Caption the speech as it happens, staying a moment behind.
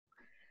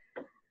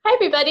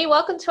everybody,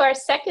 welcome to our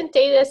second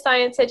Data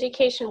Science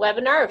Education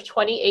webinar of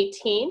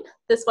 2018.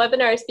 This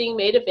webinar is being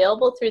made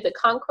available through the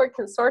Concord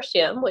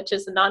Consortium, which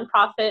is a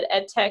nonprofit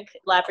edtech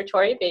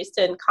laboratory based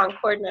in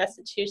Concord,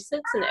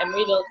 Massachusetts and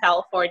Emeryville,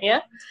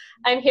 California.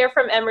 I'm here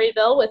from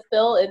Emeryville with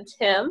Bill and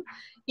Tim.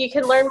 You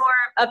can learn more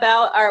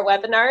about our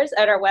webinars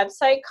at our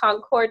website,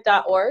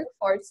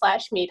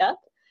 concord.org/meetup.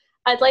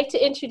 I'd like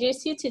to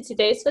introduce you to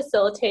today's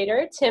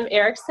facilitator, Tim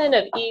Erickson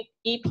of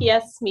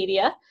EEPS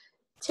Media.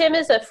 Tim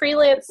is a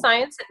freelance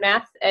science and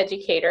math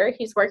educator.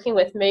 He's working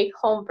with Meg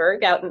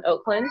Holmberg out in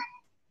Oakland.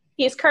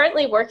 He's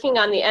currently working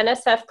on the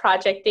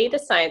NSF-project Data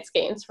Science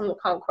Games from the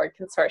Concord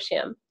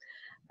Consortium.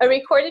 A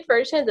recorded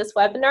version of this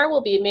webinar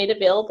will be made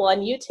available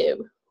on YouTube.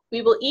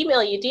 We will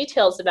email you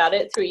details about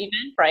it through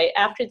Eventbrite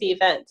after the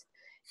event.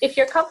 If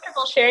you're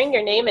comfortable sharing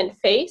your name and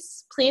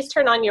face, please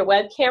turn on your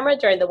web camera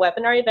during the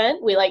webinar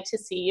event. We like to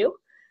see you.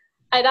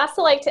 I'd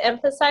also like to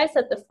emphasize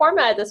that the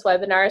format of this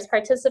webinar is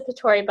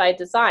participatory by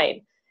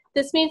design.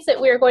 This means that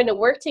we are going to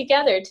work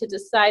together to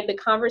decide the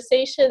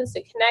conversations,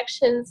 the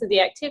connections, and the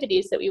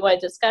activities that we want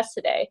to discuss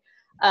today.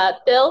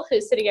 Bill,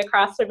 who's sitting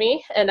across from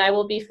me, and I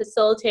will be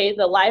facilitating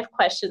the live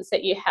questions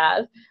that you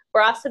have.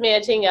 We're also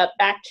managing a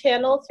back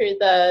channel through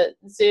the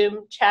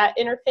Zoom chat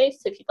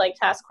interface if you'd like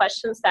to ask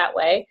questions that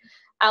way.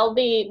 I'll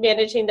be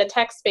managing the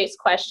text-based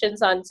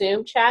questions on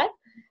Zoom chat,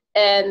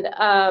 and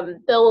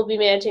Bill will be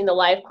managing the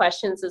live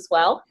questions as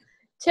well.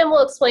 Tim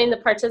will explain the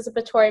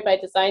participatory by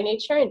design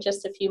nature in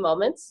just a few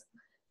moments.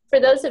 For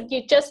those of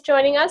you just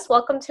joining us,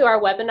 welcome to our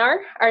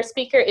webinar. Our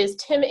speaker is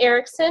Tim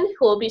Erickson,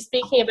 who will be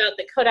speaking about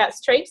the CODAT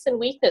strengths and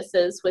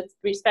weaknesses with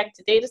respect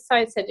to data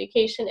science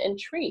education and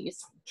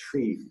trees.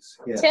 Trees,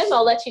 yes. Tim,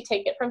 I'll let you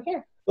take it from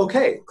here.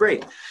 Okay,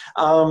 great.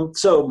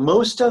 So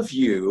most of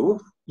you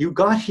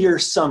got here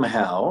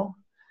somehow,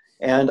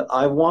 and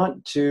I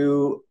want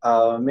to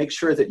make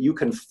sure that you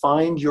can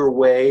find your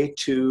way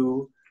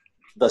to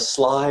the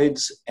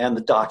slides and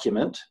the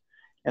document.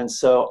 And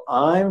so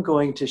I'm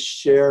going to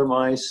share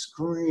my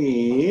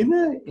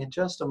screen in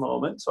just a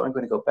moment. So I'm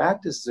going to go back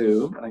to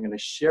Zoom and I'm going to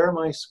share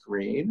my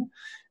screen,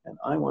 and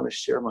I want to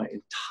share my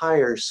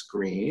entire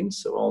screen.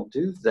 So I'll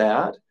do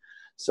that.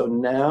 So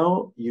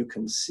now you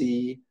can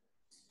see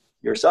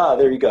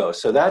there you go.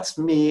 So that's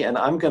me, and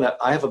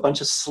I have a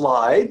bunch of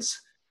slides,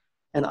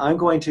 and I'm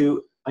going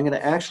to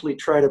actually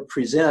try to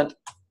present.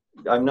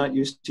 I'm not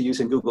used to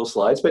using Google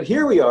Slides, but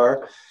here we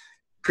are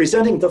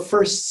presenting the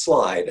first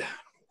slide.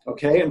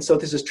 Okay, and so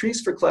this is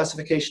Trees for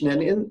Classification,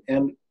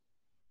 and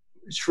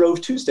Shrove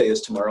Tuesday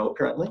is tomorrow,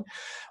 apparently.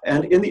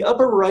 And in the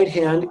upper right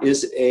hand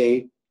is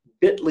a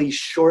bit.ly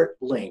short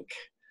link,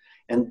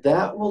 and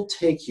that will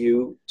take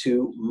you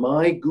to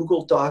my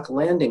Google Doc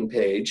landing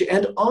page.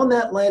 And on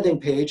that landing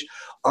page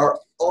are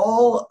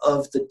all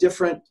of the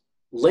different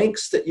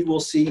links that you will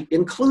see,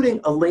 including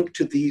a link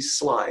to these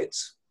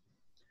slides.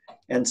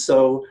 And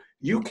so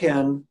you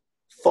can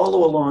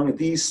follow along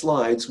these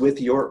slides with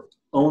your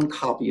own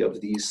copy of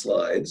these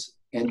slides,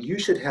 and you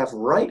should have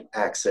write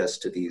access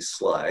to these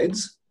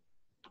slides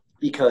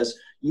because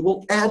you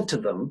will add to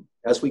them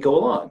as we go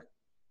along.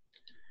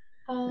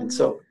 And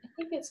so I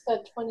think it's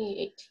got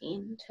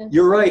 2018.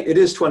 You're right, it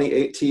is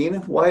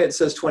 2018. Why it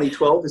says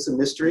 2012 is a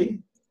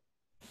mystery.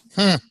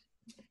 Yeah.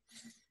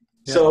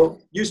 So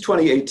use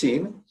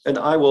 2018, and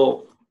I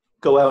will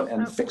go out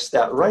and fix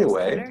that right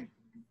away. Better.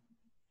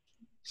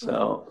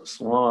 So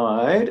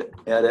slide,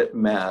 edit,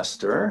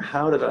 master.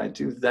 How did I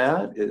do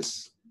that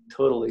is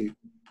totally,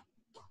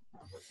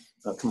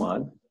 oh, come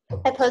on.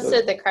 I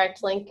posted the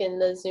correct link in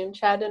the Zoom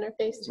chat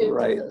interface too.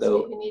 Right, for those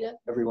though who need it.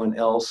 everyone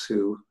else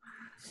who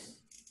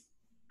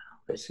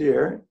is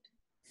here.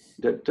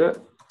 There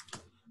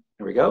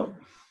we go.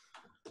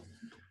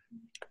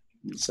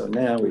 So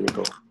now we will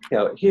go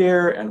out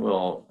here and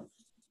we'll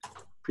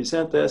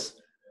present this.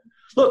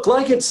 Look,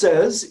 like it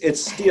says,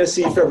 it's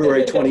DSE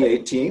February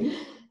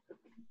 2018.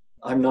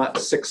 I'm not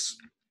six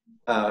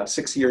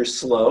years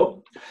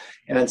slow,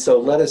 and so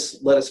let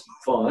us move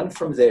on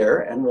from there,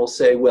 and we'll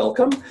say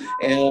welcome.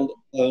 And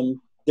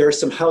there are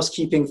some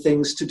housekeeping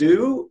things to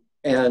do,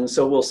 and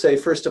so we'll say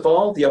first of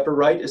all, the upper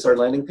right is our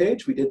landing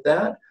page. We did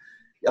that.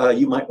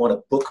 You might want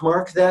to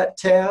bookmark that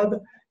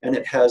tab, and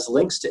it has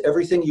links to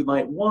everything you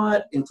might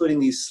want, including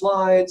these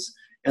slides.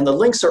 And the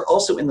links are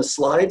also in the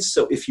slides,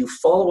 so if you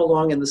follow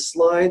along in the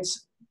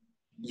slides,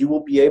 you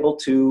will be able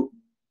to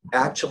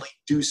actually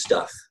do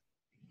stuff.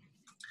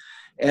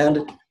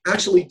 And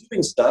actually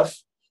doing stuff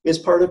is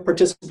part of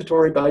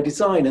participatory by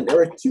design, and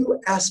there are two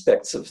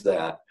aspects of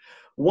that.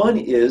 One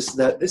is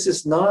that this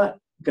is not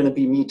going to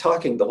be me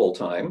talking the whole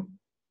time,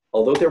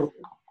 although there will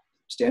be a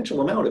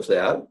substantial amount of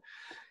that.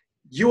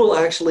 You will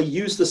actually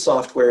use the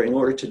software in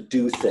order to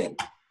do things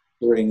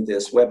during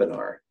this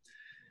webinar.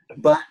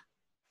 But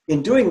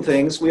in doing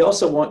things, we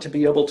also want to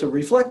be able to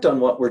reflect on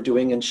what we're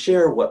doing and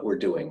share what we're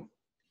doing.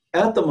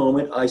 At the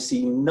moment, I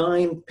see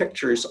 9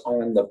 pictures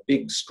on the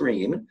big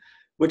screen,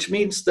 which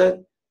means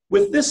that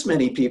with this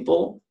many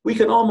people, you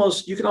can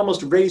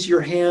almost raise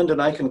your hand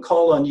and I can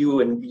call on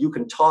you and you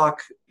can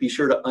talk. Be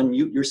sure to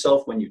unmute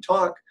yourself when you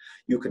talk.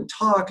 you can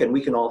talk and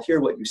we can all hear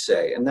what you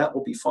say, and that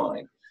will be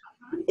fine.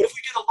 But if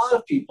we get a lot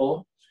of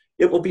people,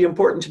 it will be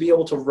important to be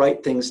able to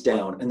write things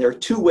down. And there are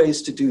two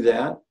ways to do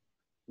that.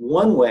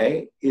 One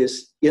way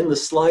is in the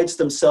slides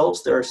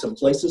themselves. There are some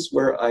places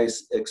where I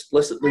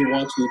explicitly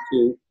want you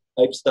to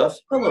type stuff.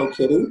 Hello,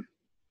 Kitty.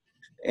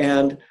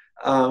 And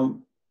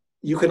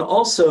you can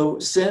also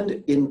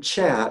send in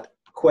chat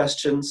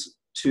questions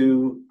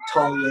to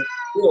Talia.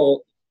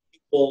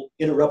 Will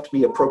interrupt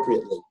me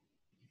appropriately.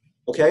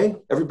 Okay?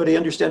 Everybody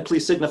understand?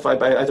 Please signify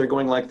by either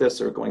going like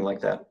this or going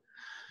like that.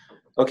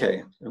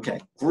 Okay,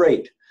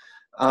 great.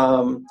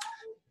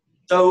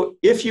 So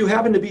if you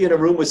happen to be in a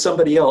room with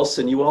somebody else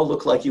and you all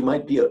look like you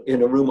might be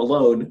in a room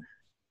alone,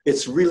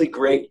 it's really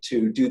great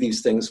to do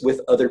these things with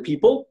other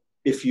people.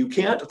 If you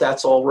can't,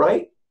 that's all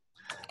right.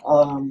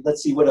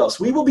 Let's see what else.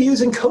 We will be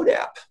using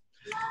CodeApp.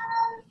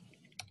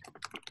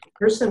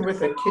 Person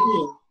with a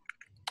kitty.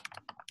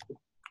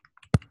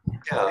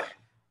 Yeah.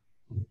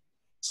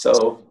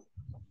 So,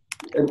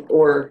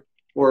 or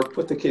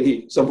put the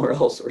kitty somewhere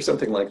else or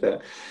something like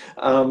that.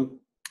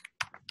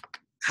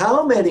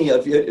 How many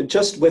of you,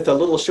 just with a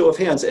little show of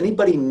hands,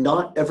 anybody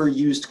not ever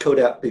used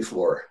CodeApp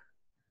before?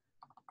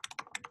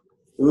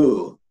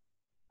 Ooh,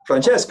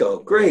 Francesco,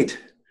 great.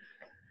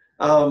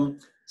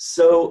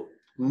 So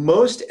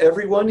most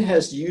everyone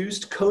has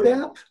used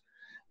CodeApp.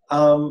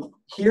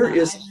 Here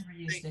is. I've never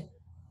used it.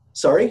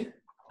 Sorry?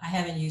 I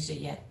haven't used it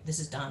yet. This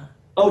is Donna.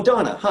 Oh,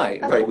 Donna, hi.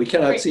 Right, we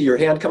cannot see your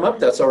hand come up.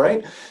 That's all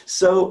right.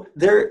 So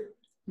it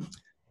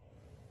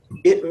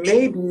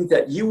may be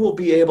that you will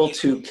be able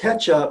to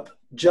catch up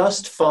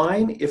just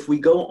fine if we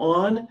go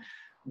on,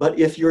 but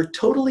if you're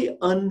totally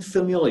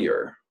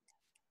unfamiliar,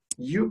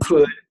 you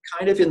could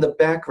kind of in the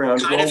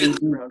background.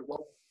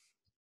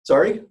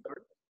 Sorry?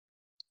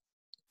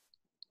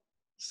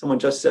 Someone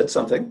just said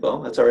something.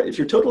 Well, that's all right. If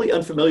you're totally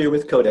unfamiliar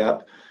with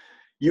CodeApp,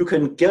 you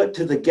can get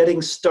to the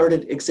Getting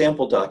Started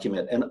example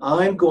document, and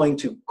I'm going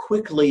to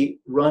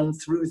quickly run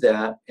through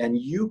that, and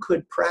you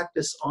could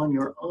practice on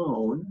your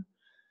own.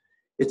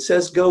 It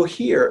says go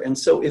here, and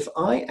so if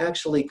I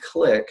actually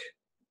click,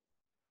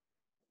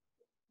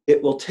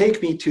 it will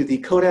take me to the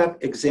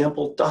CodeApp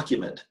example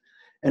document.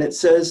 And it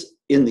says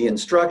in the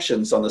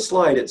instructions on the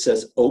slide, it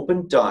says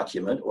open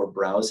document or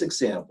browse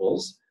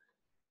examples.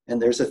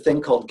 And there's a thing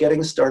called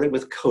Getting Started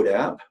with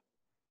CodeApp.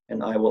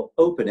 And I will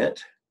open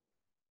it,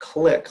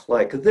 click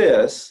like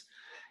this.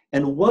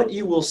 And what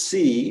you will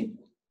see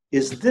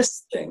is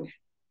this thing.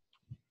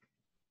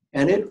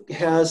 And it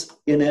has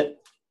in it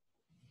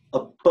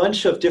a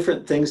bunch of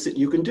different things that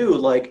you can do,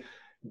 like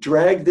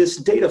drag this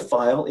data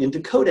file into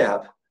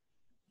CodeApp.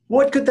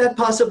 What could that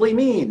possibly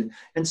mean?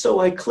 And so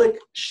I click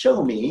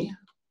Show Me,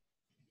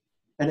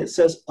 and it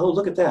says, oh,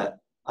 look at that.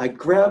 I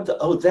grab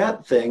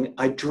that thing,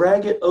 I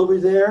drag it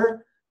over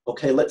there.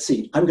 Okay, let's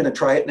see. I'm gonna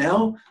try it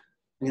now.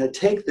 I'm gonna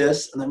take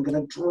this and I'm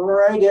gonna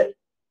drag it.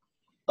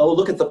 Oh,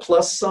 look at the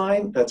plus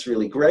sign. That's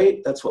really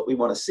great. That's what we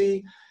wanna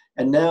see.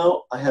 And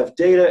now I have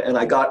data and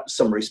I got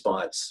some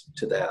response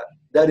to that.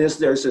 That is,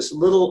 there's this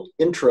little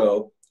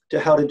intro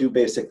to how to do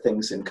basic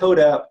things in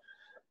CodeApp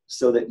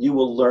so that you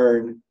will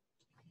learn.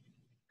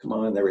 Come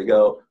on, there we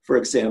go. For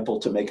example,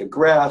 to make a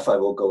graph, I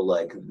will go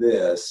like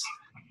this.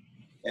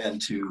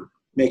 And to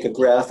make a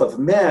graph of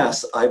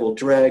mass, I will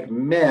drag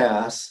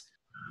mass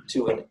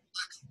to an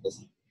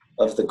axis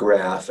of the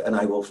graph, and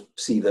I will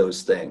see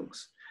those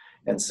things.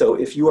 And so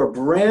if you are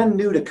brand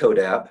new to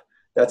CodeApp,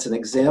 that's an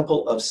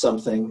example of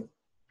something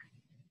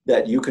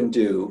that you can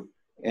do.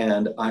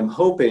 And I'm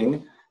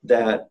hoping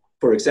that,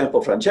 for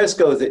example,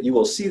 Francesco, that you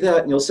will see that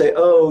and you'll say,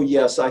 oh,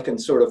 yes, I can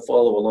sort of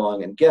follow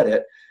along and get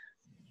it.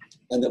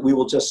 And that we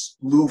will just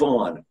move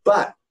on.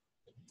 But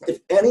if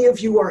any of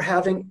you are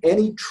having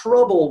any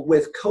trouble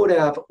with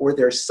CodeApp or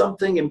there's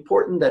something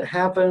important that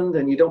happened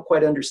and you don't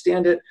quite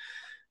understand it,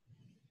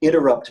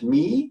 interrupt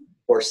me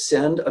or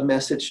send a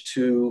message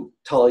to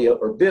Talia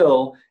or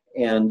Bill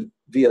and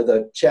via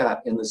the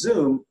chat in the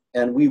Zoom,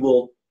 and we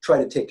will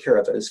try to take care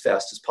of it as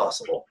fast as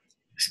possible.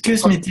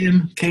 Excuse me,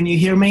 Tim, can you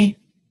hear me?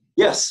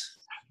 Yes.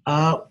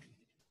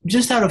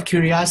 Just out of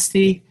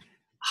curiosity,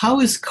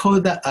 how is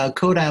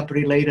CodeApp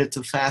related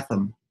to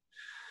Fathom?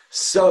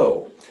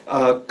 So,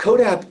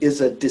 CodeApp is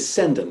a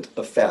descendant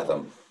of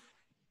Fathom.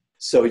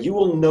 So you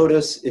will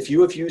notice if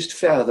you have used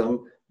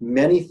Fathom,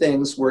 many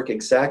things work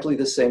exactly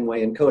the same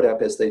way in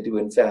CodeApp as they do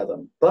in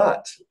Fathom.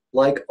 But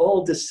like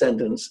all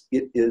descendants,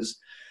 it is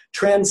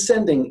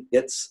transcending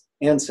its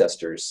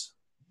ancestors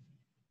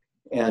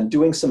and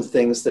doing some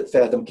things that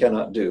Fathom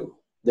cannot do.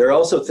 There are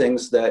also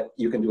things that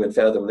you can do in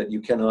Fathom that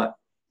you cannot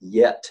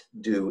yet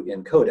do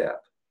in CodeApp.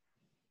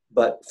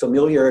 But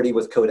familiarity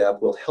with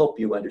CodeApp will help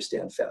you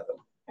understand Fathom.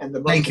 And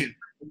the most important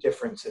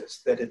difference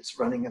is that it's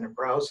running in a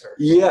browser.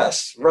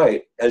 Yes,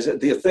 right. As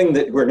the thing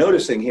that we're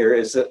noticing here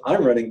is that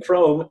I'm running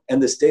Chrome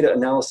and this data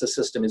analysis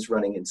system is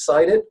running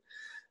inside it.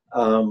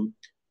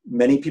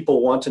 Many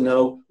people want to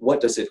know,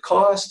 what does it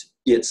cost?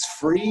 It's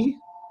free.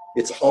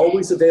 It's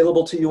always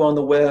available to you on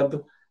the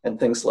web and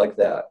things like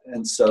that.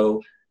 And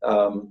so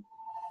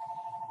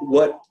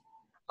what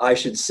I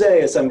should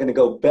say is I'm going to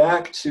go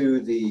back to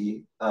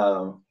the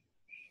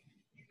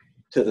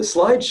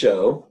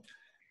slideshow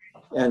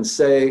and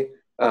say,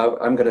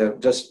 I'm going to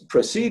just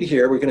proceed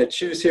here. We're going to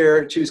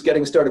choose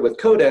Getting Started with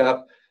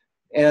CodeApp.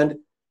 And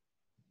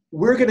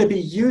we're going to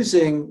be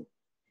using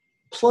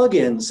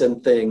plugins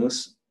and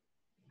things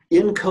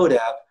in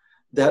CodeApp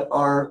that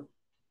are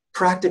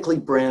practically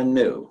brand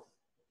new.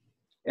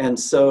 And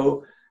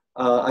so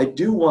I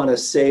do want to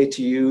say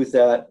to you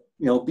that,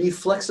 be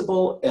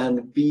flexible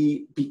and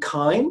be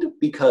kind,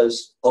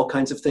 because all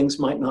kinds of things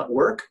might not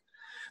work.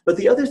 But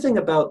the other thing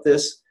about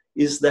this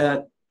is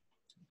that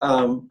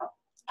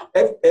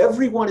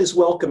everyone is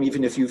welcome,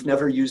 even if you've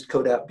never used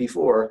CodeApp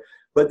before.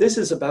 But this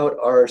is about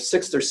our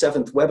 6th or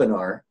 7th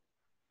webinar.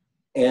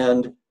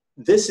 And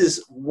this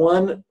is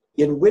one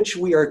in which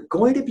we are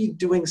going to be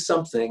doing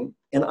something,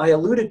 and I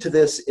alluded to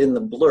this in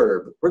the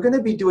blurb. We're going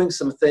to be doing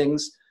some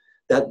things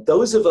that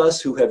those of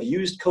us who have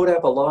used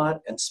CodeApp a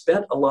lot and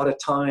spent a lot of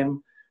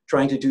time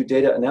trying to do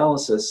data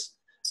analysis,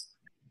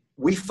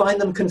 we find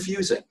them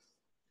confusing.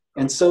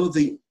 And so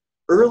the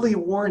early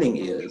warning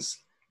is,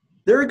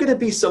 there are going to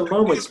be some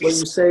moments where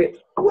you say,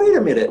 wait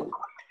a minute,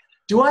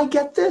 do I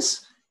get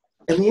this?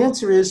 And the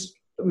answer is,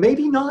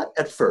 maybe not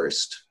at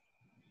first.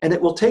 And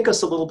it will take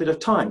us a little bit of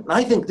time. And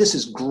I think this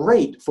is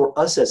great for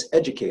us as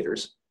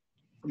educators,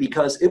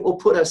 because it will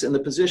put us in the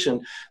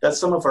position that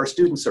some of our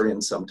students are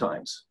in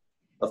sometimes,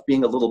 of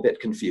being a little bit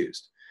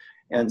confused.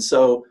 And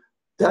so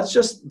that's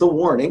just the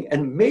warning,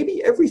 and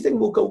maybe everything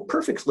will go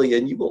perfectly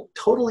and you will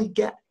totally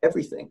get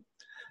everything.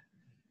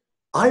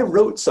 I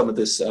wrote some of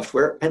this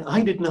software and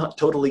I did not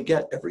totally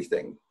get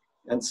everything.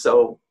 And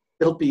so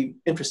it'll be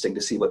interesting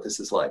to see what this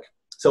is like.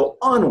 So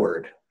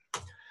onward.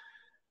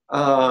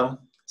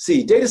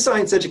 See, data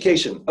science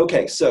education.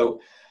 Okay, so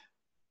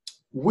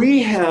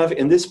we have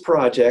in this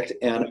project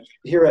and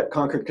here at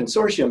Concord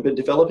Consortium been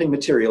developing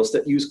materials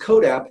that use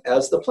CodeApp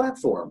as the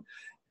platform.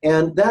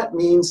 And that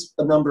means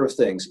a number of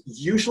things.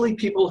 Usually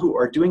people who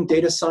are doing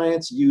data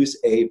science use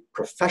a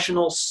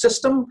professional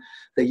system.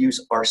 They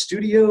use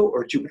RStudio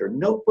or Jupyter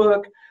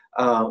Notebook,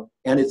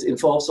 and it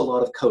involves a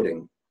lot of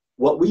coding.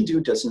 What we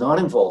do does not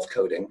involve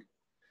coding.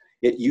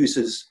 It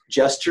uses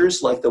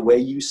gestures like the way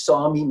you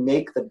saw me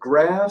make the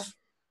graph.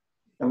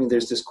 I mean,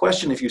 there's this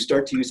question, if you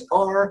start to use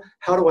R,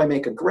 how do I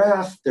make a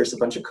graph? There's a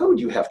bunch of code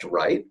you have to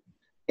write.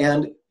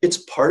 And it's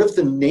part of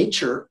the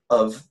nature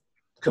of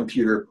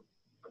computer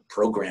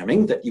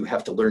programming that you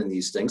have to learn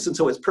these things. And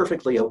so it's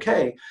perfectly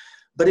okay,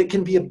 but it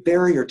can be a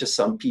barrier to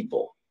some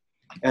people.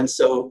 And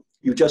so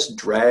you just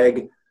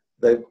drag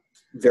the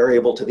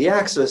variable to the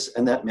axis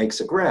and that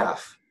makes a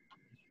graph.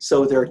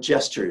 So there are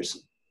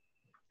gestures.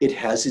 It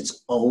has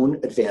its own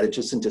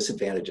advantages and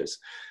disadvantages,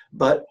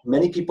 but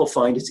many people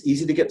find it's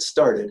easy to get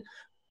started,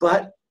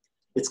 but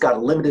it's got a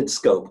limited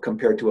scope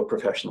compared to a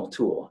professional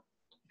tool.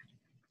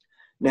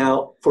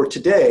 Now, for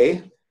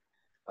today,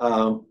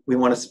 I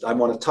want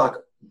to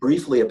talk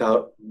briefly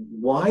about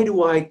why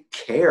do I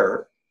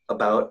care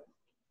about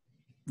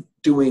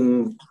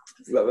doing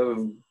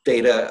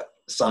data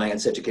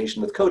science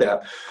education with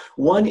CodeApp.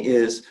 One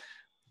is,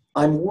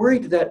 I'm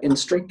worried that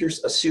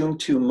instructors assume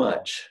too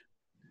much,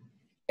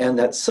 and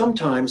that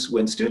sometimes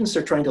when students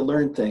are trying to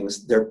learn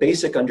things, their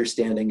basic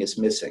understanding is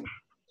missing.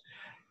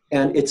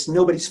 And it's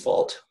nobody's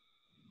fault.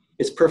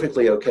 It's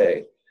perfectly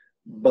okay.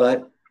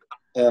 But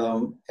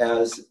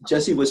as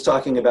Jesse was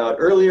talking about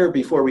earlier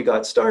before we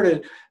got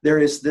started, there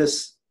is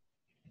this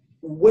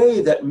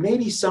way that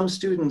maybe some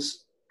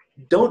students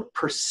don't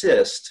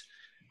persist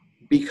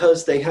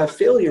because they have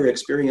failure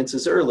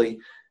experiences early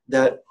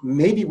that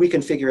maybe we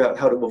can figure out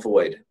how to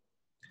avoid.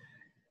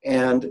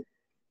 And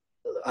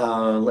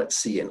let's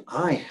see, and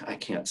I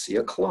can't see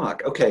a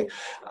clock. Okay,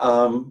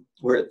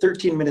 we're at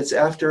 13 minutes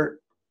after.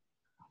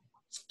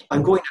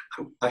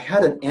 I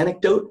had an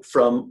anecdote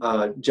from,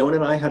 Joan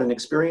and I had an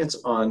experience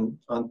on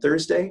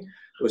Thursday.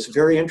 It was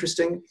very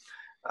interesting.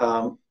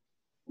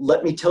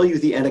 Let me tell you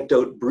the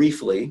anecdote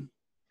briefly.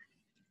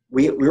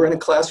 We were in a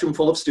classroom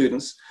full of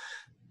students.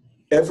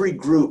 Every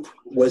group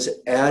was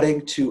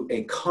adding to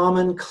a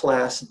common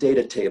class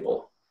data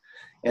table.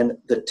 And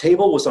the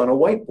table was on a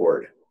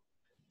whiteboard.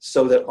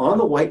 So that on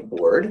the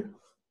whiteboard,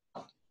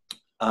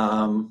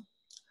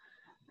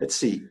 let's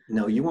see,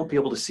 no, you won't be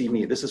able to see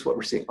me. This is what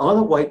we're seeing. On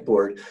the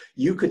whiteboard,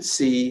 you could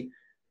see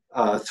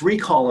 3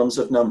 columns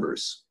of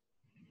numbers.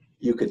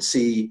 You could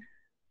see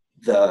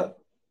the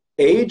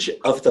age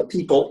of the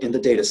people in the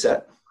data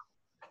set,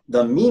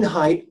 the mean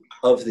height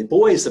of the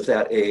boys of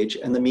that age,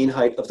 and the mean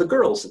height of the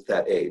girls at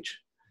that age.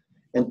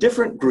 And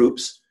different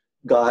groups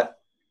got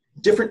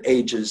different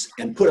ages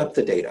and put up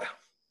the data.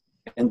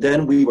 And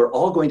then we were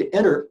all going to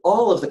enter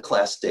all of the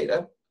class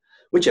data,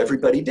 which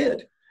everybody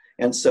did.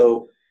 And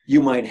so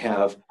you might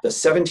have the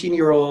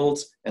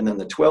 17-year-olds, and then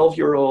the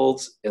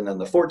 12-year-olds, and then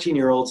the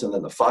 14-year-olds, and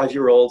then the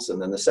 5-year-olds, and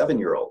then the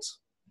 7-year-olds,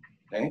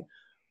 okay?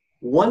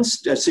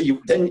 So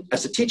you then,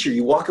 as a teacher,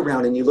 you walk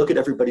around and you look at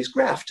everybody's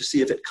graph to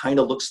see if it kind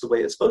of looks the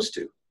way it's supposed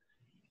to.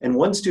 And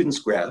one student's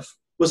graph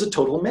was a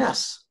total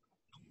mess.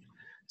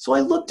 So I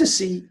looked to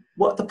see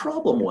what the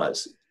problem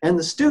was. And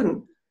the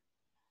student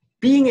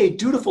being a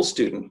dutiful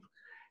student,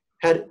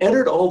 had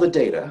entered all the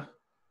data,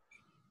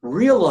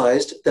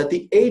 realized that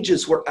the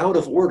ages were out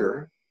of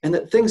order and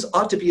that things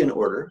ought to be in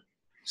order.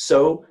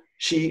 So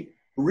she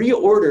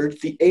reordered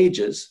the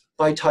ages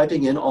by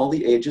typing in all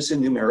the ages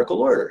in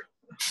numerical order.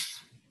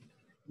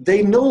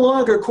 They no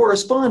longer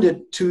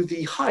corresponded to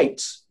the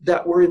heights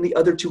that were in the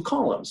other two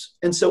columns.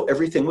 And so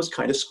everything was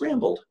kind of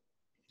scrambled.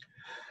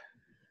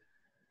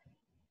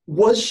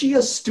 Was she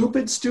a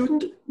stupid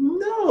student?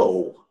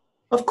 No,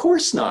 of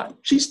course not.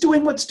 She's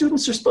doing what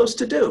students are supposed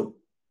to do.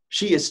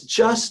 She is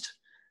just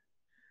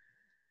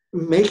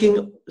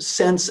making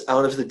sense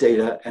out of the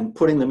data and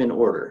putting them in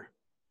order.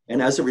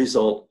 And as a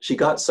result, she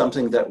got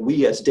something that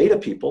we as data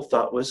people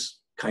thought was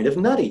kind of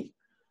nutty.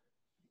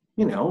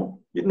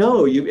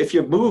 If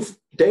you move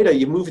data,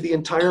 you move the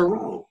entire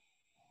row.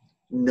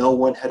 No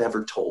one had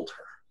ever told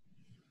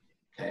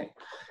her. Okay,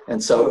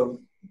 and so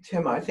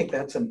Tim, I think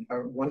that's a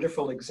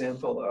wonderful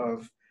example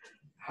of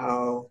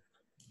how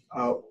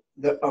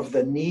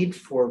the need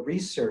for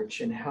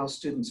research in how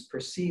students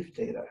perceive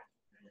data.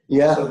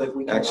 Yeah, so that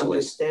we can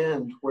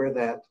understand where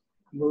that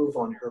move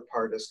on her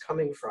part is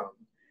coming from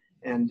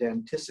and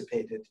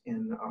anticipate it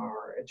in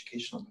our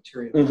educational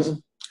materials.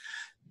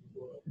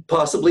 Mm-hmm.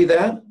 Possibly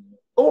that,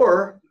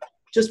 or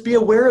just be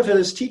aware of it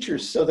as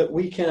teachers so that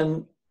we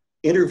can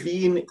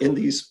intervene in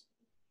these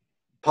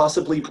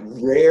possibly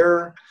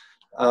rare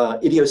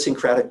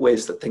idiosyncratic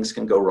ways that things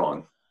can go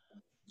wrong.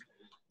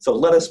 So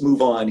let us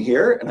move on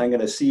here, and I'm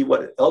going to see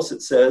what else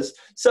it says.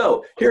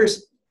 So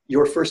here's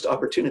your first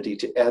opportunity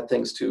to add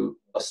things to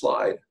a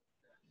slide.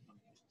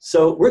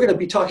 So we're going to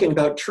be talking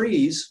about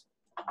trees,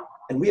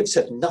 and we have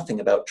said nothing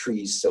about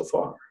trees so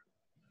far.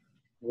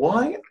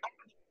 Why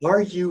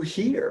are you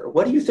here?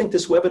 What do you think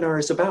this webinar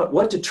is about?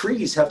 What do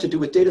trees have to do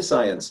with data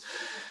science?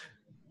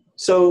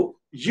 So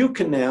you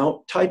can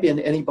now type in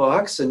any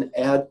box and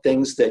add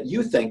things that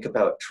you think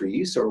about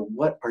trees, or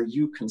what are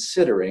you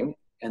considering,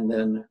 and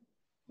then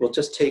we'll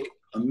just take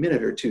a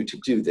minute or two to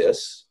do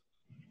this,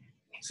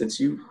 since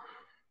you,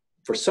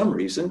 for some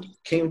reason,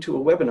 came to a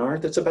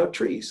webinar that's about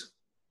trees.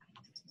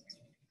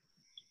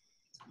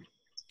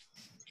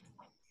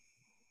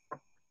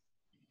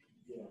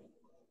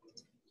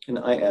 And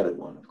I added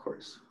one, of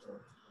course.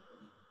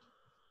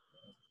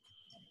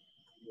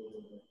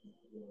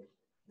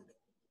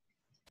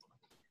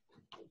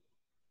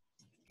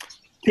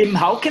 Tim,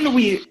 how can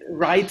we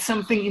write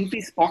something in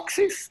these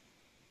boxes?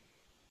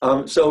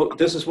 So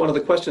this is one of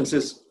the questions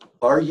is,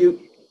 are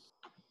you?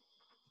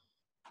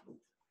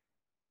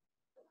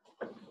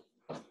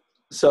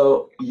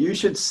 So you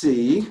should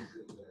see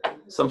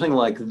something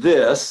like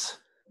this,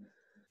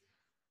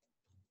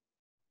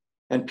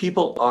 and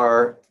people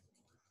are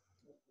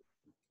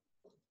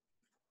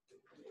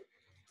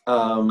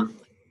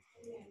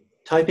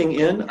typing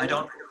in.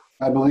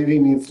 I believe he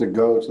needs to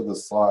go to the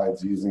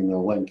slides using the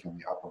link in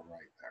the upper right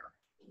there.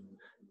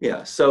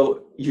 Yeah,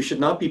 so you should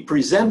not be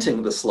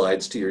presenting the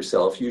slides to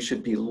yourself. You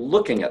should be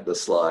looking at the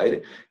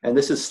slide. And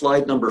this is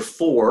slide number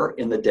 4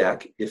 in the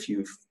deck, if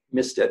you've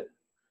missed it.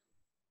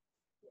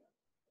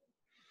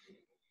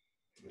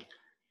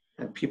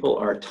 And people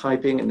are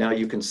typing, and now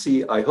you can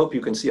see, I hope you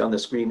can see on the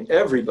screen,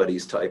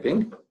 everybody's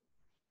typing.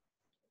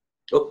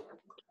 Oh.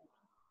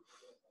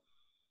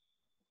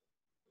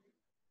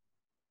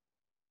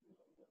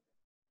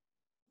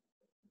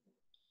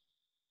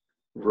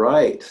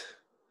 Right.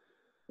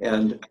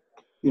 And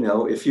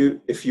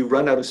if you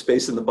run out of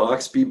space in the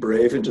box, be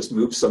brave and just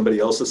move somebody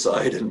else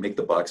aside and make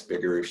the box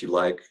bigger if you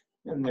like.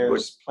 And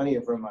there's plenty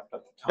of room up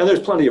at the top. And there's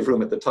plenty of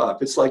room at the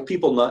top. It's like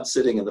people not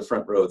sitting in the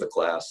front row of the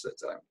class at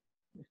the time.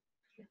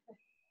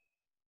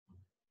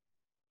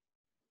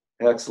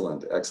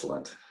 Excellent,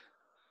 excellent.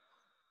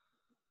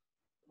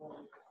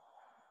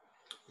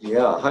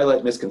 Yeah,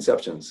 highlight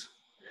misconceptions.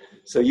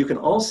 So you can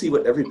all see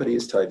what everybody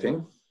is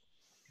typing.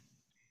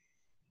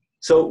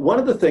 So one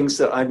of the things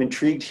that I'm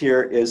intrigued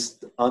here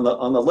is on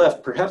the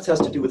left, perhaps has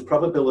to do with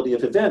probability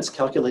of events,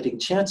 calculating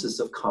chances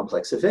of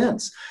complex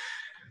events.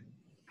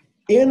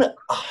 In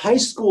a high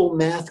school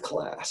math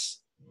class,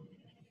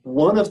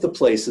 one of the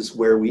places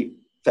where we, in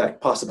fact,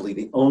 possibly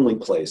the only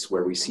place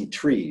where we see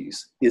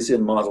trees is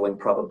in modeling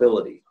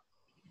probability.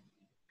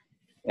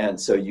 And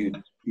so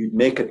you'd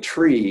make a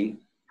tree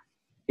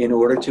in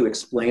order to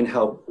explain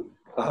how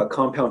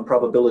compound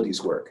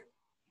probabilities work.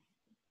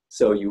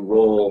 So you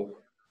roll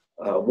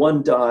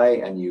one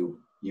die and you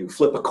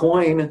flip a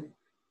coin,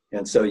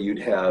 and so you'd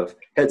have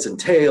heads and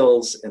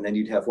tails, and then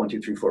you'd have 1, 2,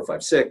 3, 4,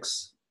 5,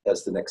 6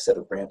 as the next set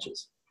of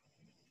branches.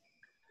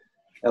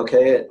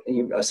 Okay,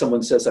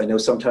 someone says, I know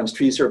sometimes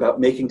trees are about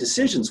making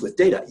decisions with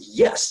data.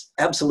 Yes,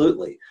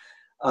 absolutely.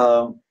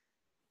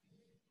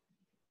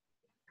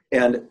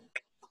 And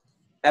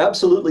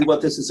absolutely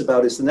what this is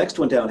about is the next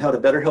one down, how to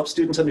better help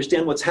students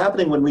understand what's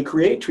happening when we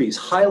create trees,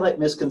 highlight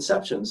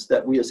misconceptions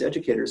that we as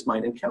educators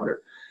might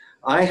encounter.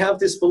 I have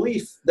this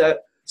belief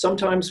that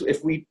sometimes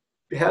if we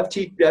have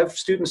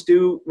students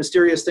do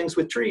mysterious things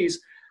with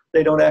trees,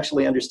 they don't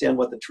actually understand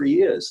what the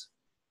tree is.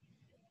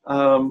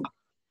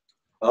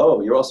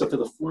 Oh, you're also for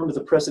the form of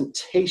the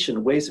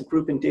presentation, ways of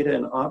grouping data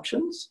and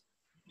options.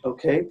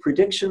 Okay,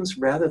 predictions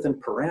rather than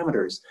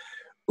parameters.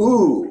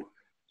 Ooh,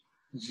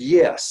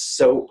 yes.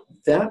 So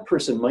that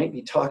person might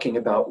be talking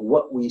about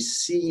what we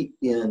see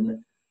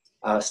in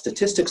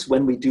statistics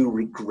when we do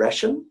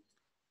regression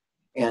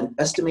and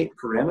estimate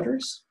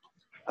parameters.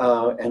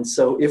 And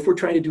so if we're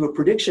trying to do a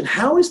prediction,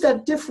 how is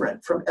that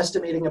different from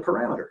estimating a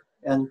parameter?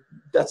 And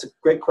that's a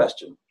great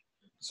question.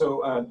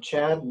 So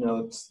Chad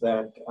notes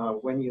that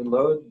when you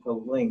load the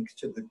link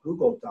to the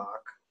Google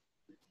Doc,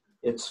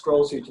 it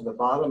scrolls you to the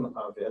bottom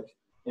of it,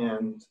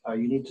 and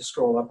you need to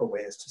scroll up a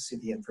ways to see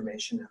the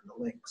information and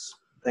the links.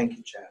 Thank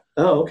you, Chad.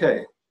 Oh,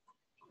 okay.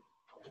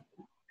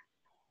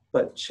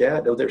 But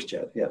Chad, oh, there's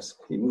Chad, yes.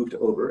 He moved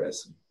over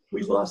as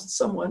we lost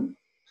someone.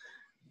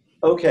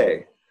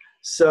 Okay,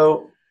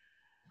 so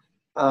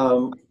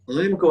I'm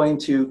going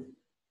to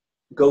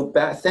go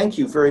back, thank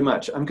you very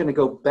much. I'm going to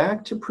go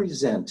back to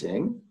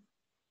presenting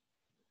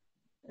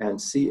and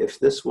see if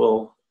this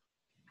will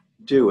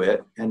do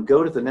it, and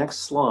go to the next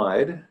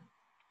slide.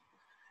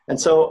 And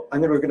so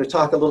we're going to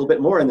talk a little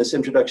bit more in this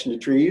introduction to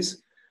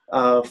trees.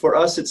 For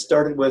us, it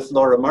started with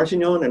Laura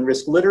Martignon and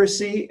risk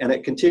literacy, and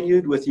it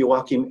continued with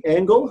Joachim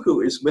Engel,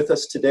 who is with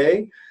us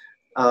today.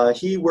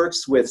 He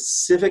works with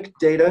civic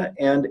data,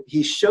 and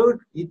he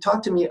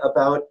talked to me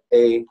about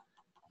a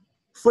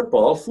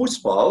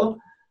football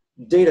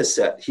data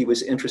set he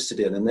was interested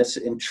in, and this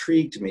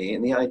intrigued me.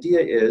 And the idea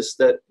is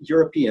that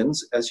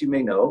Europeans, as you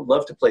may know,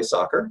 love to play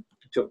soccer,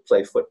 to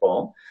play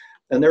football.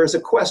 And there is a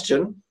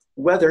question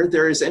whether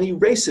there is any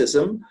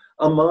racism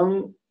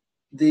among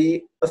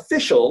the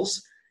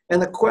officials.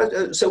 And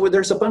so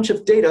there's a bunch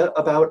of data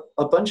about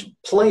a bunch of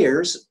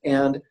players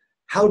and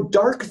how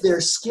dark their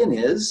skin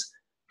is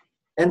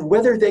and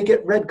whether they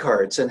get red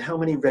cards and how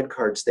many red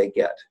cards they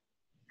get.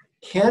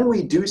 Can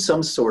we do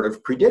some sort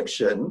of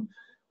prediction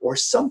or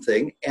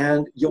something?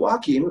 And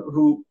Joachim,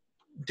 who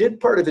did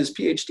part of his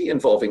PhD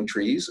involving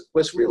trees,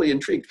 was really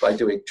intrigued by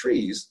doing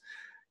trees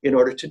in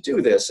order to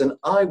do this. And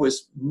I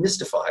was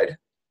mystified,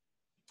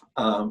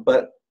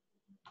 but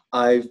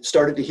I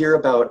started to hear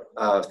about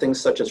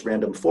things such as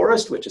random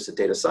forest, which is a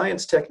data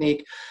science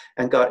technique,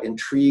 and got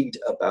intrigued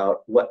about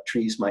what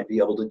trees might be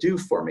able to do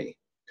for me.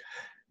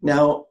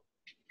 Now,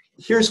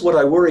 here's what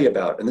I worry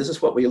about, and this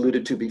is what we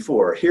alluded to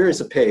before. Here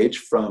is a page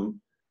from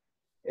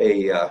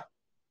a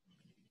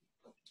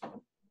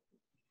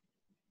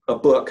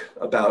book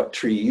about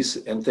trees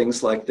and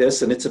things like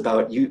this, and it's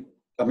about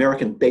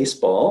American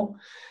baseball.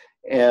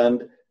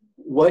 And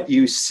what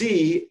you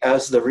see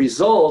as the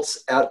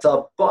results at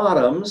the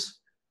bottoms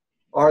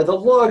are the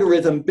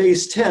logarithm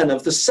base 10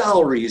 of the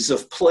salaries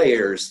of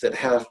players that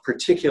have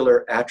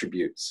particular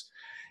attributes.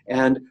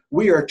 And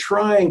we are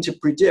trying to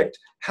predict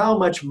how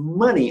much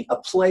money a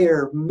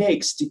player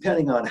makes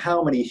depending on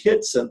how many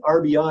hits and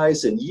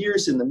RBIs and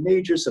years in the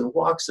majors and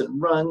walks and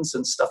runs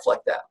and stuff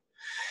like that.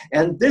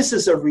 And this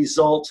is a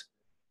result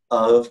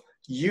of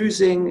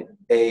using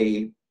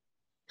a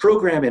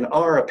program in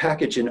R, a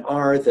package in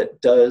R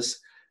that does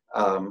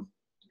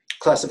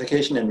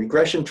classification and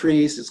regression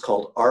trees. It's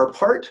called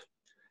rpart,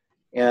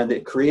 and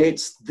it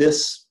creates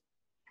this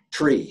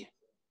tree.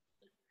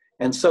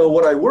 And so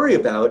what I worry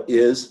about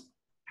is,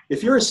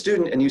 if you're a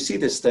student and you see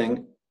this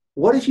thing,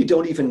 what if you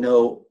don't even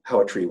know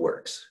how a tree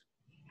works?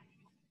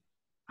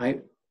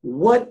 Right?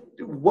 What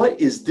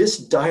is this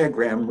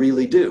diagram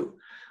really do?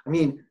 I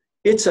mean,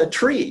 it's a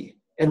tree,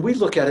 and we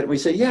look at it and we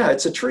say, yeah,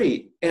 it's a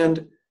tree.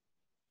 And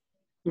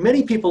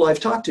many people I've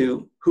talked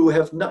to who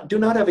do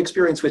not have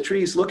experience with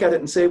trees look at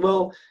it and say,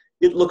 well,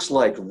 it looks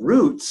like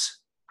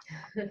roots.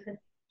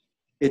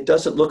 It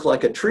doesn't look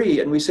like a tree.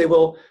 And we say,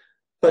 well,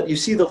 but you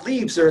see the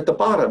leaves are at the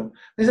bottom.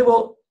 They say,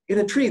 well, in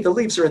a tree, the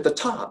leaves are at the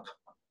top.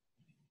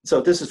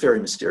 So this is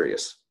very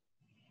mysterious.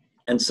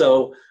 And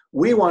so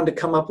we wanted to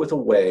come up with a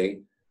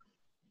way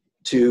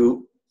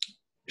to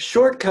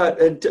shortcut,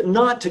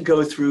 not to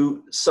go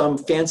through some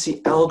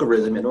fancy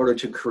algorithm in order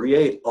to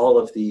create all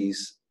of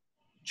these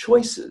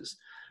choices,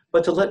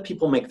 but to let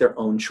people make their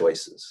own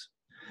choices.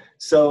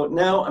 So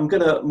now I'm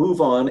going to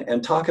move on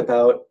and talk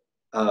about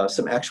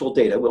some actual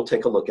data we'll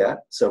take a look at.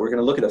 So we're going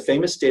to look at a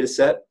famous data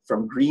set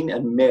from Green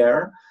and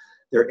Mayer.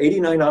 There are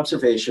 89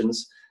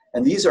 observations,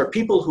 and these are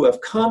people who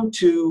have come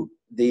to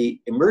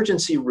the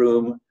emergency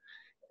room,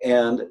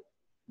 and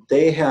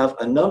they have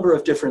a number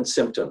of different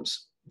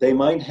symptoms. They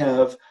might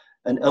have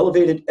an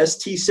elevated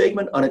ST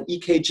segment on an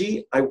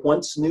EKG. I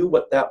once knew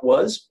what that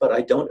was, but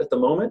I don't at the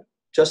moment.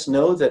 Just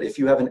know that if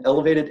you have an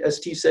elevated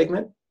ST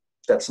segment,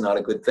 that's not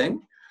a good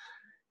thing.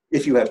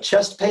 If you have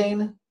chest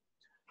pain,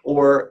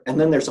 and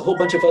then there's a whole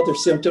bunch of other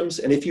symptoms,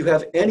 and if you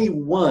have any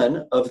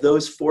one of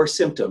those 4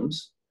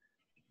 symptoms,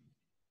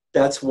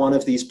 that's one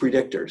of these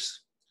predictors.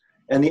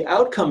 And the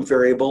outcome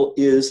variable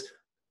is,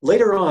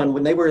 later on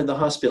when they were in the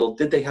hospital,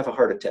 did they have a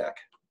heart attack?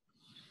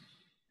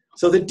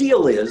 So the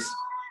deal is,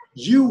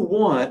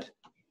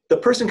 the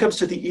person comes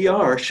to the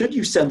ER, should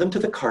you send them to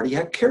the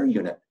cardiac care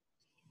unit?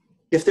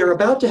 If they're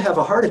about to have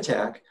a heart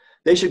attack,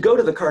 they should go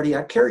to the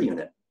cardiac care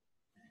unit.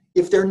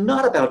 If they're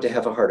not about to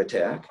have a heart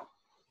attack,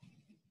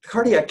 the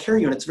cardiac care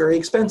unit's very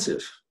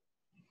expensive.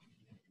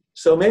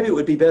 So maybe it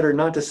would be better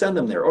not to send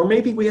them there. Or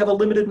maybe we have a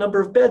limited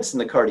number of beds in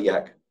the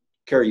cardiac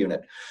care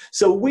unit.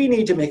 So we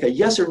need to make a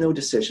yes or no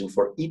decision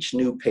for each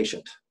new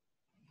patient.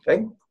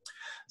 Okay?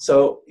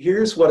 So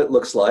here's what it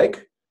looks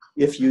like.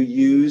 If you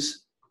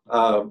use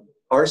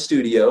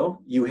RStudio,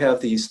 you have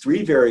these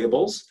three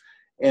variables,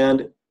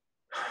 and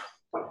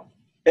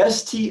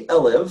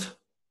STELEV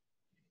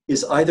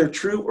is either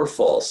true or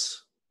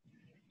false.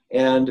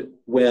 And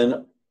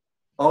when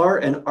R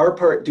and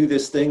RPart do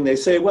this thing, they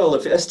say, well,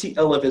 if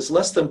STELEV is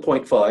less than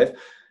 0.5,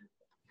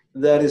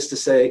 that is to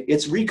say,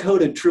 it's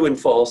recoded true and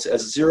false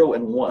as 0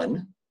 and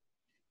 1.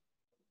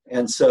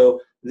 And so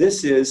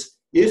this is,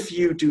 if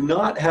you do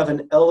not have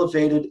an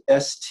elevated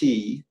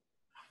ST,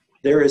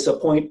 there is a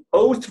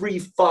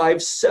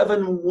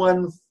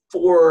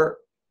 0.035714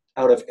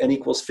 out of n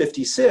equals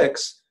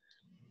 56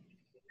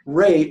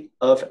 rate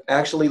of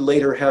actually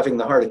later having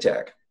the heart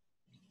attack.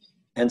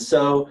 And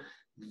so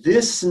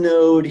this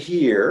node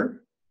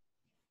here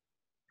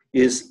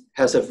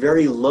has a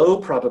very low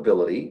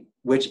probability,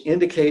 which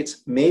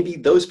indicates maybe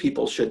those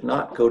people should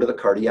not go to the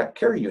cardiac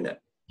care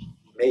unit,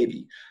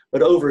 maybe.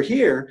 But over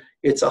here,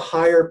 it's a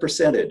higher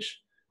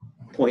percentage,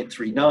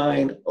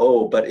 0.39.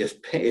 Oh, but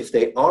if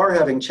they are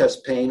having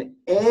chest pain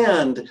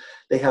and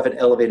they have an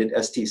elevated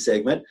ST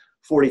segment,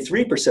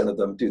 43% of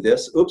them do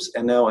this. Oops,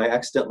 and now I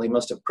accidentally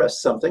must have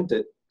pressed something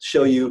to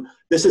show you.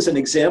 This is an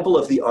example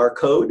of the R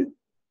code.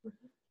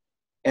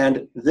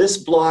 And this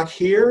block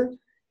here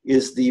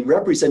is the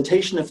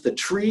representation of the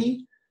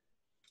tree.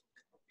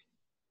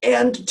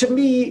 And to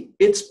me,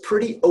 it's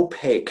pretty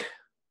opaque.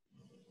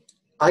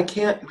 I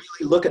can't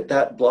really look at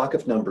that block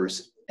of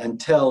numbers and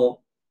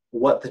tell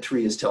what the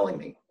tree is telling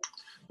me.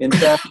 In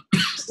fact,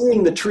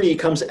 seeing the tree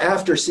comes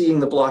after seeing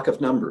the block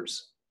of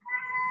numbers.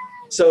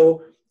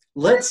 So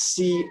let's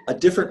see a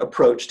different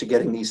approach to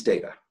getting these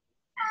data.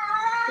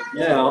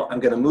 Now I'm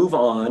going to move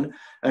on, and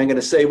I'm going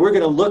to say we're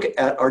going to look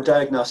at our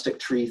diagnostic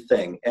tree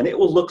thing, and it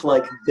will look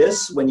like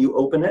this when you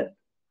open it.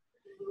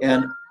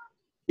 And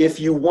if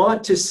you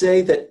want to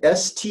say that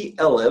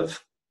STELEV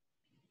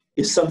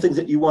is something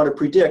that you want to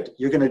predict,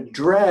 you're going to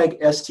drag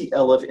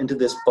STELEV into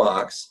this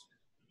box.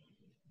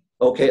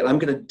 Okay, and I'm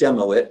going to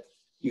demo it.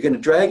 You're going to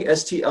drag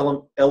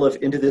STELEV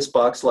into this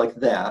box like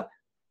that,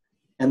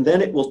 and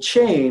then it will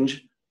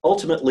change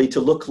ultimately to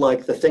look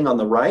like the thing on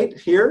the right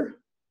here,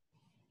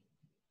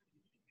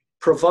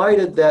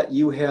 provided that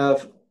you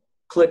have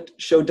clicked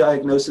Show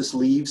Diagnosis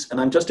Leaves,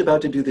 and I'm just about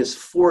to do this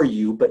for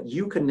you, but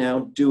you can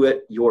now do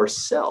it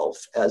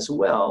yourself as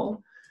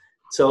well.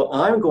 So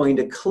I'm going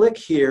to click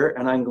here,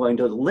 and I'm going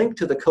to link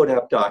to the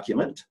CODAP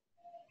document.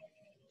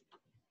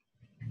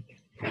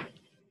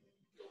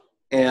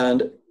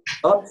 And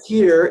up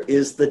here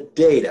is the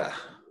data.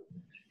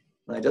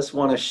 And I just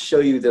want to show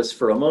you this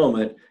for a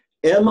moment.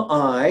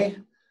 MI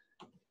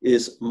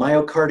is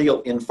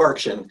myocardial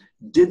infarction.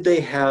 Did they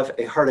have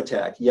a heart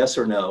attack? Yes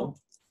or no?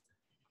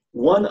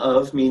 One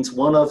of means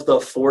one of the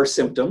four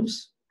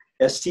symptoms.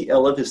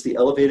 STELEV is the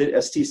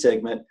elevated ST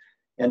segment,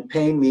 and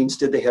pain means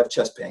did they have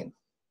chest pain?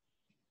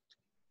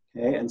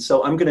 Okay, and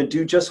so I'm going to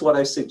do just what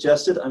I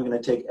suggested. I'm going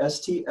to take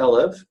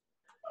STELEV,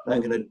 and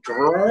I'm going to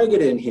drag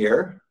it in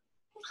here.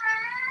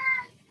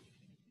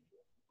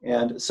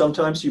 And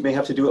sometimes you may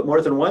have to do it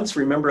more than once.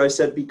 Remember I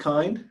said be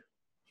kind?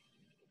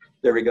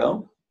 There we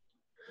go.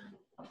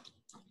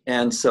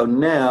 And so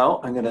now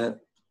I'm going to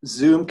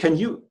zoom.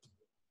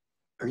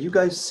 Are you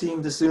guys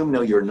seeing the zoom?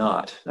 No, you're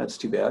not. That's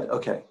too bad.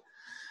 Okay.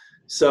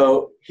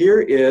 So here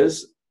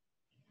is,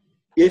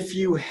 if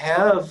you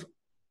have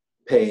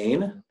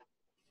pain,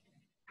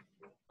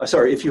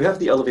 if you have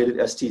the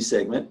elevated ST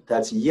segment,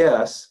 that's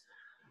yes.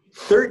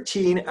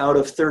 13 out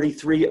of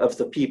 33 of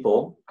the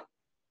people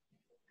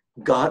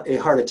got a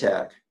heart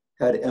attack,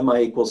 had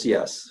MI equals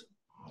yes.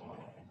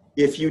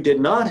 If you did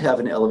not have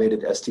an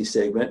elevated ST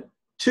segment,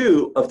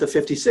 2 of the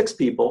 56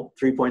 people,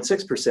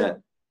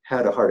 3.6%,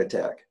 had a heart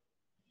attack.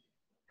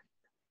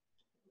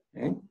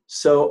 Okay.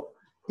 So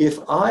if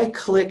I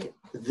click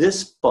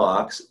this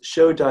box,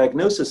 Show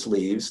Diagnosis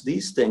Leaves,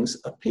 these things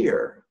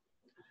appear.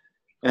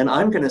 And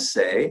I'm going to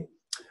say,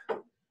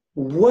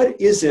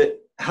 what is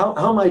it, how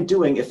am I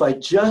doing if I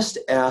just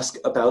ask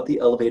about the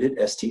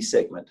elevated ST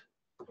segment?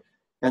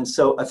 And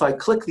so if I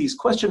click these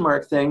question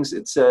mark things,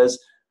 it says,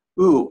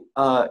 ooh,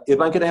 am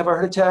I going to have a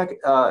heart attack?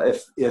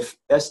 If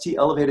ST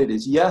elevated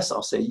is yes,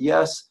 I'll say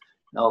yes.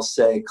 And I'll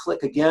say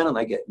click again, and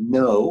I get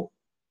no.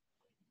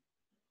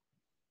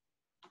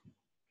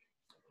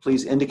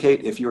 Please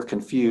indicate if you're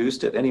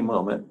confused at any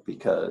moment,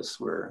 because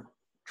we're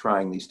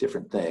trying these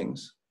different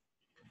things.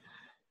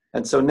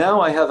 And so now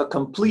I have a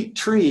complete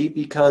tree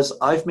because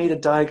I've made a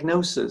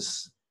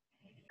diagnosis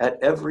at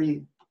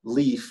every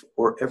leaf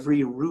or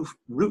every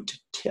root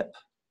tip.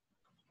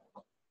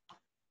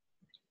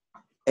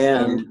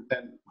 And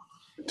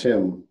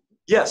Tim.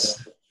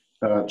 Yes.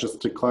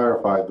 Just to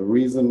clarify, the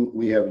reason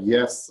we have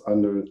yes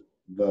under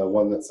the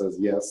one that says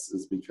yes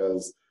is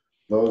because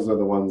those are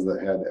the ones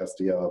that had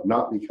STL,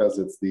 not because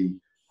it's the,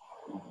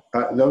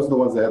 those are the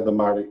ones that had the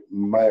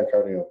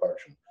myocardial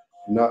infarction,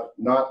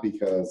 not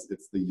because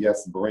it's the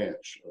yes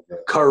branch of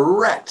that.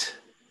 Correct.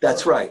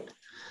 That's right.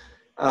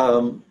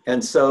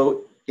 And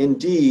so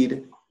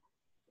indeed,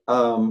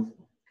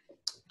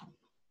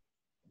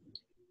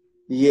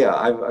 yeah,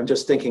 I'm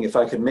just thinking if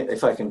I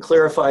can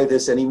clarify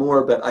this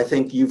anymore, but I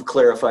think you've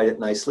clarified it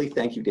nicely.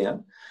 Thank you,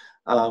 Dan.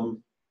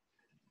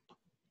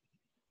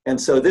 And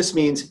so this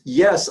means,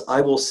 yes, I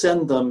will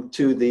send them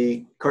to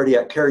the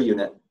cardiac care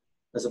unit,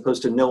 as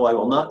opposed to no, I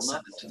will not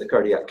send it to the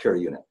cardiac care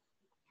unit.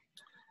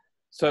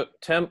 So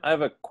Tim, I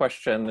have a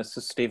question. This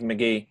is Steve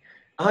McGee.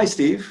 Hi,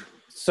 Steve.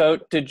 So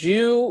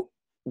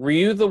were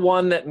you the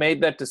one that made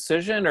that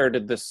decision, or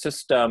did the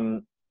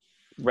system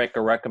make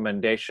a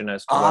recommendation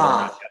as to whether or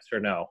not yes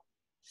or no?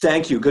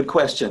 Thank you, good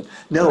question.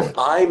 No,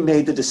 I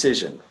made the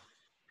decision.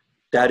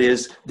 That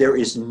is, there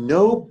is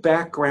no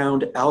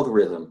background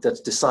algorithm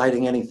that's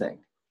deciding anything.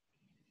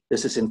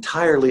 This is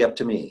entirely up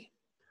to me.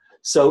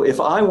 So if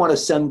I want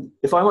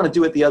to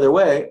do it the other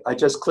way, I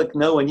just click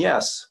no and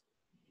yes.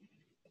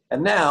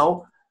 And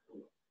now,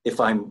 if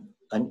I'm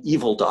an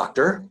evil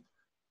doctor,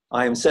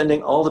 I am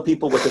sending all the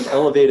people with an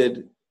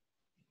elevated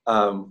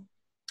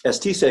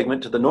ST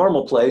segment to the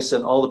normal place,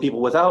 and all the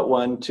people without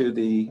one to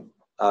the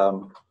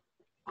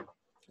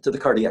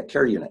cardiac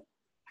care unit.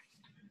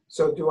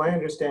 So do I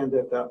understand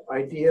that the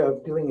idea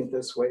of doing it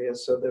this way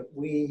is so that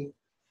we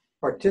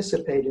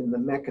participate in the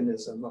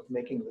mechanism of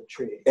making the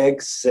tree?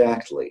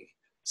 Exactly.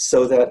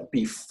 So that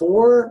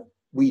before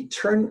we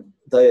turn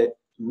the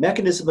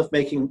mechanism of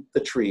making the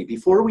tree,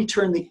 before we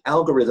turn the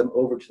algorithm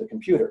over to the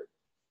computer,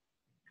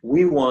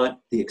 we want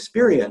the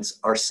experience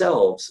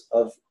ourselves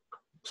of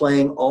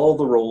playing all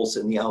the roles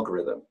in the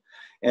algorithm.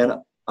 And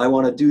I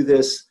want to do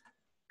this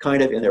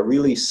kind of in a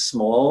really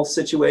small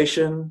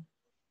situation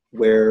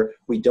where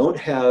we don't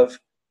have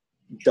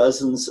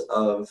dozens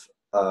of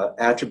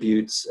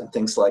attributes and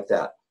things like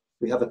that.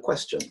 We have a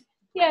question.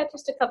 Yeah,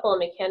 just a couple of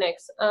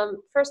mechanics.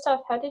 First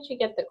off, how did you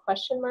get the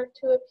question mark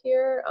to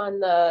appear on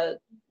the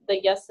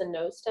yes and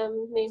no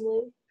stem,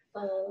 namely?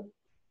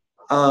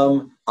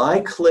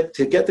 I clicked,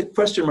 to get the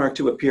question mark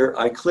to appear,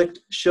 I clicked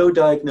show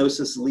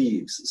diagnosis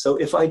leaves. So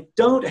if I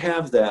don't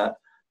have that,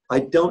 I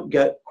don't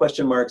get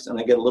question marks, and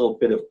I get a little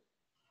bit of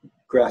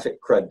graphic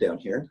crud down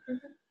here.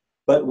 Mm-hmm.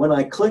 But when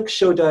I click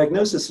show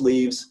diagnosis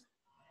leaves,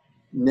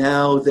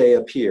 now they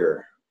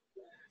appear.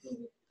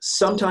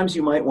 Sometimes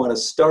you might want to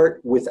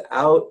start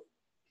without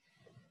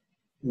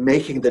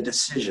making the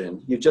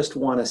decision. You just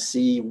want to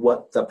see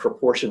what the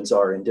proportions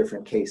are in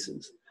different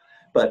cases.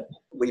 But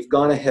we've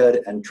gone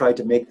ahead and tried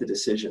to make the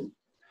decision.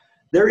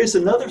 There is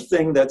another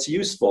thing that's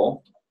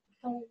useful.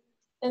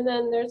 And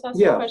then there's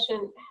also a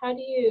question, how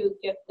do you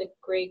get the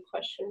gray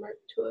question mark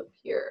to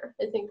appear?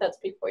 I think that's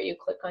before you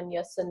click on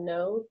yes and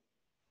no.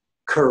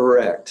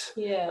 Correct.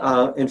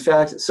 Yeah. In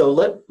fact, so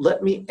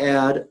let me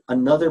add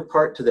another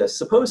part to this.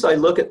 Suppose I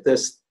look at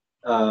this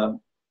 39%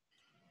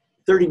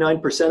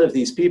 of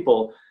these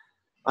people.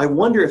 I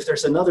wonder if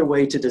there's another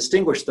way to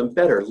distinguish them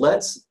better.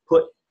 Let's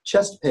put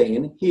chest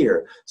pain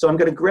here. So I'm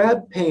going to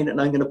grab pain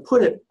and I'm going to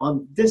put it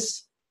on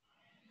this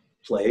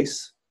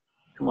place.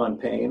 Come on,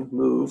 pain,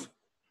 move.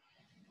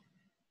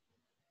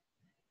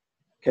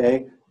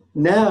 Okay,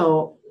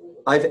 now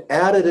I've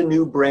added a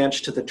new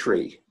branch to the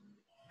tree.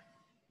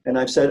 And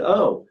I've said,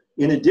 oh,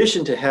 in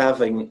addition to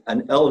having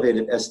an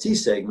elevated ST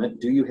segment,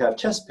 do you have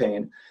chest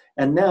pain?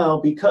 And now,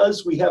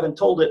 because we haven't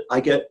told it, I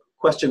get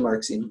question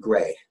marks in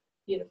gray.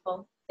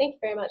 Beautiful. Thank you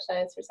very much. That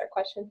answers our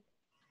question.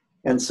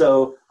 And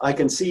so I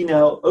can see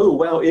now, oh,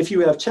 wow, if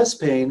you have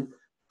chest pain,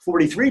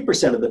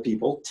 43% of the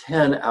people,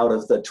 10 out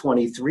of the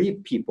 23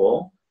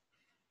 people,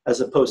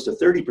 as opposed to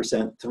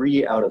 30%,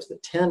 3 out of the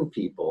 10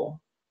 people.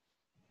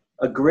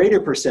 A greater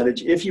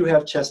percentage, if you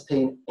have chest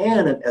pain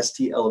and an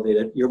ST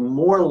elevated, you're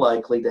more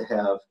likely to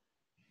have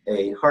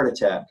a heart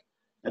attack.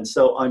 And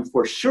so I'm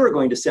for sure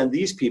going to send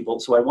these people.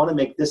 So I want to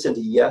make this into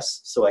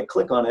yes. So I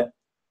click on it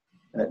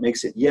and it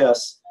makes it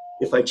yes.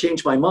 If I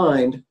change my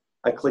mind,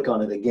 I click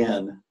on it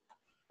again.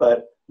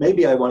 But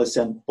maybe I want to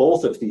send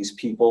both of these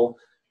people.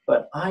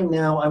 But I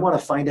want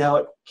to find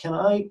out, can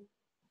I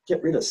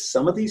get rid of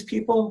some of these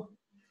people?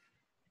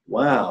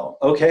 Wow.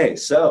 Okay.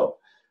 So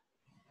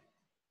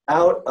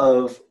out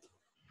of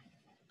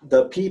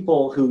the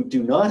people who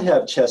do not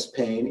have chest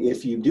pain,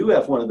 if you do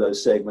have one of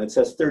those segments,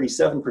 that's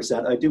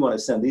 37%. I do want to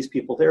send these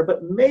people there,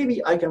 but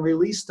maybe I can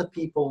release the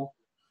people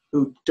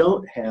who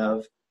don't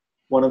have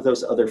one of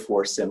those other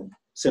 4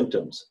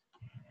 symptoms.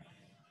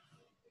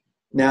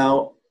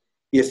 Now,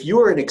 if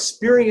you're an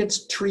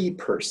experienced tree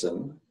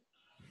person,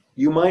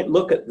 you might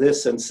look at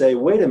this and say,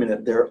 wait a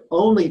minute, there are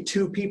only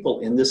 2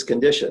 people in this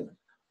condition.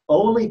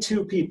 Only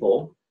 2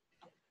 people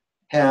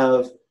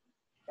have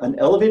an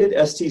elevated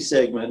ST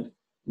segment,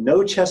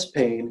 no chest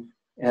pain,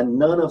 and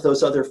none of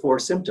those other 4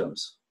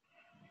 symptoms.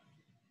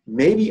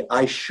 Maybe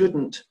I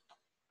shouldn't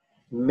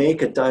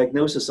make a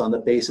diagnosis on the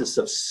basis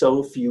of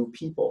so few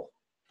people.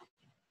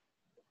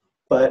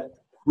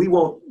 But we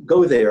won't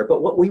go there.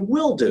 But what we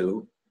will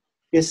do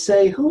is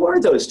say, who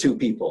are those 2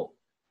 people?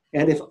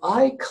 And if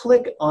I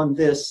click on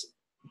this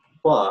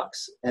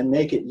box and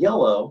make it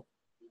yellow,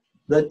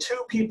 the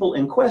 2 people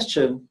in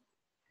question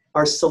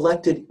are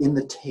selected in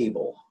the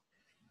table.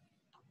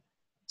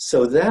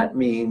 So that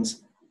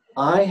means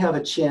I have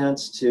a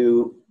chance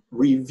to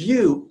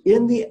review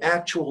in the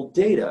actual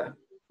data,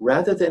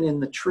 rather than in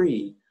the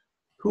tree,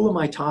 who am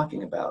I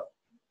talking about?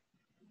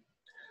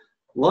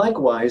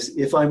 Likewise,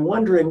 if I'm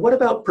wondering, what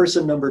about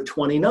person number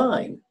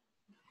 29?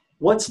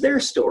 What's their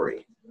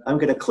story? I'm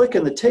going to click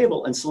in the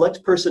table and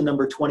select person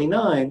number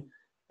 29,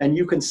 and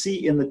you can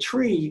see in the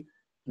tree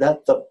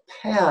that the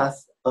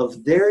path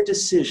of their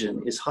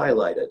decision is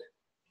highlighted.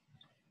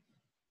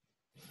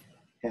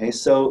 Okay,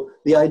 so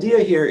the idea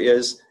here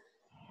is,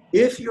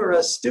 if you're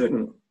a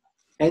student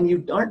and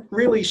you aren't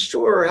really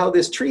sure how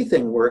this tree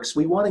thing works,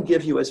 we want to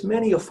give you as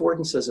many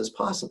affordances as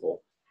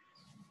possible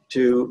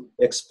to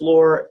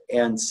explore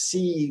and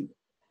see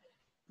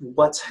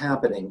what's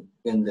happening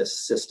in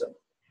this system.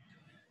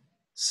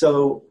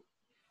 So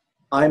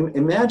I'm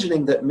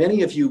imagining that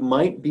many of you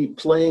might be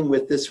playing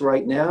with this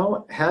right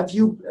now. Have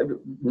you,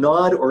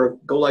 nod or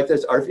go like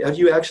this, have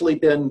you actually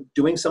been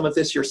doing some of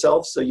this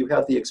yourself so you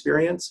have the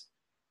experience?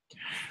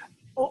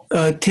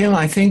 Tim,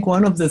 I think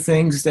one of the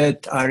things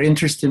that are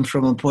interesting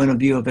from a point of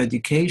view of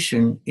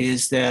education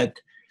is that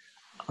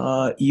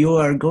you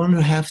are going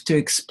to have to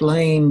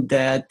explain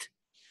that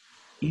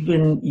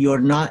even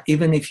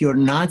if you're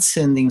not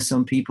sending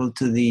some people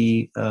to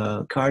the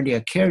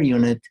cardiac care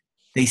unit,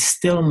 they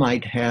still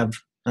might have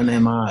an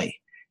MI.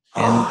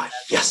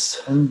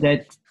 Yes. And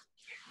that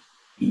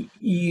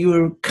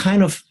you're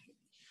kind of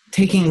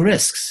taking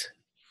risks.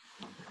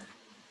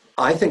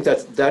 I think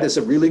that is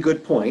a really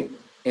good point.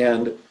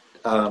 And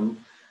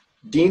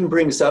Dean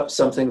brings up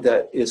something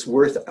that is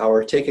worth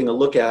our taking a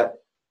look at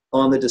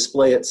on the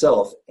display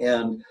itself.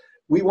 And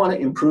we want to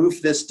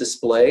improve this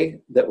display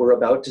that we're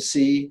about to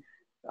see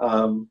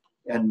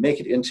and make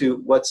it into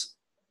what's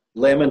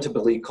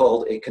lamentably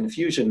called a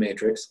confusion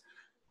matrix.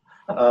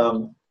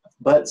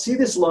 But see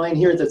this line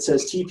here that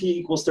says TP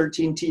equals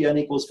 13, TN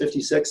equals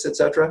 56,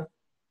 etc.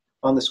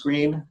 on the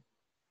screen?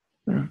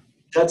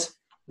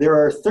 There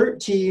are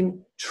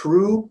 13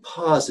 true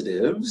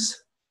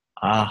positives,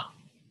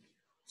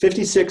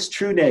 56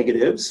 true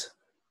negatives,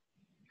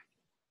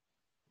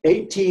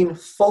 18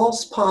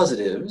 false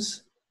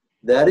positives.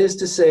 That is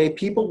to say,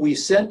 people we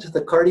sent to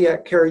the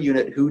cardiac care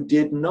unit who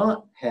did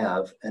not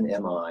have an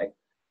MI.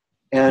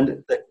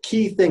 And the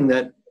key thing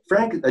that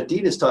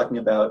Dean is talking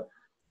about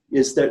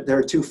is that there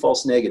are 2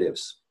 false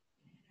negatives.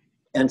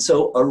 And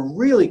so a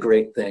really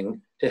great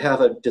thing to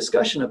have a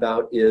discussion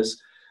about is,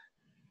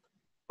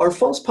 are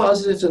false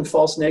positives and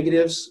false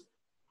negatives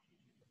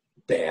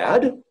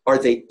bad? Are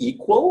they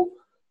equal?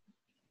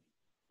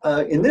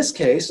 In this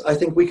case, I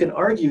think we can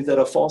argue that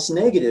a false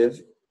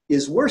negative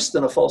is worse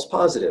than a false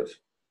positive.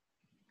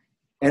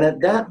 And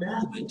at that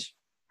moment,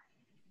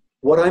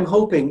 what I'm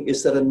hoping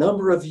is that a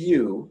number of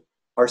you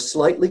are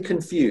slightly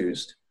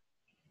confused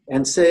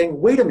and saying,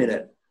 wait a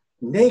minute,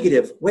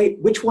 negative, wait,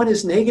 which one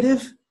is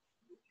negative?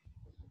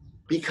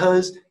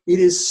 Because it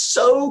is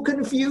so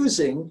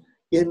confusing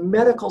in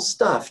medical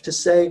stuff to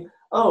say,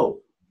 oh,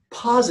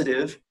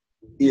 positive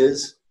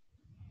is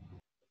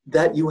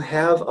that you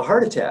have a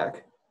heart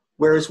attack,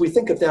 whereas we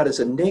think of that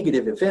as a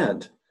negative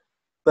event.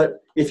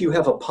 But if you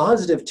have a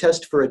positive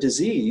test for a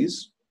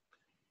disease,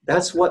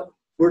 that's what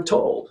we're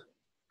told.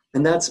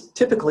 And that's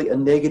typically a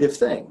negative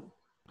thing.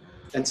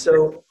 And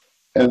so...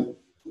 And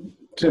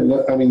Tim,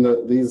 I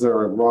mean, these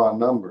are raw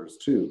numbers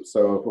too.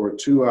 So if we're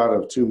 2 out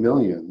of 2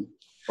 million,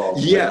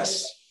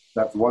 yes,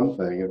 that's one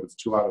thing. If it's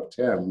 2 out of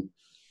 10,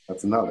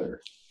 that's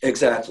another.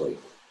 Exactly.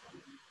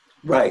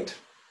 Right.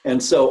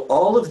 And so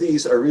all of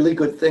these are really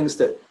good things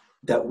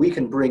that we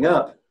can bring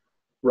up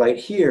right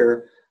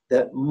here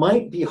that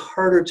might be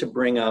harder to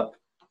bring up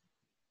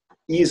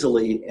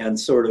easily and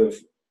sort of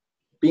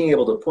being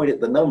able to point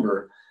at the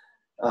number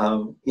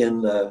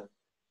in the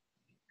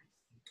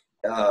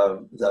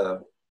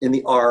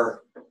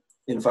R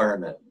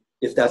environment,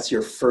 if that's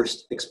your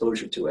first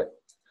exposure to it.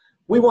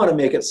 We want to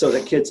make it so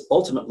that kids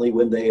ultimately,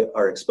 when they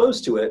are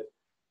exposed to it,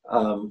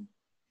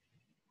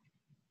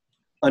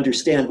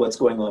 understand what's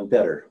going on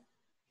better.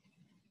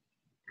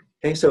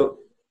 Okay, so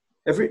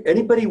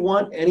anybody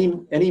want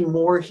any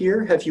more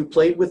here? Have you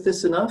played with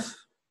this enough?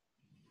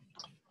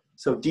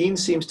 So Dean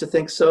seems to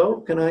think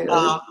so. Can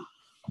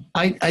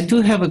I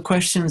do have a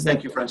question that's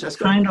Thank you,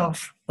 Francesco. kind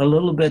of a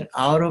little bit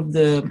out of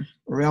the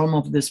realm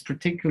of this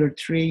particular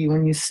tree.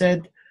 When you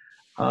said,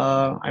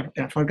 I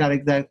forgot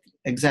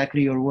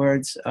exactly your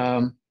words,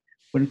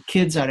 when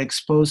kids are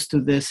exposed to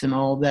this and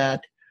all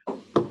that,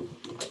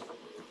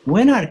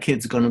 when are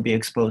kids going to be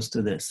exposed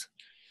to this?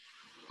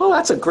 Well,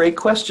 that's a great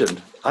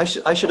question. I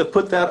should have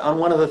put that on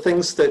one of the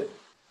things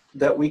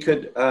that we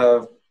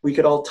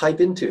could all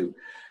type into.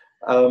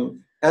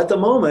 At the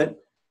moment,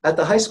 at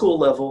the high school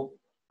level,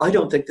 I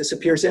don't think this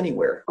appears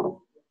anywhere.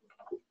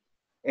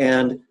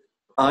 And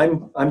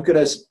I'm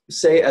going to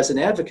say, as an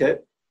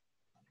advocate,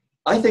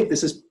 I think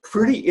this is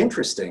pretty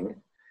interesting,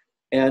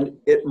 and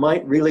it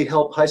might really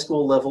help high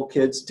school level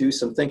kids do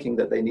some thinking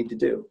that they need to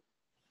do.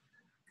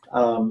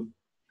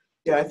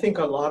 Yeah, I think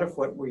a lot of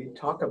what we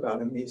talk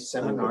about in these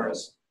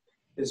seminars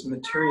is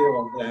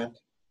material that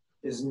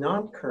is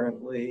not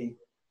currently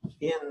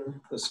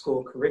in the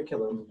school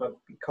curriculum, but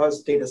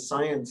because data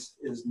science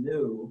is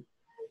new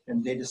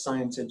and data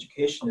science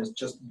education is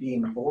just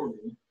being born,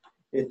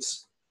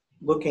 it's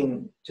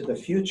looking to the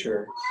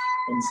future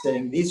and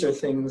saying these are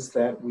things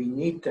that we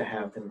need to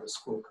have in the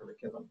school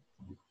curriculum.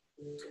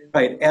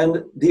 Right,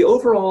 and the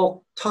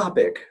overall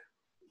topic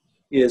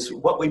is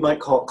what we might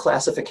call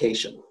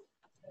classification.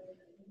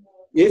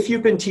 If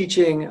you've been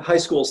teaching high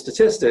school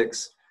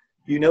statistics,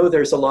 you know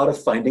there's a lot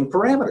of finding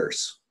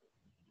parameters,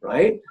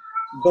 right?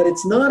 But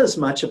it's not as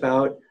much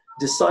about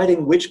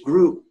deciding which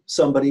group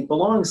somebody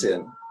belongs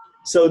in.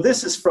 So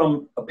this is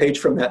from a page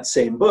from that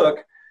same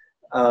book.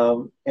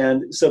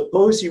 And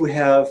suppose you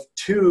have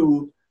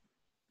two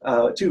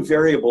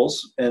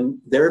variables, and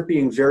they're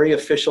being very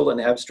official and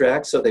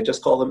abstract, so they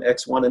just call them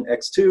X1 and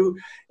X2,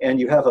 and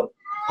you have a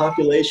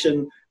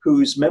population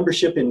whose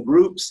membership in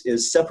groups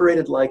is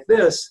separated like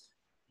this.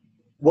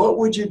 What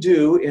would you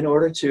do in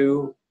order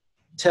to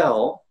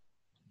tell,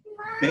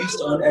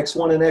 based on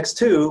X1 and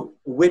X2,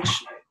 which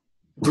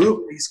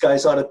group these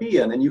guys ought to be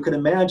in? And you can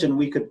imagine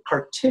we could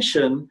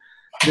partition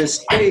this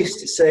space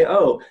to say,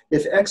 oh,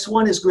 if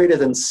X1 is greater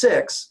than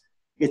 6,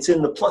 it's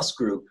in the plus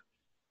group.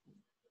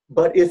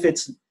 But if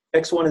it's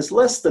X1 is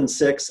less than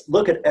 6,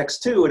 look at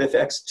X2, and if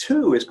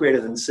X2 is greater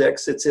than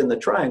 6, it's in the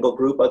triangle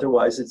group,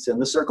 otherwise it's in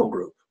the circle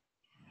group,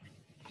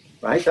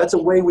 right? That's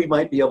a way we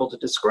might be able to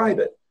describe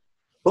it.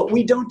 But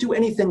we don't do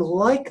anything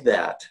like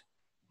that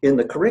in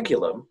the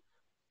curriculum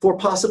for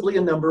possibly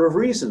a number of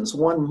reasons.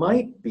 One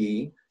might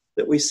be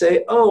that we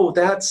say, oh,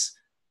 that's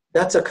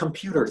a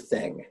computer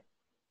thing,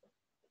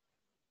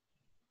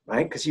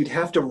 right? Because you'd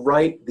have to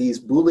write these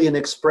Boolean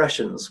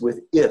expressions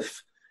with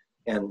if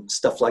and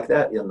stuff like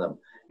that in them.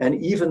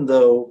 And even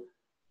though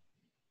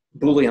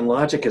Boolean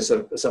logic is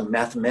a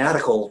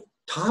mathematical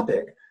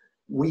topic,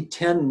 we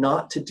tend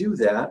not to do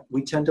that.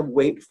 We tend to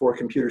wait for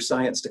computer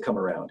science to come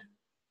around.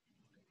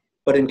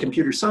 But in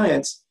computer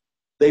science,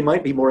 they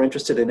might be more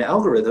interested in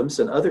algorithms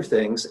and other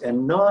things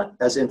and not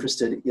as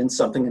interested in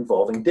something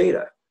involving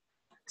data.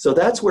 So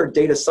that's where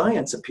data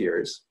science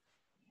appears.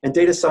 And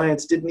data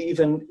science didn't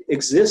even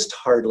exist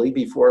hardly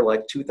before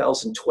like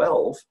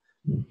 2012.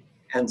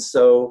 And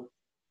so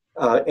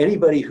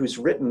anybody who's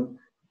written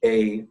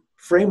a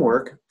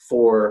framework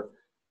for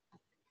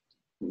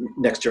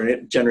next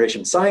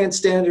generation science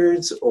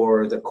standards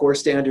or the core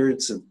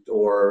standards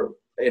or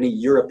any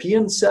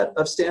European set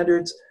of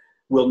standards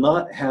will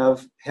not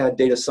have had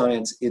data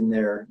science in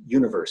their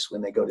universe when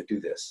they go to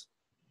do this.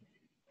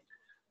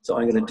 So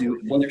I'm going to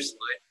do another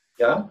slide.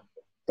 Yeah?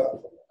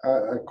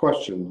 A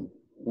question.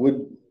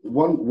 Would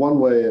one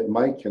way it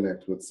might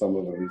connect with some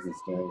of the recent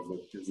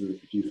standards is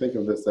if you think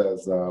of this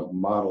as a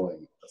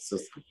modeling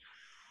system.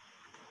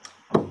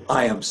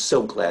 I am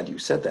so glad you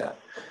said that,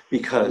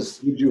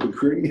 because would you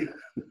agree?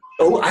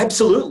 Oh,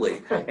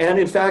 absolutely. And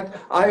in fact,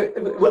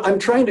 I'm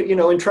trying to,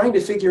 in trying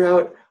to figure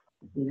out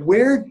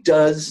where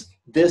does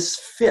this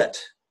fit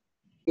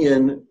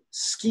in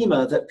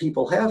schema that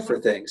people have for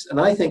things. And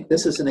I think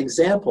this is an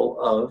example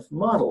of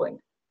modeling.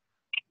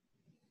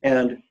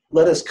 And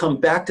let us come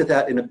back to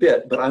that in a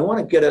bit, but I want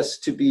to get us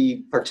to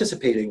be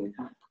participating.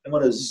 I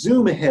want to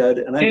zoom ahead.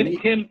 And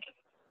Tim,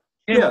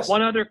 yes.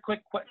 One other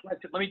quick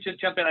question. Let me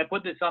just jump in. I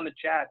put this on the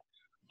chat.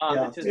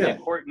 This is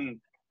important.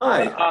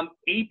 Hi.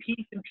 AP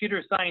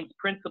Computer Science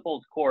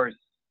Principles course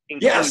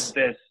includes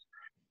this.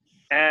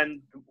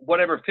 And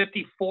whatever,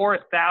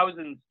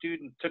 54,000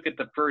 students took it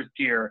the first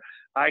year.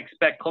 I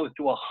expect close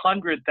to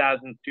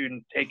 100,000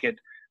 students take it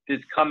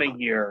this coming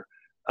year.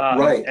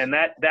 Right. And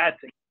that's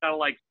kind of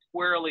like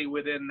squarely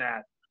within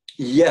that.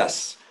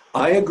 Yes,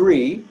 I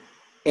agree.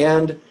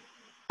 And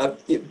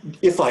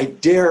if I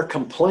dare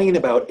complain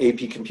about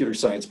AP Computer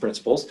Science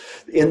Principles,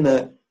 in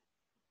the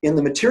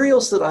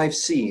materials that I've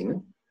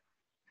seen,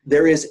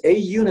 there is a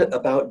unit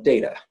about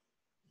data.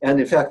 And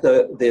in fact,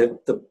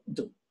 the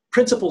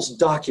principles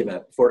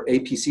document for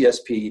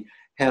APCSP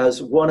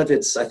has one of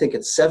its, I think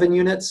it's 7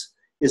 units,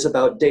 is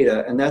about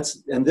data, and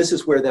this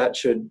is where that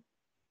should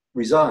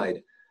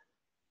reside.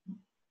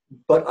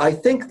 But I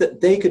think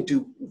that they could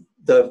do,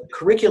 the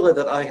curricula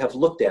that I have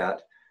looked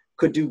at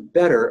could do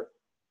better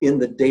in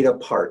the data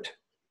part.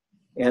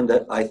 And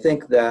that I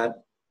think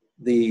that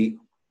the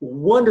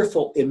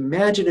wonderful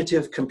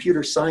imaginative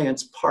computer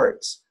science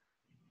parts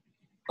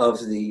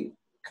of the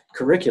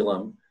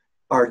curriculum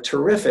are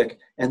terrific,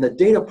 and the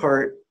data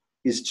part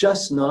is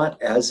just not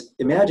as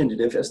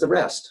imaginative as the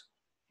rest.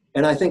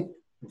 And I think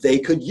they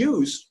could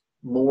use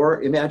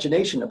more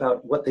imagination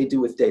about what they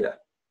do with data.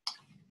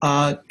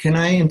 Can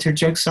I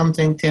interject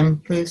something,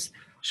 Tim, please?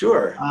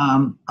 Sure.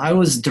 I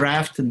was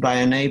drafted by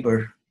a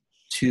neighbor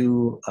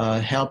to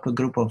help a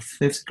group of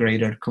 5th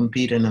graders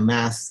compete in a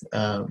math,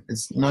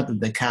 it's not a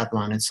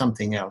decathlon, it's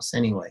something else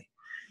anyway.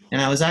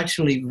 And I was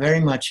actually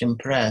very much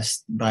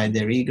impressed by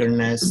their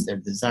eagerness, their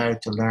desire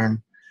to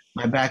learn.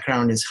 My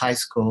background is high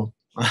school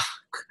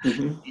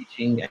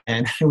teaching,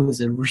 and it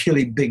was a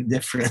really big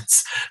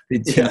difference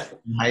between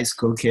high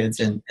school kids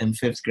and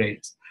 5th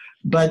graders.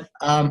 But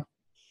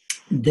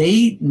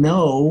they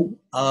know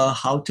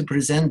how to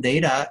present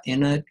data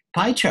in a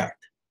pie chart.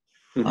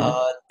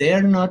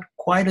 They're not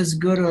quite as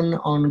good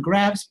on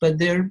graphs, but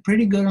they're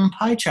pretty good on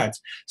pie charts.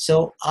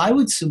 So I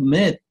would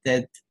submit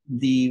that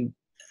the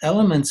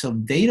elements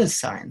of data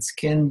science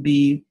can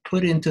be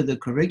put into the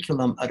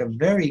curriculum at a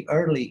very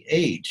early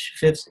age,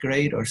 5th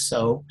grade or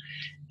so,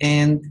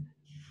 and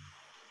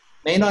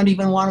may not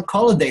even want to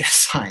call it data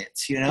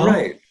science, you know?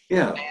 Right,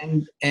 yeah.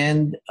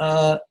 And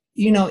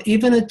you know,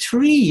 even a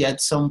tree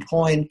at some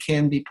point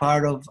can be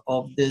part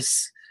of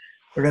this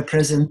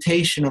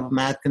representation of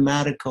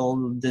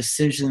mathematical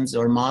decisions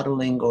or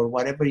modeling or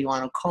whatever you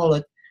want to call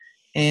it.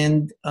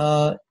 And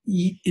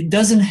it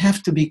doesn't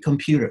have to be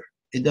computer.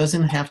 It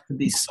doesn't have to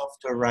be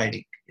software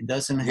writing. It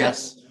doesn't have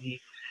to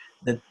be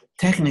the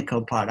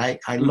technical part.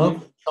 I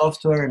love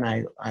software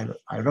and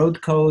I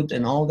wrote code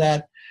and all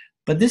that,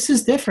 but this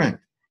is different.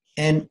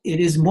 And it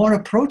is more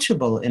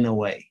approachable in a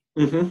way,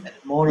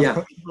 more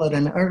approachable at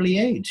an early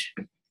age.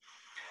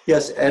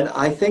 Yes, and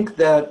I think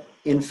that,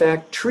 in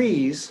fact,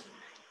 trees,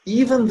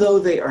 even though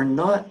they are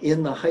not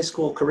in the high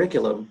school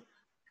curriculum,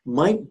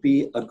 might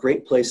be a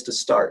great place to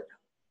start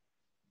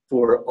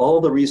for all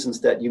the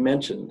reasons that you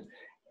mentioned.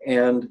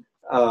 And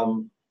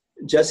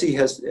Jesse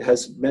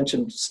has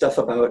mentioned stuff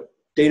about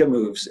data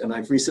moves, and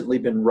I've recently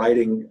been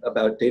writing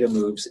about data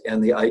moves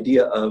and the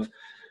idea of,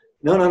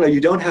 no, you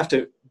don't have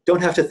to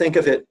think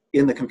of it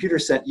in the computer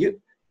sense.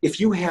 If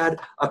you had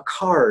a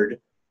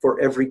card for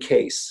every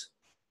case,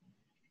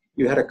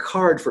 you had a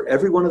card for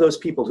every one of those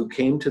people who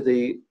came to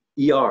the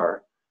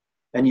ER,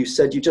 and you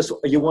said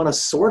you want to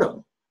sort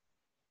them.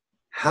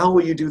 How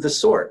will you do the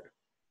sort?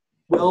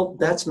 Well,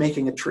 that's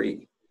making a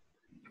tree.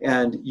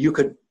 And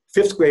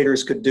 5th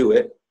graders could do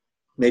it,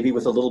 maybe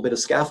with a little bit of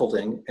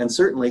scaffolding, and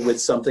certainly with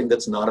something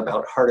that's not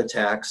about heart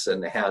attacks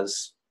and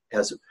has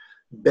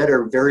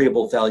better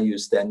variable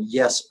values than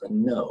yes or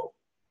no.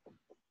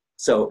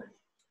 So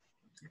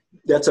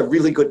that's a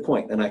really good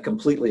point, and I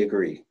completely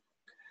agree.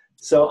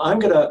 So I'm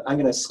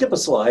gonna skip a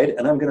slide,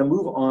 and I'm gonna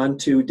move on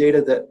to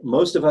data that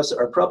most of us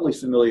are probably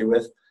familiar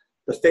with,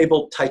 the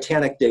fabled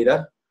Titanic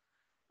data.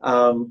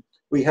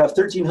 We have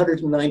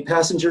 1,309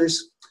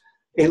 passengers.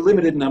 A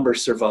limited number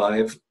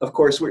survive. Of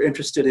course, we're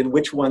interested in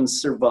which ones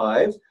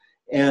survive.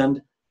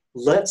 And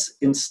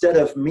instead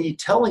of me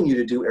telling you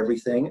to do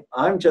everything,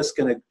 we're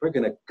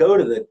gonna go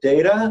to the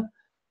data,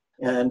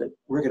 and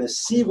we're gonna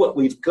see what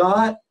we've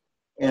got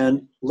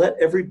and let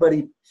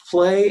everybody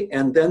play.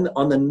 And then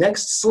on the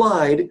next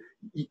slide,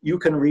 you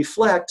can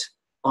reflect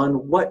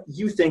on what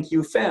you think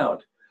you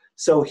found.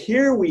 So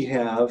here we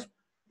have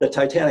the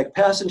Titanic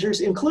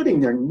passengers,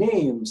 including their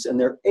names and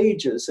their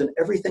ages and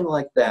everything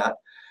like that.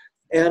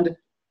 And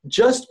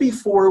just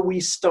before we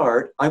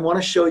start, I want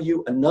to show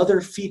you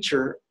another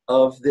feature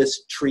of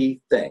this tree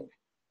thing.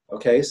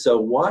 Okay, so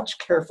watch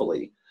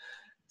carefully.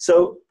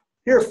 So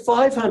here,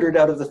 500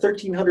 out of the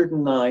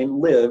 1,309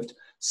 lived.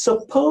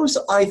 Suppose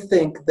I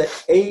think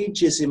that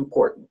age is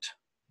important.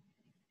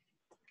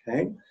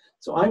 Okay,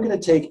 so I'm going to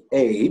take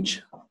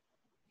age,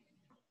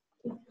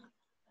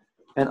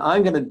 and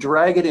I'm going to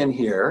drag it in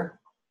here.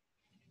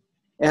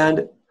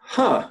 And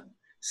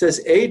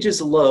says age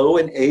is low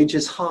and age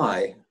is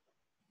high.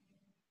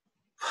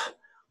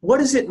 What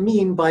does it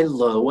mean by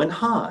low and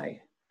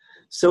high?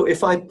 So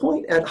if I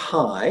point at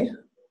high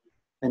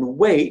and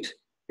weight,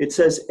 it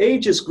says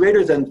age is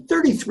greater than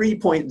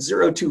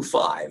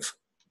 33.025.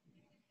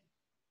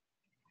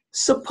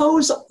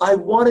 Suppose I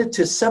wanted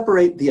to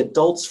separate the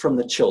adults from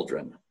the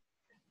children,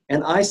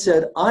 and I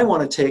said I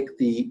want to take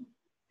the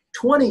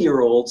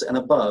 20-year-olds and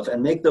above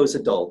and make those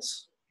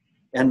adults,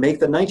 and make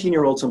the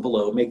 19-year-olds and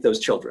below, make those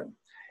children.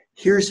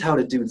 Here's how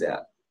to do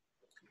that.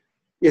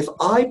 If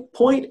I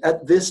point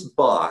at this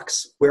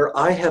box where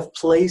I have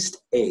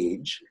placed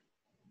age,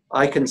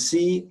 I can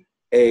see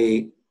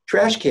a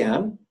trash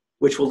can,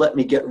 which will let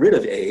me get rid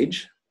of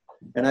age,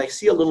 and I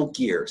see a little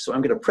gear. So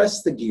I'm going to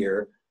press the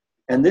gear,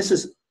 and this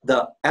is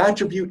the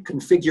attribute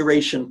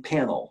configuration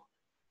panel.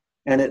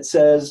 And it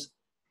says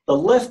the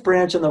left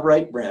branch and the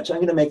right branch. I'm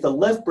going to make the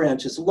left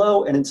branch as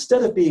low, and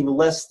instead of being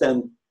less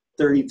than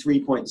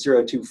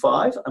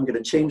 33.025, I'm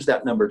going to change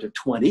that number to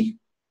 20.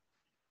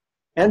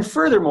 And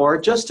furthermore,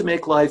 just to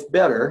make life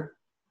better,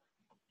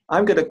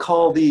 I'm going to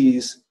call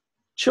these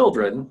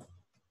children,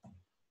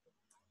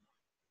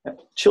 and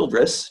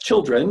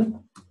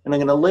I'm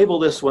going to label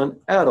this one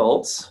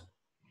adults,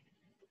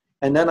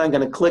 and then I'm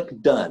going to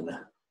click done.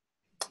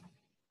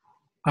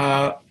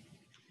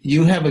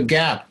 You have a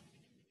gap.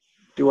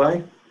 Do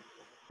I?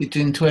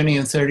 Between 20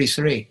 and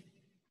 33.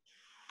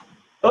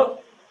 Oh,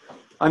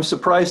 I'm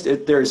surprised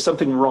there is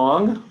something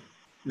wrong.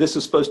 This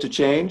is supposed to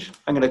change.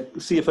 I'm going to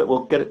see if it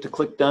will get it to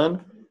click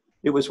done.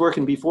 It was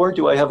working before.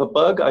 Do I have a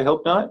bug? I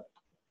hope not.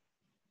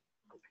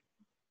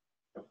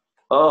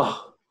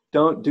 Oh,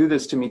 don't do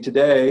this to me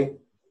today.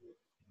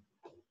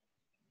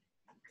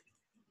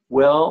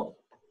 Well,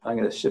 I'm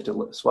going to shift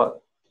it,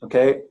 swap.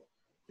 Okay.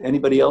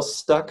 Anybody else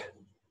stuck?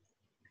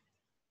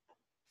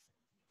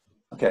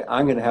 Okay,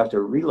 I'm going to have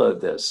to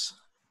reload this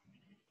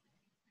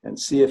and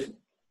see if.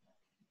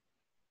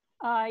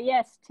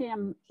 Yes,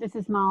 Tim, this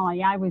is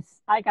Molly.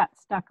 I got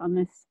stuck on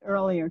this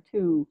earlier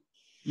too.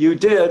 You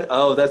did?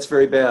 Oh, that's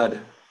very bad.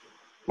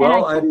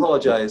 Well, I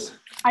apologize.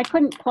 I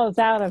couldn't close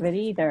out of it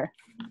either.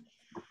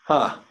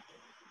 Huh.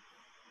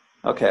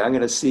 Okay, I'm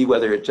going to see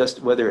whether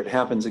it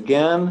happens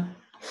again.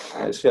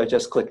 I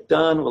just click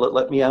done. Will it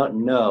let me out?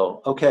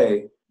 No.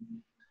 Okay.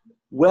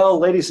 Well,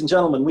 ladies and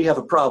gentlemen, we have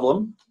a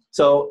problem.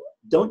 So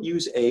don't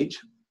use age.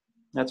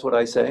 That's what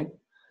I say.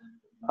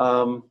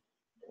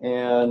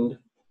 And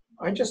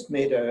I just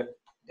made a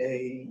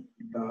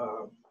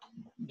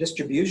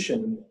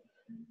distribution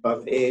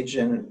of age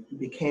and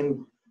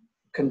became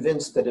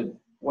convinced that it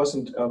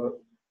wasn't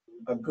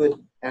a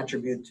good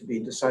attribute to be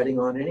deciding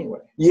on anyway.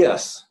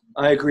 yes,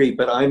 I agree,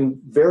 but I'm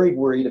very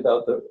worried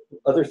about the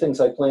other things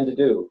I plan to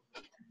do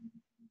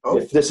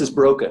if this is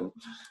broken,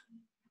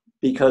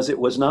 because it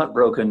was not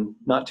broken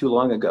not too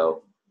long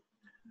ago.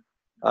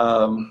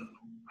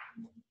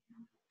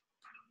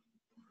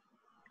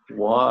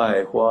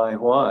 Why?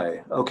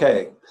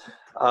 Okay.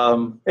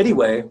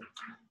 Anyway,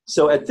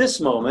 so at this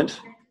moment,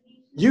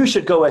 you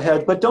should go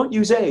ahead, but don't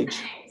use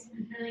age,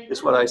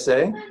 is what I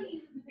say.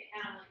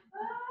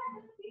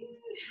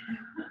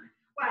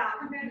 Wow,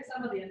 compared to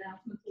some of the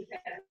announcements we've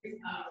had,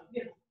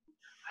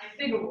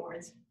 big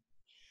awards.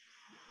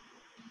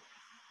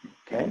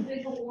 Okay.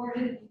 Big award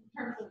in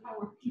terms of how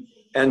we're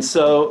teaching. And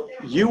so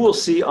you will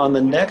see on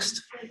the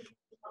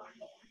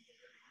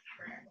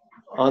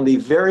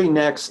very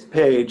next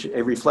page,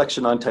 a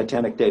reflection on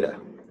Titanic data.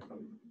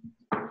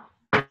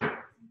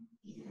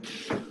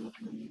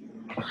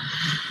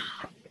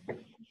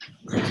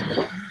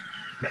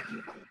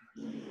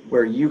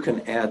 Where you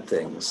can add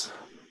things.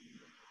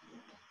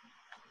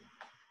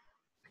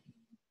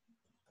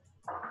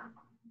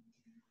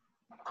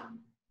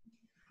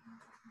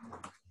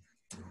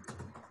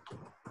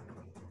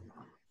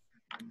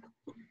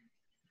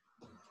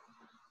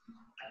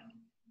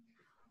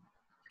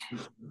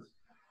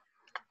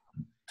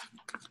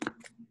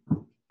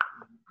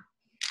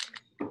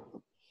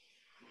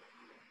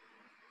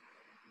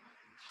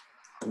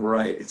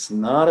 Right, it's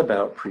not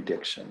about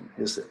prediction,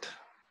 is it?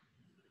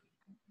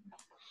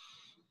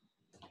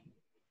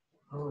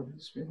 Oh,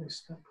 it's really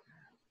stuck.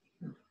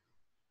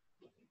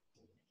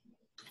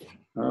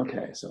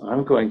 Okay, so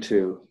I'm going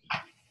to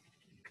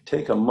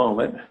take a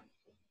moment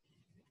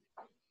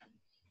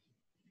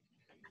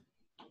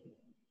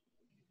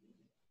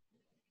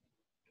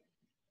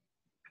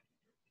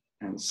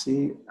and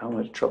see how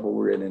much trouble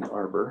we're in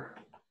Arbor.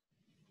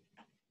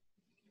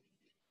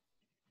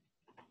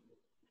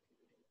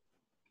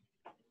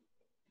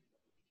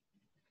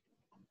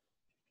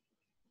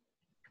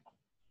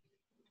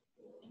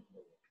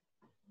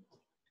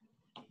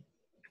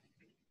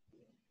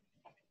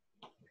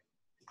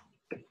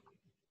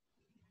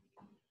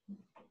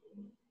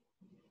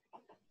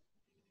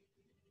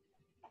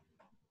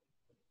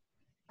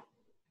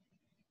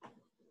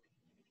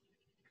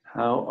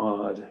 How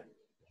odd.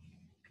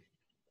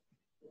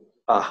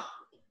 Ah,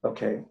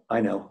 okay, I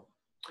know.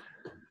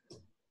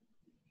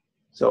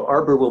 So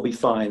Arbor will be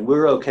fine.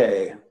 We're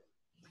okay.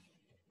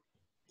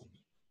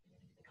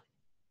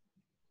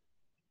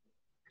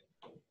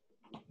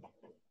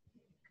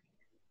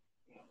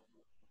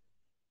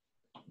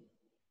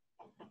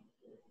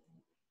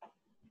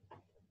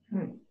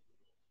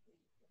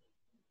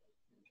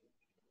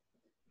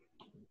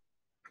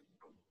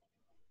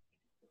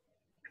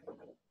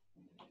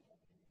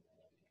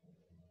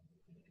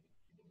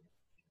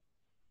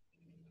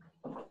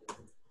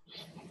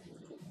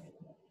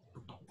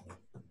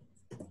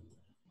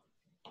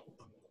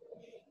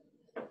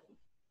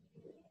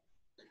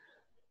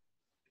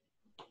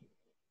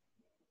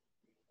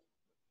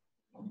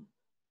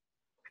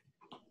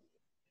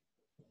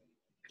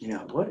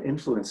 Yeah, what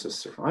influences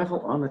survival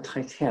on the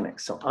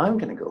Titanic? So I'm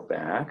going to go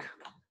back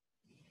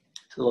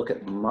to look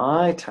at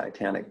my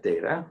Titanic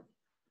data.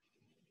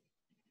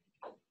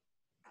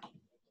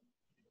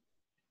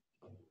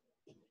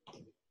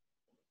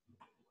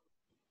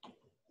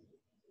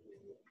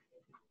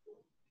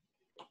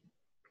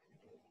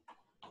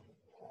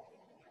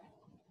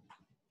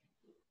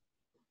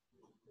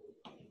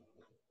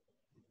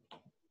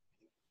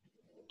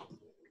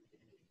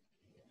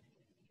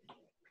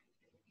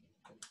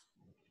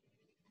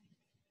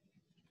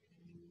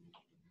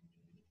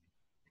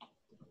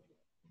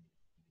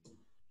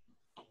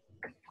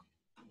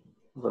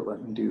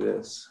 Let me do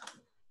this.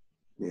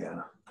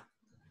 Yeah.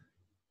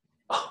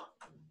 Oh,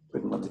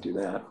 wouldn't let me do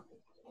that.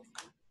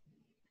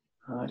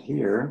 Not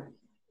here.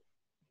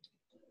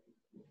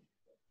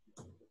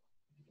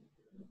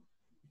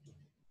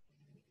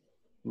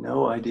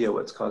 No idea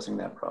what's causing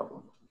that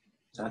problem.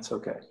 That's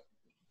okay.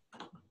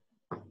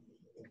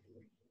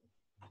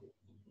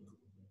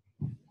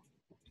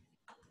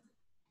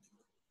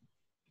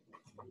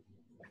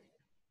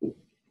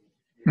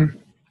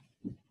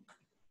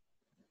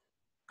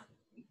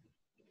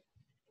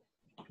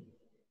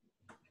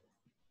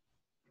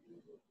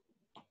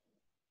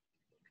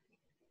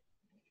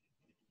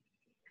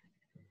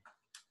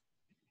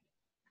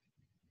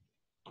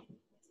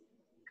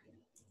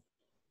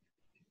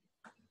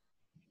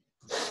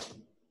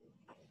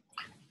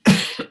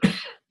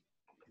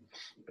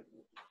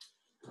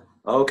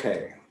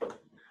 Okay,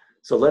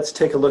 so let's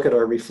take a look at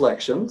our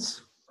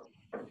reflections,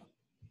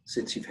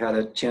 since you've had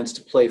a chance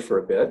to play for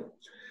a bit.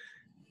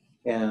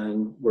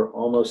 And we're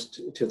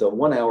almost to the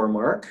 1 hour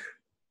mark.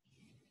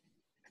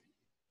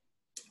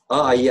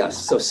 Ah, yes,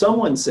 so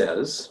someone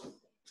says,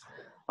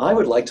 I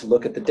would like to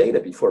look at the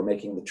data before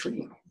making the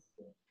tree.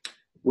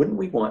 Wouldn't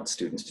we want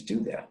students to do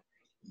that?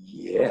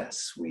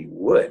 Yes, we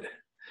would.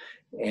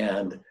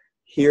 And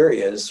here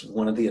is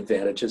one of the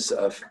advantages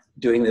of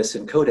doing this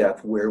in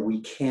CODAP, where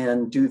we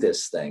can do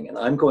this thing. And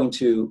I'm going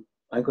to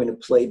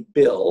play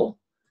Bill,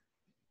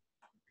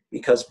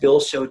 because Bill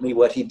showed me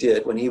what he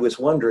did when he was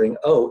wondering,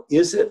 oh,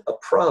 is it a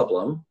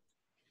problem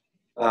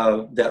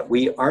that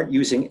we aren't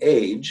using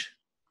age?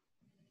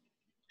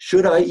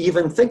 Should I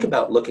even think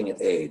about looking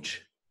at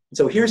age?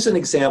 So here's an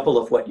example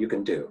of what you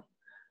can do.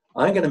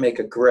 I'm going to make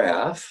a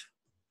graph,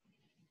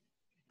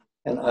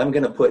 and I'm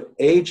going to put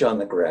age on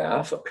the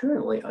graph.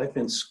 Apparently, I've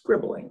been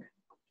scribbling.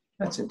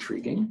 That's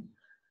intriguing.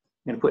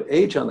 I'm going to put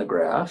age on the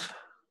graph.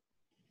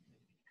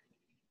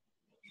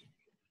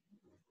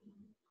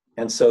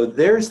 And so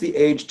there's the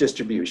age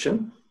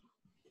distribution.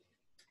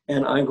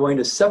 And I'm going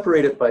to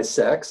separate it by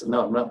sex.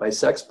 No, not by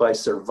sex, by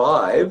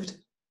survived.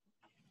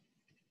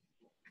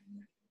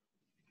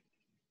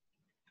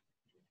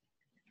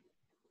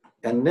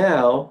 And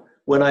now,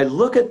 when I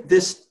look at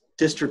this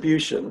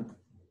distribution,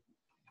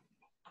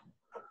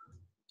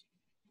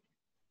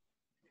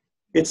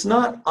 it's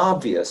not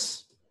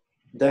obvious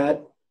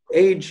that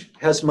age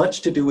has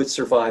much to do with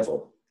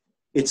survival.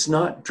 It's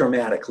not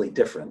dramatically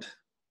different.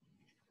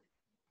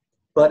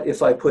 But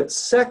if I put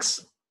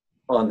sex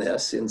on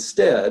this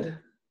instead,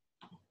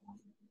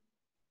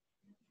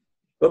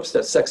 oops,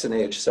 that's sex and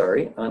age,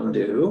 sorry,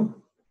 undo.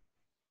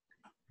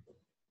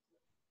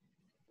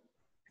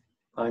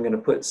 I'm going to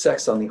put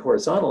sex on the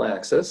horizontal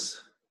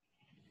axis.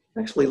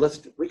 Actually,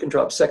 we can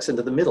drop sex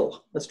into the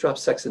middle. Let's drop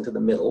sex into the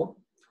middle.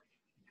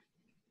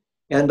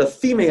 And the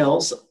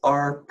females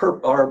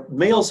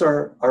males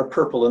are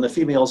purple and the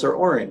females are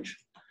orange.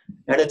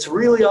 And it's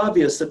really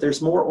obvious that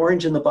there's more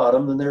orange in the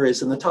bottom than there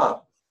is in the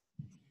top,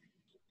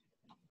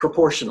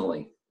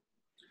 proportionally.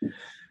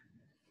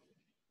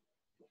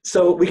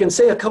 So we can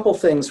say a couple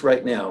things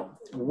right now.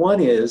 One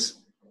is,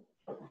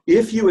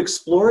 if you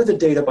explore the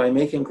data by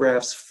making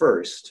graphs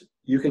first,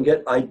 you can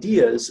get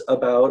ideas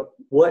about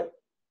what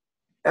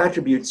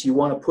attributes you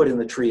want to put in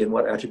the tree and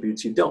what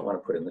attributes you don't want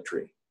to put in the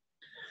tree.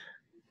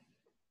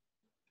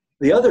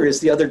 The other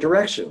is the other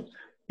direction.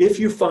 If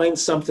you find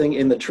something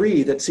in the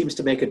tree that seems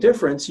to make a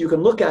difference, you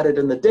can look at it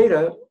in the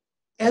data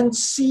and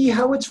see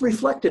how it's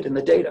reflected in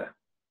the data.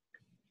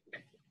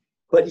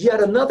 But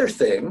yet another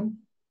thing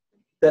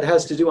that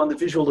has to do on the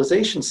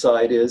visualization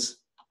side is,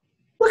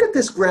 look at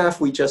this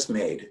graph we just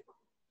made.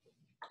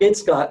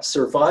 It's got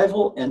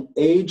survival and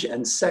age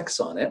and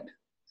sex on it.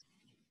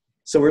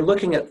 So we're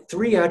looking at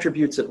 3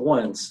 attributes at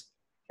once,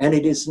 and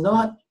it is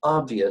not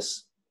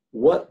obvious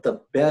what the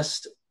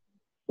best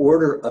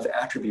order of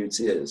attributes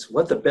is,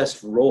 what the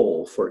best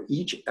role for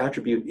each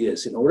attribute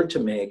is in order to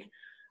make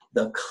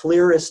the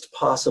clearest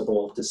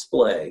possible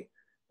display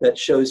that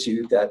shows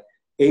you that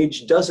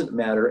age doesn't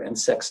matter and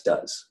sex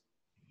does.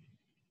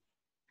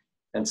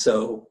 And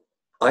so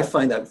I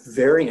find that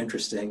very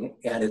interesting,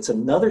 and it's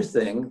another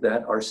thing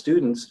that our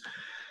students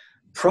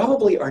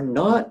probably are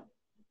not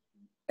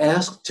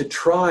asked to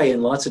try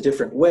in lots of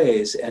different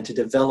ways and to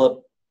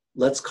develop,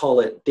 let's call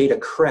it data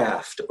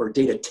craft or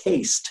data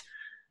taste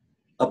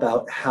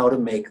about how to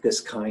make this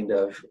kind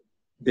of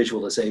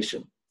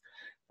visualization.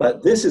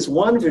 But this is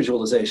one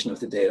visualization of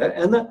the data,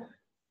 and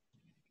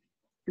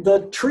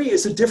the tree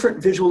is a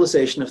different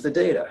visualization of the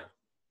data.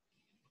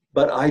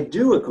 But I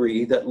do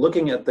agree that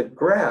looking at the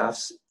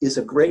graphs is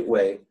a great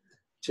way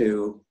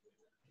to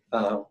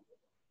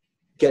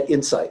get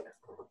insight.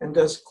 And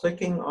does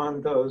clicking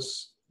on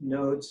those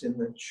nodes in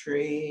the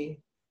tree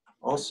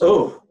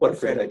also what a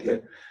great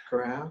idea.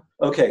 Graph?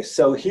 Okay,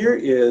 so here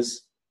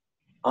is,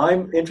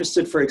 I'm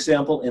interested, for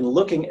example, in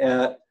looking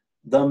at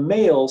the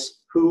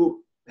males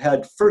who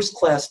had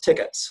first-class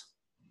tickets.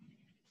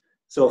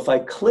 So if I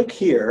click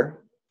here,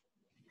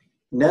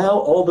 now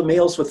all the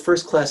males with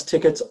first-class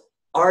tickets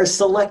are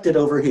selected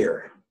over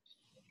here.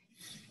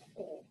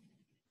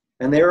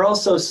 And they are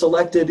also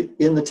selected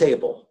in the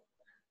table.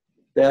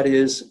 That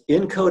is,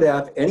 in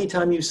CODAP,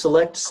 anytime you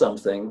select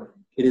something,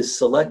 it is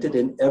selected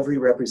in every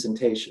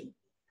representation.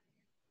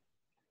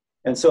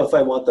 And so if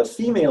I want the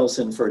females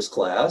in first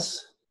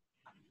class,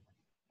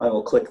 I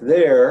will click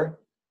there,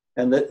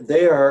 and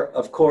they are,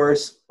 of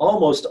course,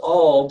 almost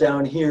all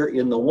down here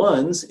in the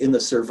ones, in the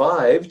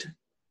survived,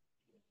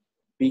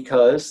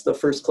 because the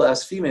first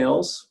class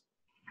females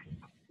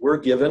were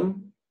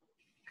given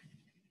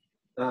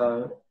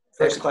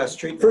first class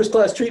treatment. First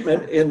class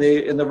treatment in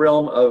the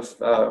realm of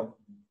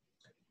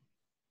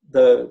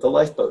the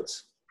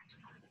lifeboats.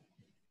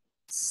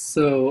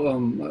 So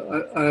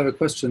I have a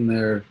question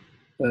there.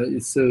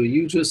 So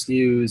you just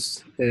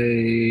used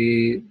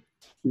a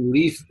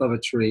leaf of a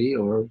tree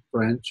or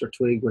branch or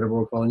twig, whatever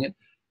we're calling it,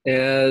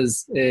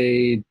 as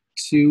a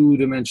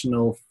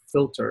 2-dimensional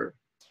filter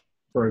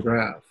for a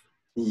graph.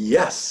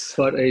 Yes.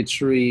 But a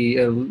tree,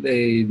 a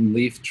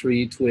leaf,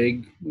 tree,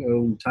 twig,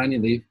 tiny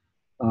leaf,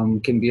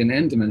 can be an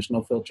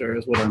n-dimensional filter,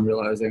 is what I'm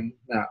realizing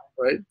now,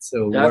 right?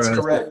 So That's whereas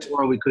correct.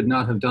 before we could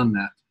not have done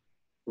that.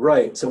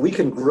 Right. So we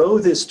can grow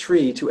this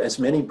tree to as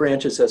many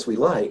branches as we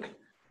like,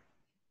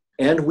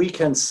 and we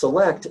can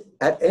select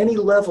at any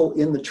level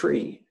in the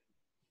tree,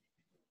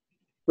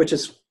 which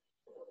is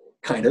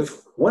kind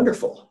of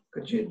wonderful.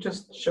 Could you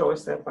just show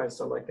us that by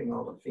selecting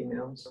all the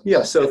females?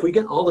 Yeah, so if we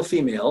get all the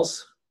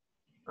females,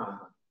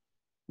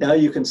 now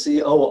you can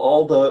see, oh,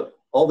 all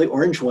the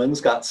orange ones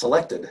got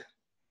selected.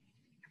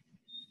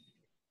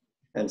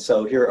 And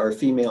so here are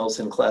females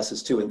in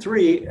classes 2 and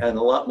 3, and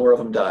a lot more of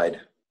them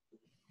died.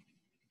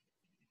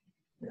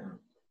 Yeah.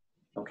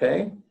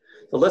 Okay,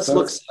 so let's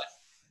look.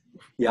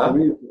 Yeah.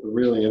 A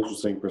really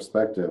interesting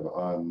perspective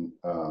on,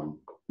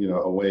 you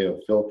know, a way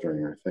of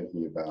filtering or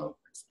thinking about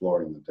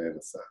exploring the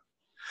data set.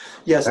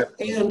 Yes,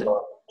 and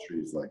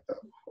trees like that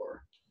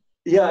before.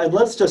 Yeah, and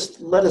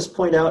let us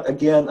point out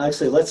again,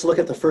 actually, let's look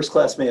at the first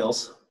class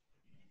males.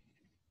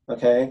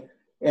 Okay,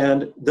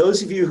 and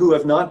those of you who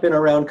have not been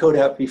around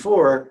CODAP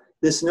before,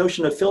 this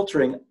notion of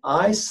filtering,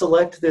 I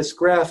select this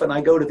graph and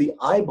I go to the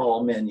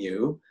eyeball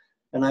menu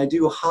and I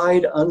do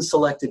hide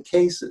unselected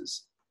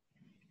cases.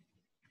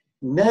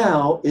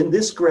 Now, in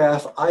this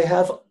graph, I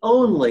have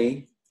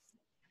only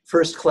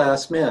first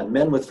class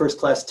men with first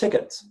class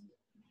tickets.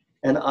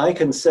 And I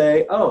can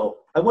say, oh,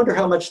 I wonder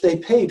how much they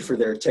paid for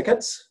their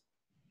tickets.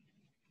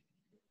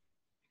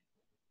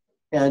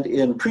 And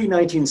in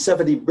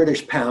pre-1970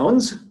 British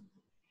pounds,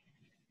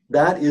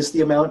 that is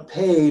the amount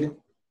paid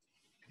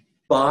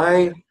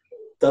by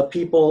the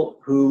people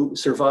who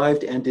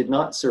survived and did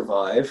not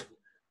survive,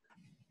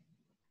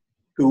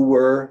 who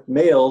were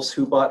males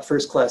who bought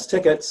first class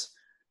tickets.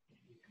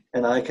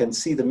 And I can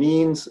see the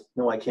means.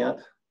 No, I can't.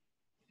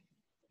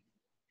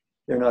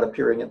 They're not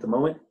appearing at the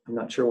moment. I'm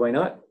not sure why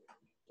not,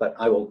 but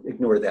I will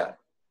ignore that.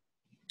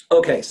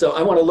 Okay, so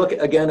I want to look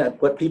again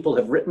at what people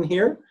have written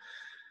here.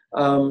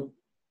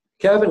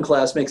 Cabin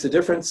class makes a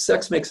difference.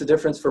 Sex makes a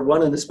difference for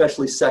 1 and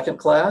especially second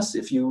class,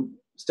 if you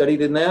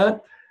studied in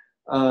that.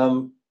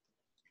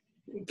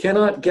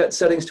 Cannot get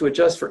settings to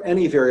adjust for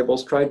any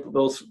variables, tried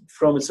both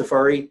Chrome and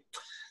Safari.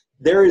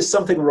 There is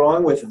something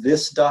wrong with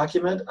this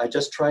document. I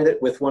just tried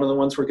it with one of the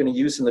ones we're going to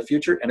use in the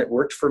future, and it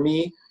worked for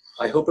me.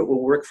 I hope it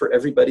will work for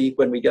everybody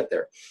when we get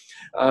there.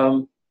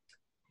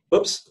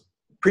 Oops.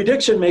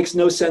 Prediction makes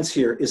no sense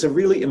here is a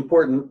really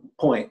important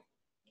point.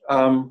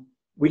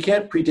 We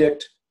can't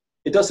predict,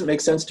 it doesn't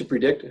make sense to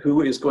predict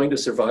who is going to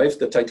survive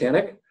the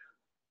Titanic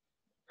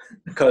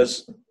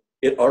because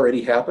it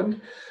already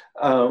happened.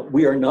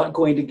 We are not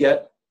going to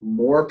get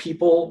more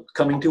people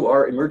coming to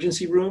our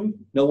emergency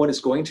room. No one is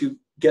going to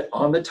get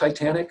on the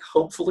Titanic,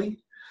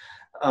 hopefully.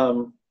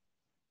 But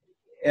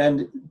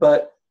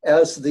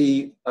as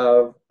the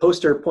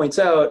poster points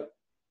out,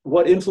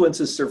 what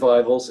influences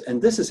survivals,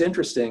 and this is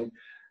interesting,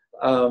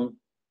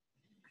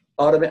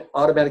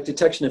 automatic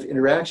detection of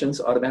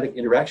interactions, automatic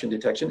interaction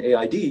detection,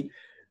 AID,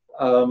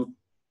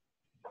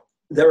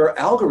 there are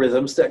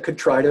algorithms that could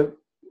try to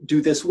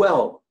do this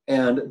well.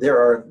 And there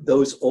are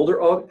those older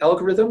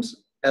algorithms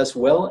as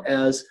well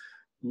as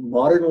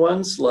modern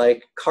ones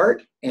like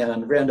CART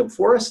and random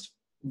forest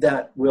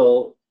that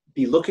will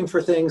be looking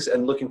for things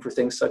and looking for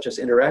things such as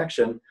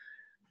interaction.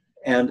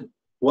 And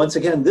once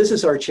again, this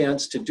is our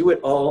chance to do it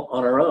all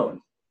on our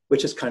own,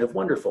 which is kind of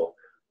wonderful.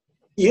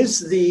 Is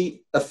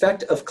the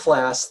effect of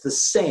class the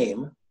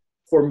same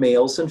for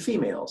males and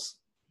females?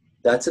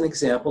 That's an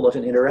example of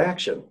an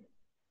interaction.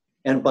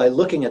 And by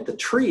looking at the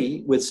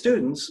tree with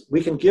students,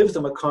 we can give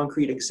them a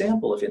concrete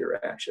example of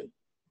interaction.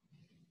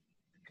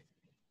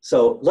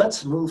 So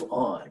let's move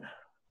on.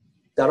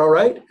 Is that all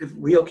right? Are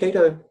we okay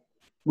to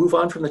move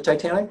on from the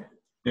Titanic?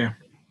 Yeah.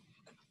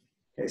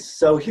 Okay,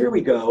 so here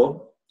we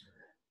go.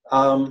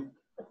 How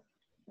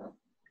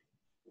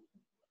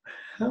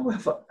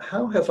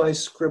have I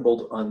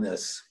scribbled on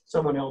this?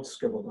 Someone else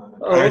scribbled on it.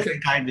 Oh, okay. I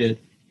think I did.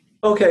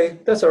 Okay,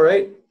 that's all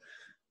right.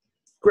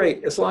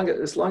 Great, as long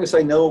as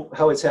I know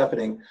how it's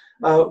happening.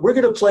 We're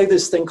going to play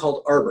this thing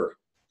called Arbor.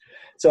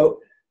 So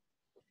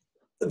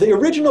the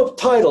original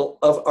title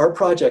of our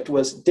project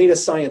was Data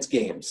Science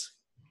Games.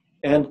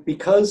 And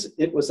because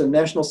it was a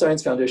National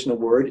Science Foundation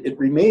award, it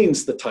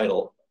remains the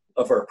title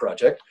of our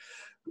project,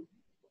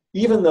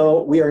 even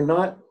though we are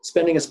not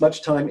spending as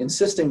much time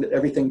insisting that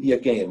everything be a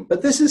game.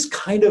 But this is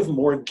kind of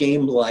more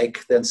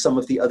game-like than some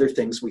of the other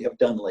things we have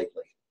done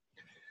lately.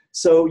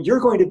 So you're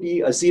going to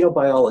be a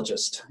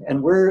xenobiologist,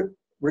 and we're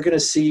going to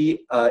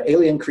see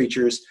alien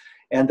creatures,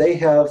 and they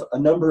have a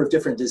number of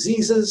different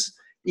diseases.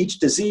 Each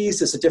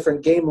disease is a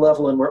different game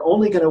level, and we're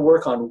only going to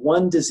work on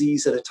one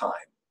disease at a time.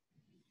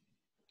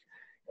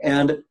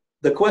 And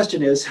the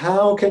question is,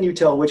 how can you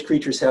tell which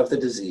creatures have the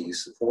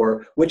disease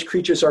or which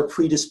creatures are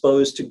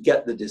predisposed to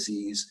get the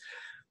disease?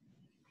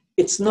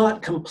 It's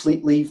not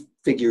completely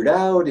figured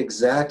out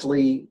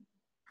exactly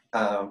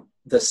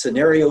the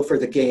scenario for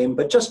the game,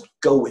 but just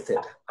go with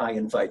it, I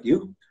invite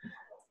you.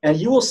 And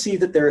you will see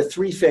that there are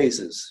 3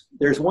 phases.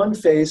 There's one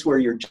phase where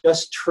you're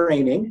just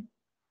training,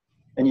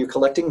 and you're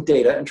collecting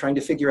data and trying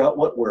to figure out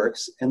what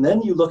works. And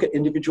then you look at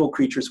individual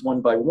creatures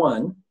one by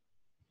one,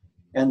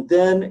 and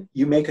then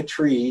you make a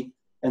tree,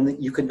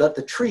 and you can let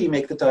the tree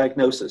make the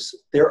diagnosis.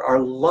 There are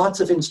lots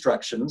of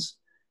instructions,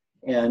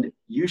 and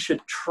you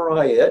should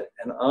try it.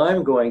 And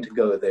I'm going to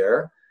go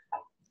there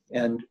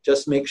and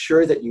just make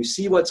sure that you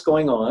see what's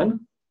going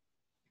on.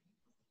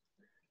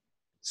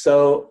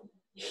 So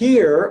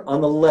here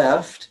on the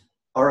left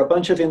are a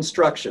bunch of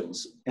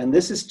instructions, and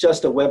this is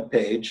just a web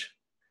page,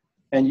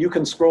 and you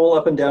can scroll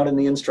up and down in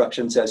the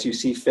instructions as you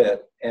see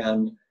fit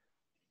and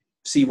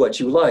see what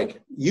you like.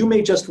 You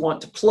may just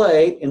want to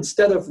play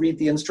instead of read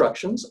the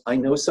instructions. I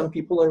know some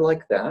people are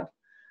like that,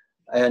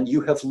 and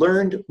you have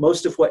learned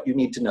most of what you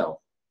need to know.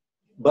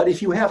 But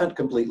if you haven't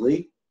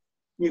completely,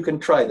 you can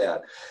try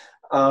that.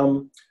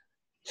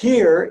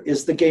 Here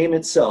is the game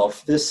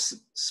itself,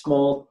 this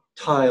small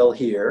tile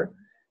here,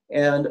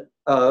 and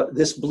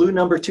this blue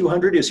number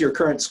 200 is your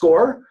current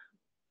score.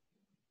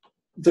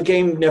 The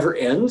game never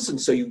ends, and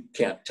so you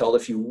can't tell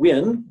if you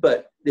win,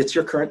 but it's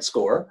your current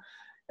score.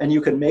 And you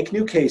can make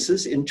new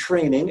cases in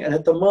training, and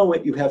at the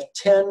moment you have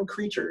 10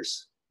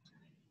 creatures,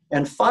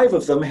 and 5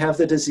 of them have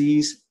the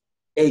disease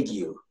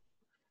ague.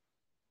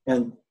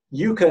 And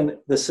you can,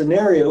 the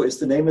scenario is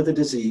the name of the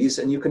disease,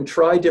 and you can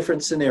try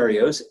different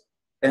scenarios,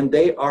 and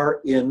they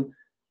are in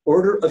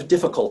order of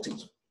difficulty.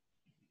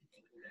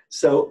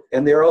 So,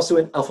 and they're also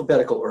in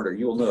alphabetical order,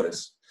 you will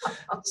notice.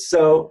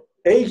 So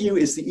ague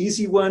is the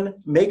easy one.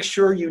 Make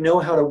sure you know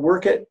how to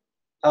work it.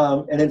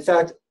 And in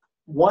fact,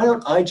 why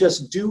don't I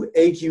just do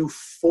ague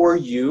for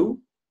you?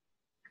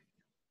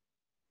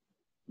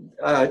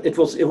 It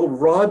will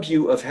rob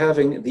you of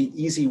having the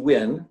easy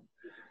win,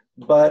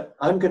 but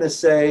I'm gonna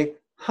say,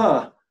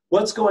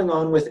 what's going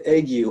on with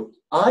ague?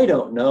 I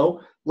don't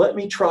know, let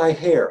me try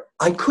hair.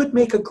 I could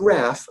make a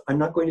graph, I'm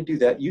not going to do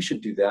that, you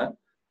should do that.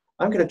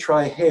 I'm gonna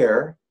try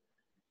hair,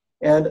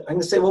 and I'm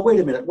gonna say, well, wait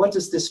a minute, what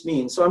does this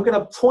mean? So I'm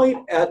gonna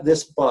point at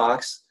this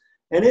box,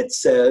 and it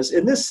says,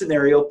 in this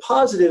scenario,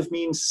 positive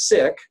means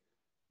sick,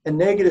 and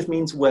negative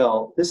means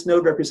well. This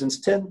node represents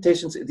 10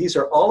 patients. These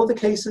are all of the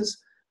cases.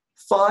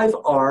 5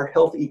 are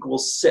health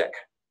equals sick.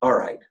 All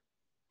right.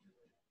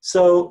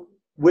 So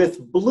with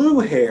blue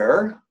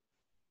hair,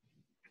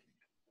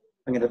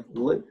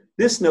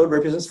 this node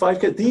represents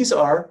 5. These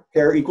are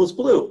hair equals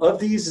blue. Of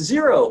these,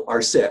 0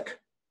 are sick.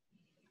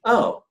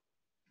 Oh,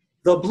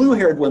 the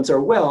blue-haired ones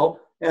are well,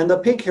 and the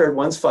pink-haired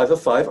ones, 5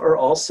 of 5, are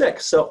all sick.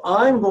 So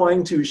I'm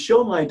going to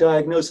show my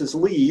diagnosis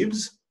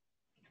leaves.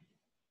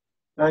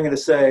 I'm going to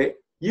say,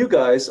 you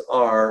guys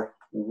are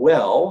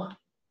well,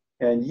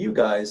 and you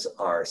guys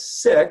are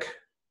sick.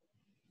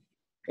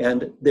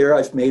 And there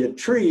I've made a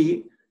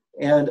tree,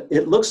 and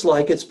it looks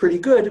like it's pretty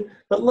good,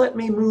 but let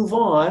me move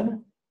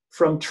on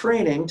from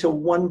training to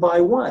one by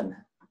one.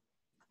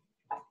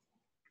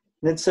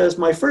 And it says,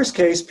 my first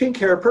case, pink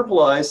hair,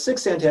 purple eyes,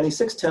 6 antennae,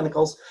 6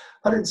 tentacles,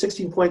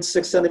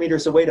 116.6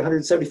 centimeters of weight,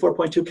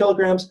 174.2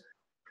 kilograms.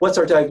 What's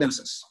our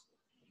diagnosis?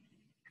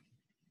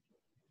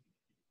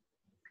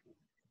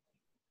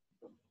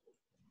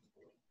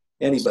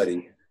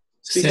 Anybody?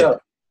 Speak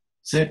up.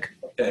 Sick.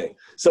 Okay,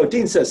 so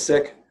Dean says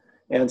sick,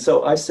 and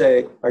so I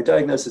say our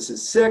diagnosis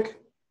is sick.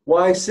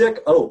 Why sick?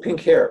 Oh, pink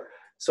hair.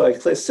 So I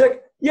click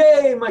sick.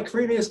 Yay, my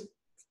previous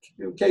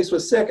case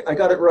was sick. I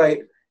got it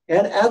right.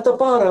 And at the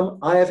bottom,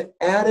 I have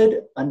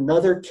added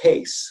another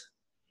case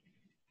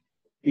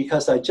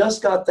because I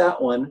just got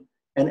that one.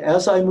 And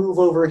as I move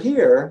over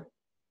here,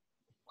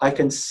 I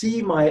can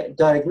see my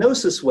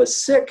diagnosis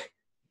was sick,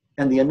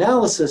 and the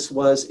analysis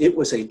was it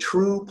was a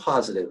true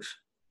positive.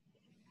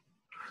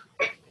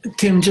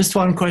 Tim, just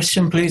one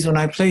question, please. When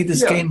I play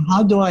this game,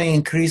 how do I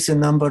increase the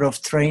number of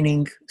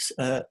training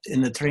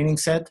in the training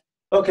set?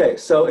 Okay,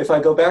 so if I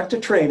go back to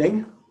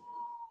training,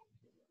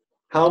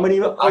 how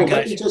many?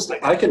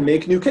 I can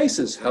make new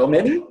cases. How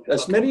many?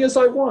 As many as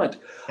I want.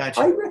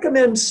 Gotcha. I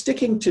recommend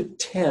sticking to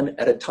 10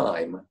 at a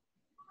time.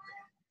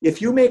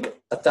 If you make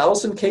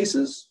 1,000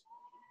 cases,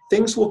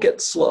 things will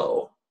get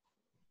slow.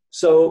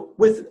 So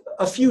with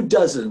a few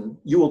dozen,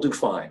 you will do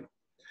fine.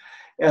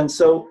 And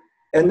so.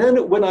 And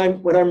then when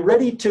I'm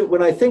ready to,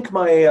 when I think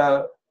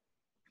my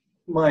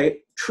my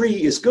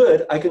tree is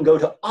good, I can go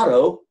to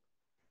auto,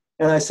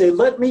 and I say,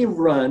 let me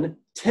run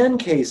 10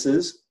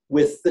 cases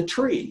with the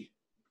tree.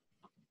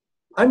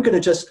 I'm going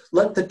to just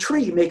let the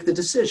tree make the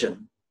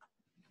decision.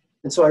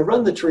 And so I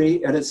run the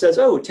tree, and it says,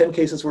 oh, 10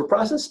 cases were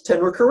processed,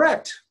 10 were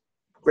correct.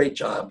 Great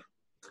job.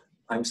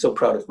 I'm so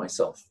proud of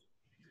myself.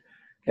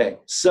 Okay,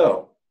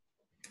 so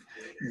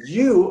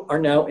you are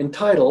now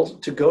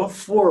entitled to go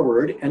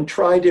forward and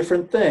try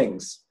different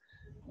things.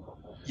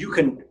 You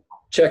can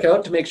check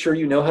out to make sure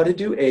you know how to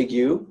do ague.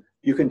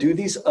 You can do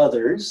these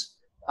others.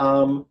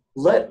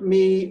 Let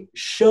me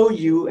show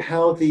you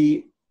how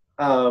the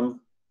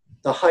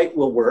height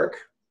will work.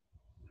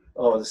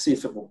 Oh, let's see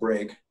if it will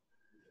break.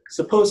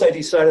 Suppose I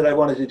decided I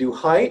wanted to do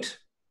height.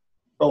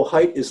 Oh,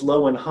 height is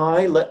low and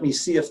high. Let me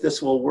see if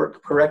this will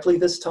work correctly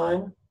this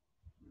time.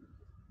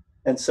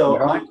 And so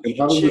how does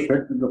it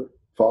pick the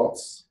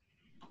defaults?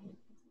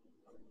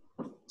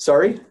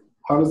 Sorry?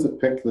 How does it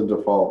pick the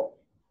default?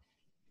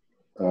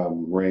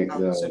 How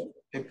does it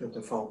pick the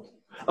default?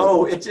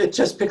 Oh, it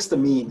just picks the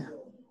mean.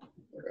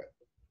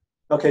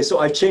 Okay, so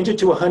I changed it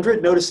to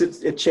 100. Notice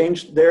it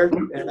changed there,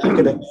 and I'm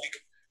going to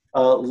make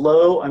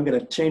low. I'm going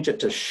to change it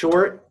to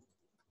short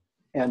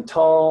and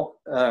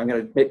tall. I'm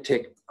going to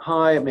take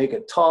high and make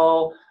it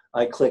tall.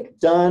 I click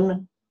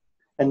done,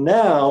 and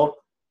now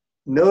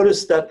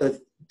notice that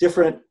the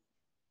different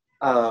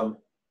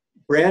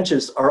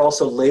branches are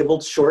also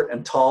labeled short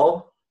and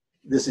tall.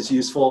 This is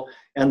useful,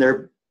 and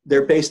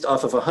they're based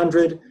off of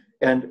 100,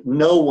 and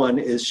no one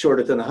is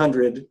shorter than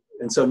 100,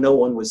 and so no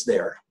one was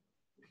there.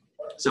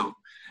 So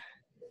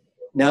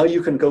now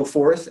you can go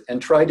forth and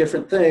try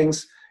different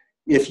things.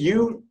 If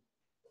you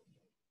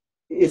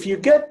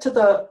get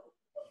to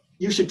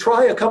you should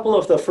try a couple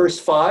of the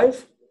first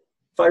five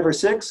or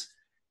six,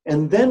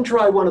 and then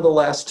try one of the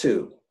last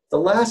two. The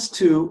last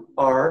two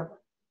are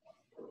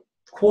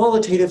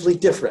qualitatively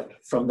different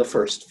from the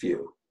first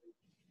few.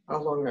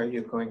 How long are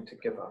you going to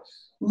give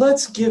us?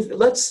 Let's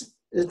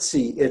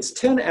see, it's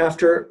 10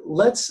 after.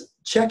 Let's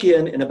check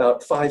in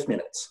about 5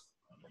 minutes.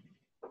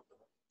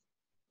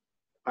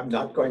 I'm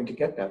not going to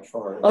get that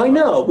far. I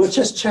know, we're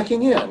just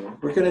checking in.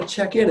 We're going to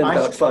check in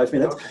about 5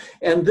 minutes. Okay.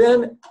 And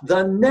then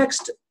the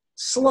next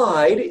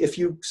slide, if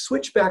you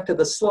switch back to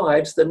the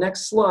slides, the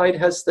next slide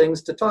has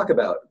things to talk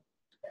about,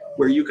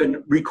 where you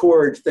can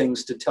record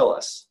things to tell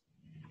us.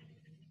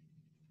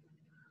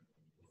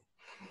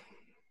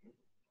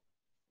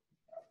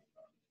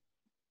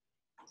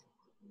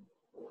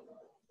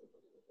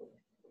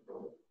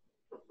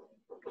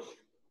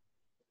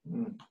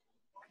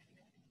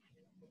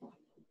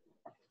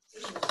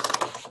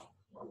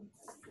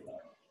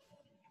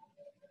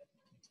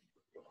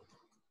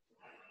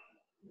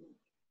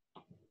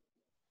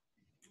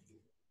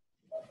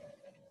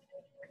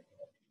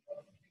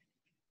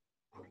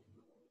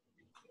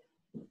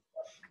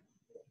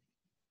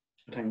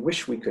 But I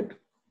wish we could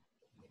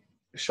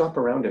shop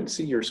around and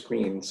see your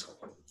screens.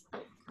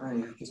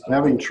 I'm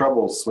having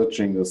trouble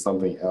switching to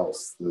something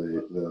else.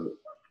 The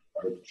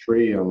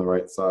tree on the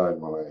right side,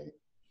 when I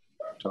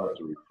tell it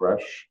to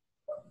refresh,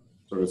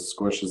 sort of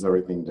squishes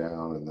everything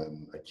down, and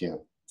then I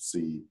can't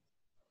see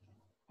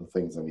the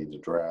things I need to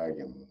drag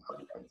and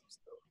other kinds of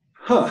stuff.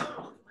 Huh.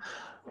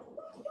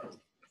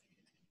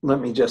 Let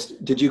me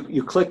just, did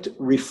you clicked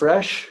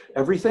refresh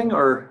everything,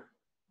 or?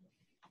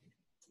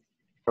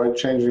 Try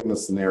changing the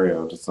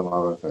scenario to some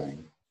other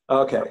thing.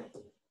 Okay.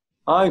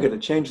 I'm going to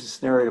change the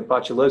scenario to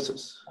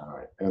botulosis. All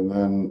right, and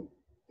then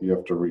you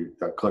have to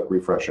click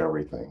refresh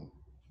everything.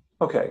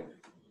 Okay.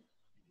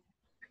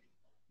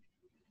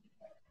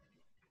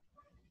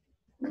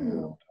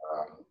 And,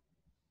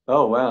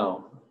 oh,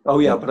 wow. Oh,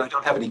 yeah, but I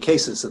don't have any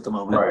cases at the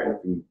moment. right.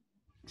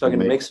 So I'm going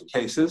to make some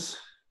cases.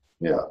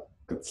 Yeah,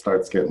 it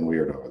starts getting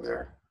weird over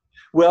there.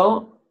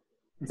 Well,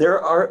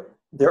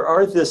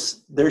 there's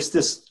this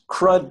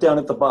crud down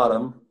at the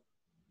bottom,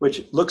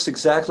 which looks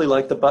exactly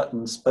like the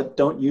buttons, but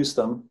don't use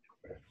them.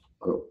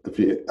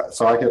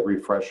 So I hit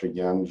refresh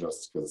again,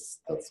 just because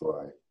that's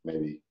why.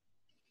 Maybe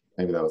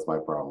that was my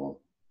problem.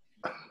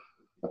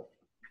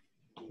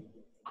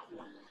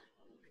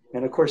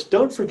 And of course,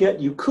 don't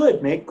forget you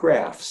could make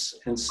graphs.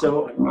 And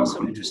so I'm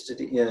also interested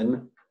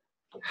in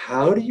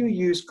how do you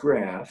use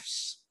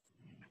graphs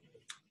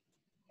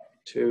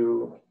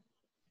to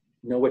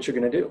know what you're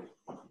going to do.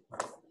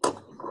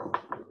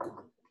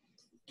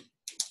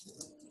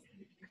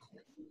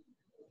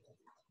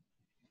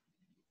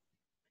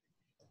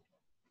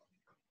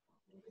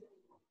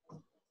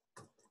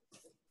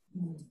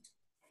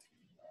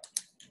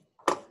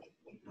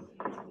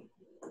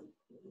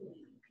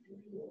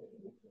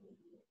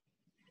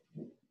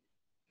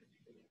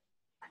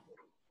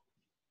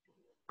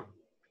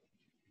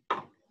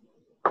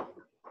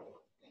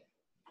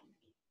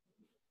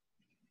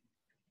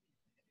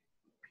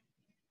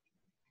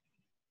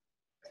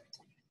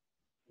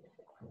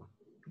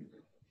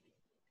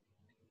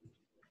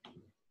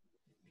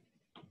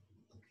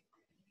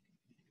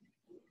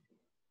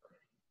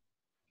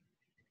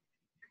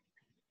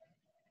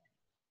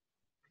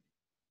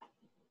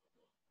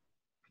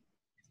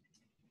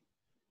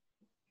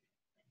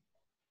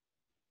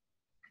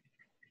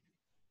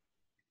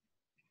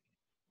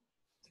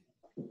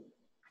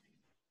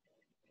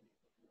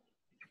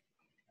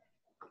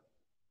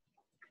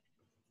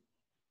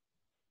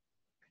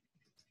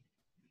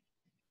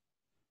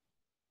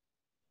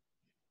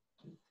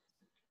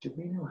 Did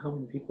we know how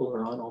many people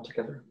are on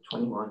altogether?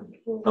 21.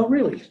 Oh,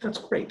 really? That's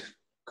great.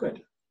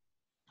 Good.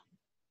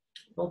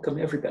 Welcome,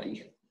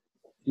 everybody,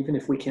 even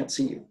if we can't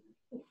see you.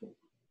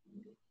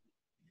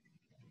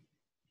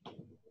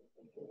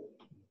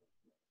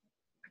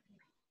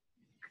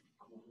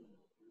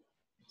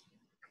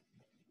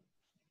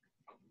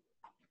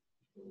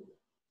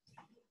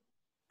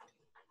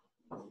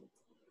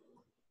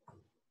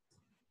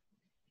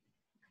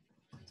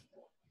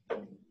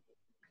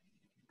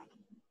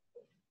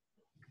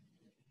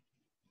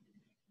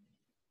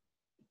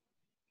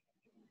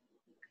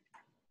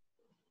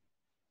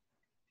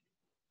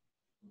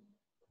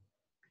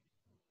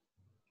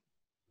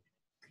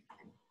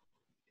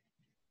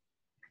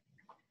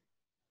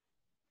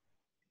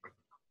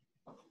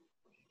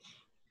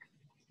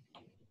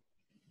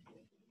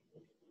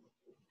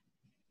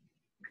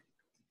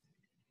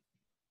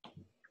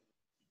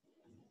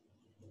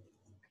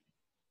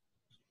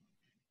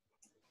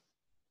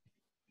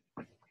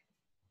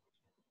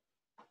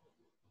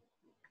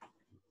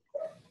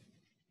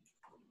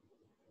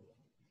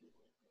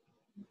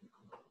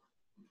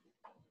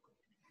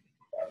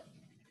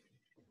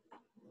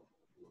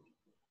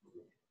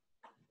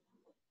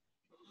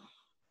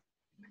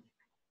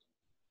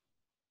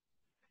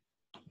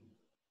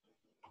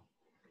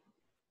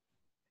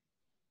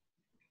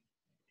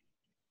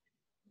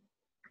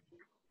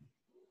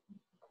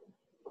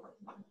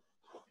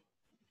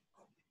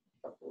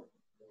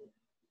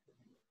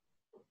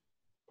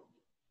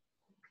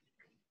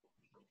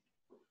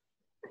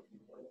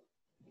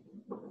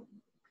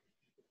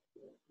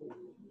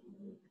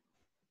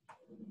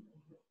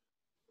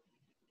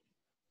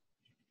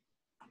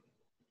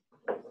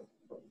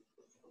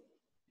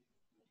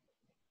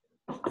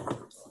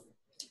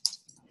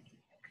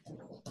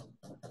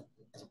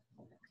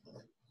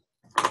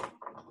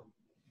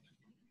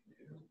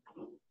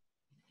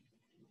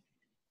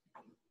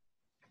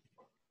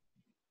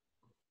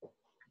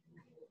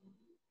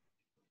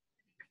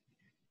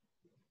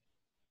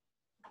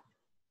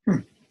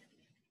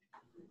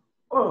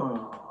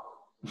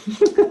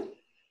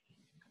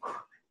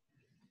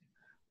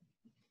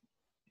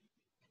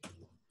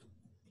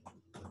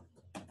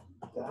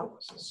 That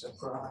was a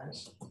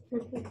surprise.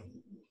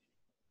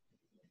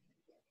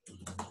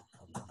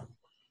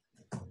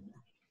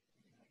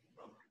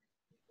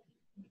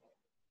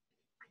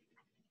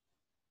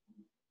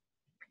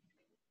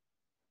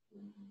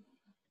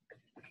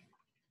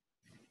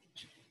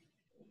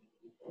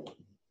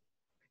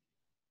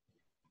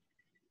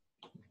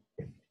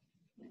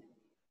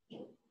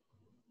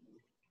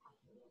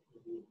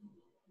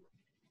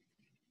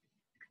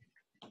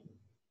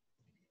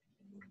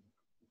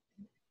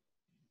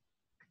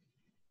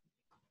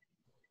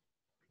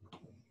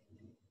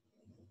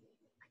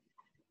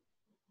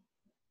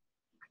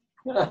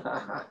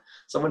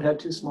 Someone had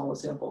too small a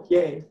sample.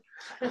 Yay.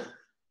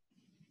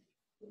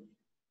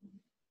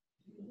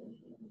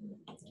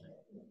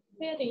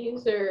 We had a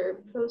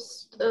user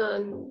post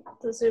on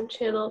the Zoom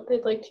channel.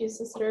 They'd like to use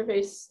this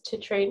interface to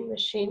train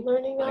machine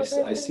learning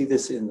algorithms. I see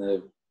this in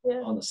the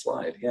Yeah. on the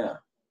slide. Yeah.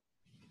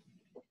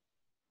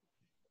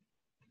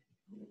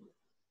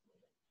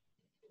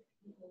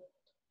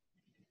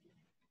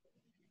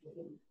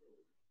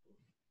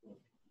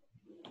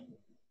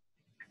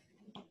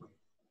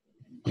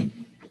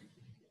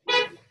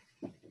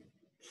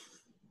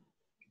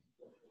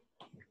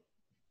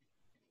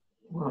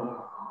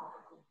 Whoa.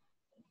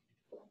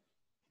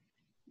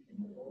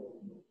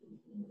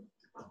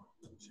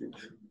 Shoot.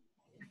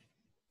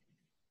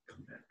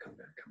 Come back, come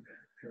back, come back.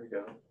 There we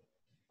go.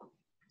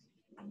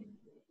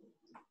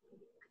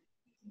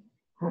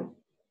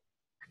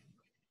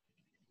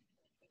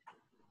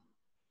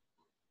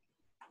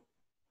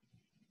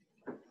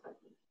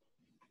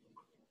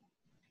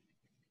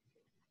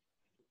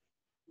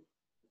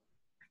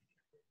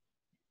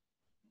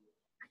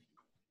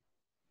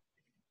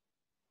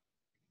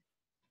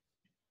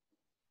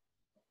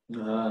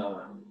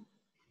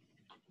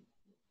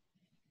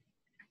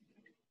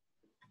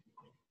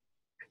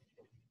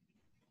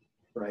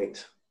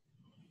 Right.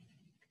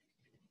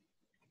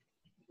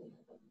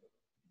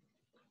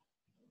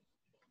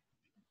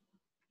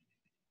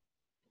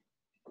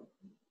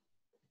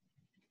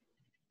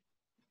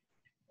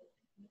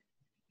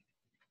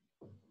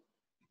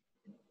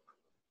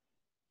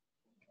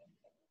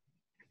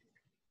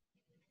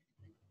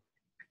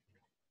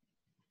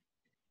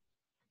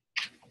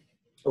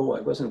 Oh,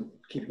 I wasn't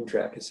keeping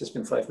track. Has this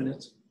been 5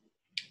 minutes?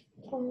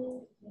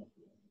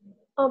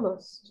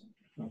 Almost.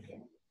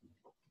 Okay.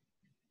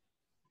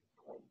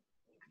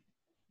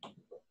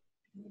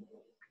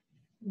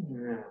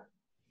 Yeah.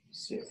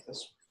 See if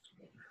this.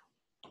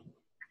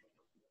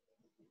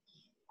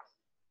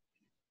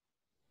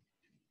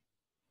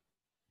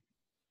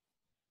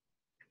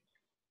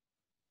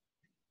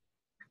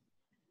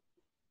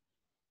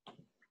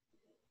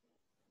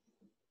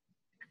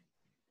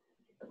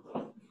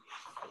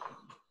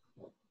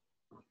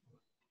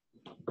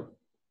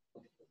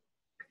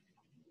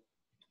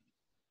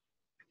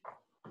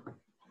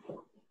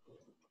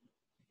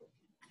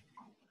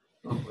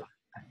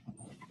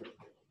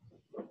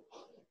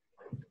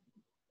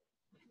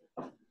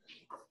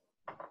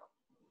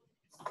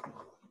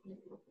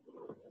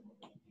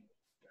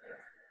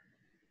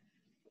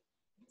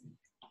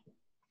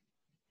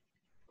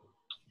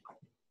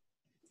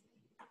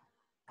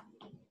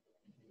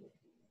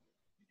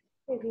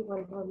 Maybe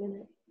one more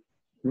minute.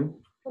 Hmm?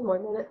 1 more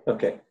minute.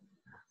 Okay.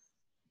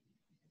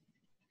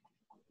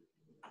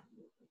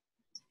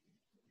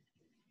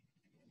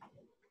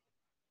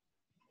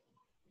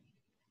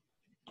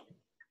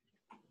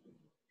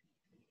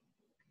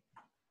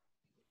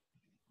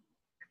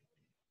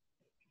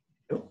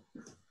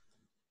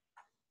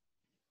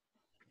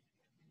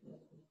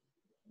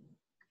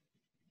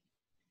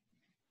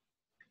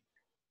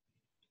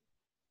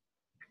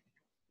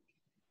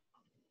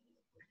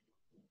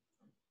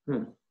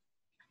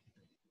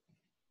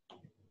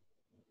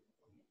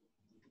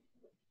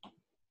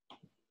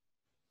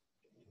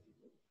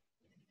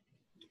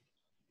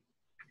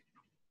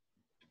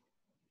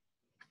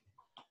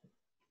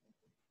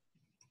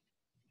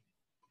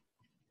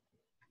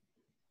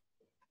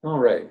 All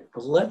right,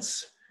 well,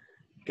 let's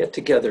get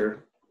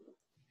together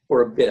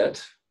for a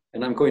bit,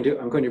 and I'm going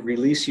to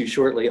release you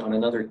shortly on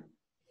another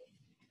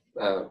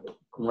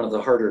one of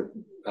the harder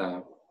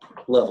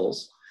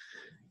levels,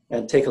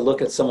 and take a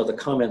look at some of the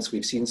comments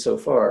we've seen so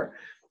far.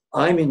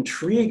 I'm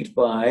intrigued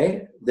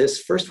by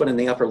this first one in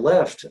the upper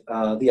left,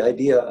 the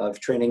idea of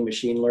training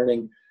machine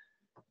learning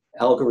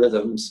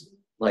algorithms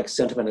like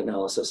sentiment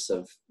analysis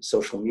of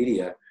social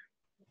media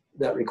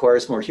that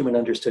requires more human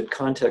understood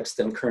context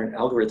than current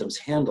algorithms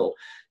handle.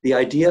 The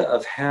idea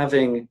of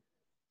having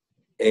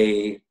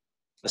a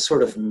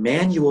sort of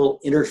manual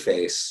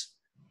interface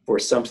for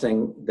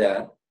something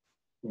that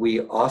we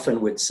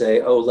often would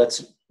say, oh,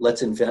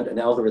 let's invent an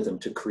algorithm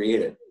to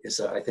create it, is,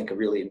 I think, a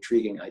really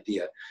intriguing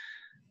idea.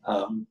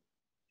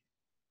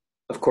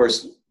 Of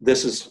course,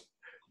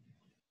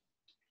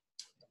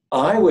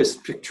 I was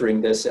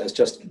picturing this as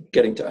just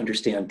getting to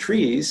understand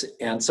trees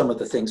and some of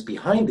the things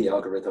behind the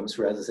algorithms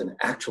rather than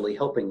actually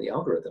helping the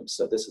algorithms.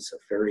 So this is a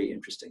very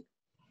interesting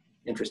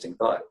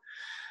thought.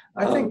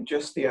 I think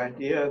just the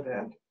idea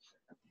that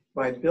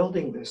by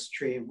building this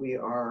tree, we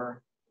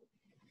are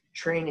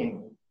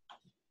training,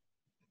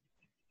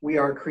 we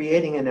are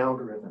creating an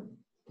algorithm.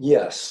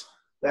 Yes.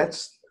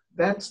 That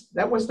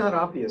was not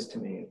obvious to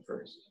me at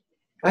first.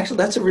 Actually,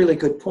 that's a really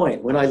good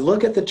point. When I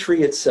look at the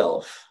tree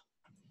itself,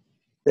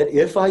 that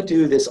if I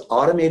do this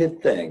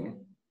automated thing,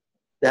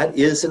 that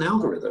is an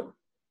algorithm.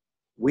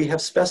 We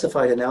have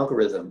specified an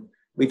algorithm.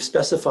 We've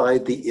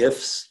specified the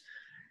ifs,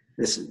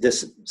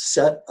 this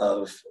set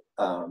of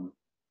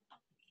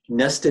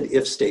nested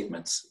if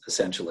statements,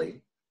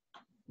 essentially.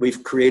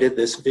 We've created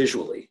this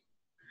visually.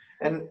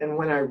 And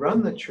when I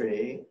run the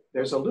tree,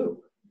 there's a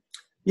loop.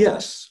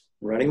 Yes,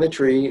 running the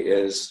tree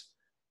is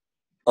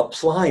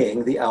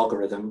applying the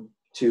algorithm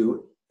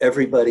to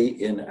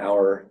everybody in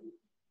our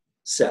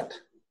set.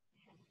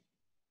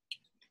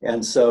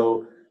 And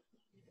so,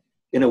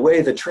 in a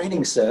way, the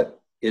training set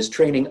is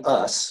training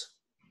us,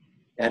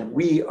 and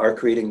we are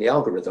creating the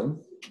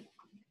algorithm,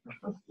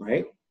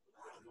 right?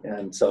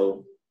 And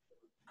so,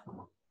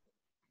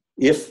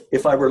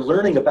 if I were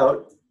learning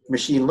about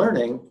machine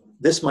learning,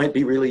 this might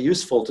be really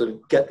useful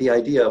to get the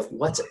idea of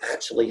what's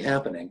actually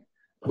happening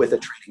with a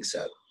training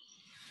set.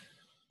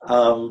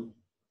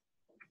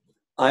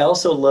 I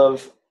also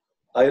love,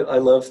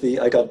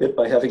 I got bit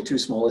by having too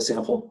small a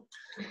sample,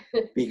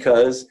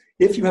 because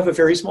if you have a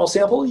very small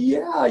sample,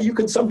 yeah, you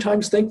can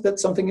sometimes think that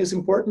something is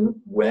important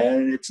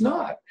when it's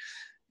not,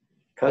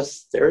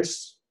 because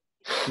there's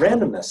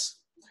randomness.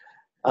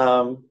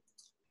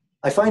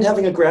 I find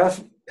having a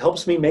graph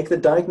helps me make the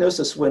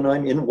diagnosis when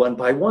I'm in 1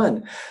 by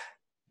 1.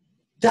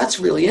 That's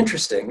really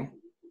interesting.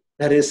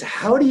 That is,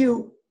 how do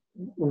you,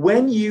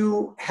 when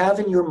you have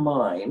in your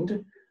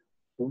mind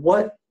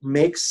what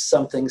makes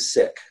something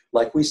sick,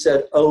 like we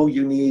said, oh,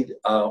 you need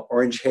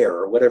orange hair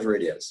or whatever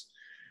it is.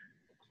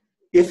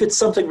 If it's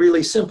something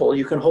really simple,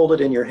 you can hold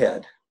it in your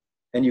head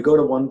and you go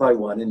to 1 by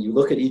 1 and you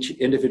look at each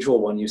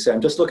individual one. You say,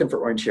 I'm just looking for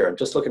orange hair. I'm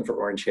just looking for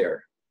orange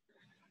hair.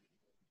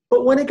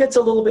 But when it gets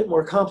a little bit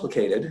more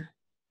complicated,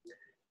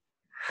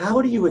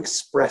 how do you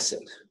express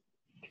it?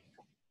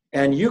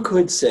 And you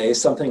could say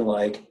something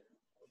like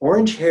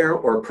orange hair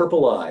or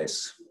purple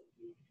eyes.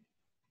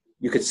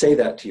 You could say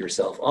that to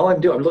yourself. All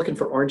I'm doing, I'm looking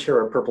for orange hair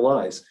or purple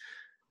eyes.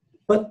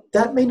 But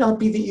that may not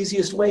be the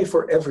easiest way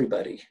for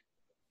everybody.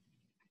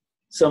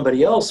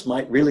 Somebody else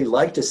might really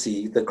like to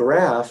see the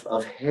graph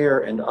of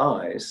hair and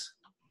eyes.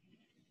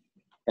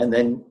 And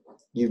then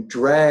you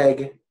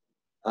drag,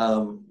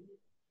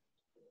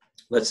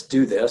 let's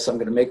do this. I'm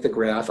going to make the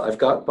graph. I've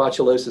got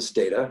botulosis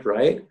data,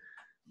 right?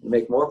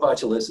 Make more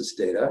botulosis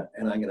data,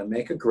 and I'm going to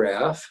make a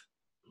graph.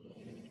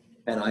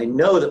 And I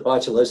know that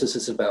botulosis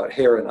is about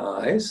hair and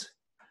eyes.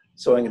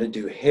 So I'm going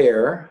to do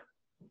hair,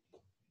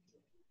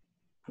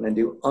 and then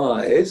do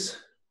eyes.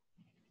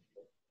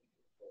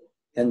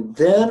 And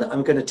then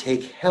I'm going to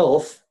take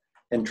health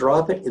and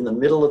drop it in the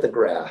middle of the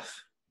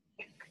graph.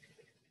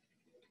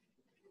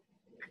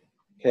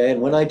 Okay,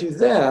 and when I do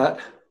that,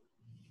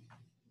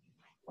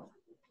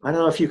 I don't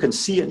know if you can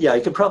see it. Yeah,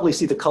 you can probably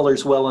see the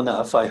colors well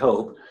enough, I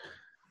hope,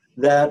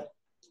 that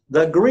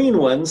the green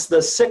ones,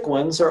 the sick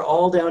ones, are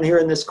all down here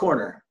in this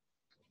corner.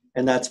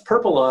 And that's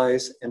purple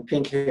eyes and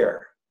pink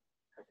hair.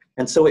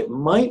 And so it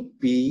might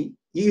be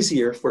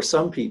easier for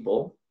some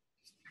people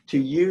to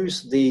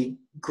use the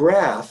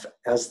graph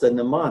as the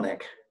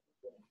mnemonic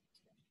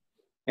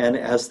and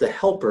as the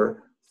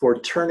helper for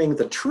turning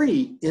the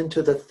tree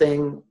into the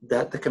thing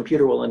that the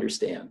computer will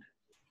understand.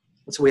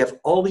 And so we have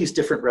all these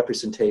different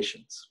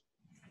representations,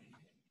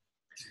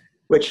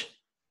 which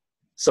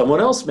someone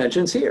else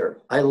mentions here.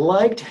 I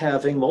liked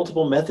having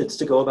multiple methods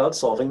to go about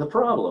solving the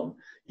problem.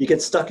 You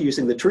get stuck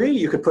using the tree,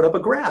 you could put up a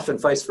graph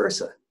and vice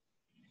versa.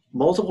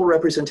 Multiple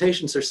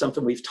representations are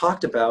something we've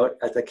talked about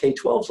at the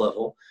K-12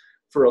 level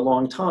for a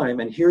long time,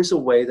 and here's a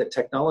way that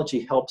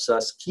technology helps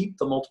us keep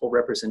the multiple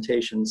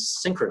representations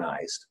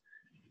synchronized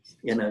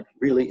in a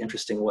really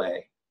interesting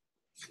way.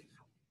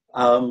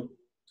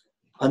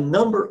 A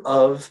number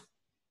of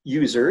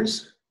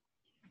users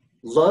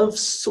love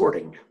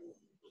sorting.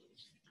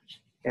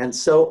 And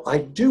so I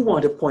do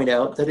want to point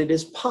out that it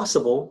is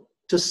possible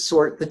to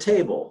sort the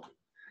table.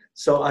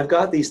 So I've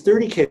got these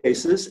 30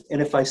 cases,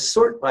 and if I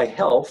sort by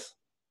health,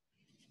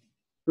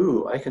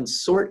 I can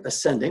sort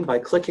ascending by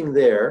clicking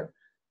there.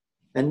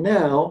 And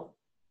now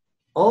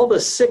all the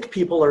sick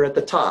people are at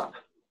the top.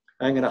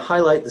 I'm going to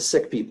highlight the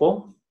sick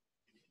people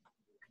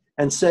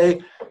and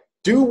say,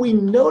 do we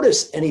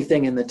notice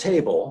anything in the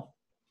table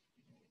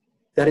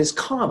that is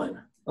common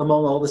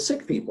among all the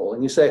sick people?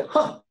 And you say,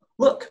 huh,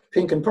 look,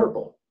 pink and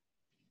purple.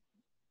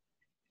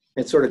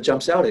 It sort of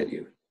jumps out at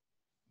you.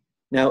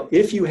 Now,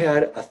 if you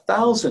had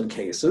 1,000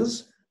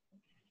 cases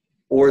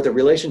or the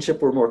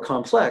relationship were more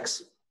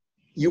complex,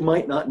 you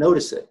might not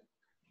notice it.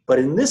 But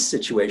in this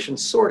situation,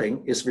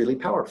 sorting is really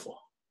powerful.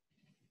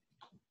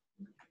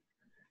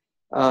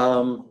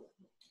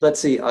 Let's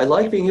see, I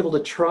like being able to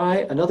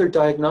try another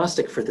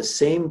diagnostic for the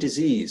same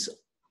disease.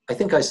 I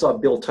think I saw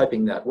Bill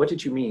typing that. What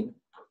did you mean?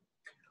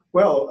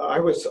 Well, I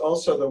was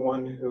also the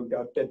one who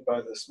got bit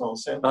by the small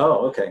sample.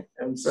 Oh, okay.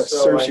 And That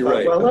so serves I you thought,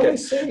 right. well, let Okay. me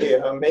see.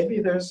 Maybe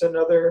there's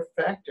another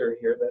factor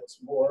here that's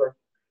more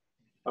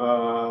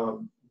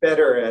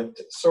better at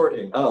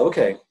sorting. Oh,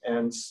 okay.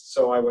 And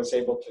so I was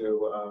able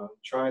to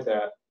try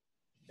that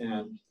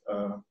and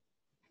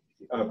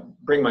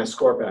bring my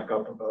score back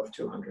up above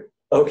 200.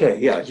 Okay,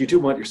 yeah, you do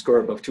want your score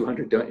above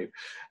 200, don't you?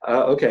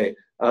 Okay,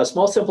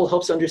 small sample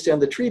helps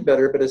understand the tree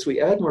better, but as we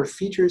add more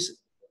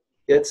features,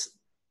 it's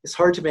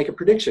hard to make a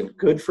prediction.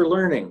 Good for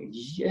learning.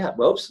 Yeah,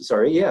 whoops,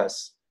 sorry,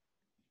 yes.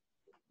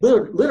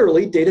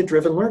 Literally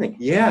data-driven learning,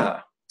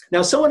 yeah.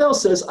 Now someone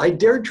else says, I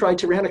dared try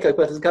Tyrannica,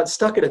 but it got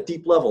stuck at a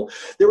deep level.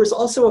 There was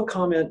also a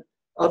comment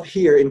up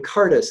here in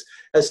Cardis,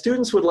 as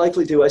students would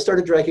likely do, I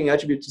started dragging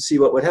attributes to see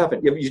what would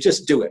happen. You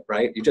just do it,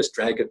 right? You just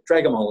drag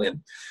them all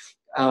in.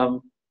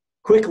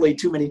 Quickly,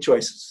 too many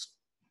choices.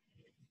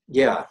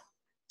 Yeah.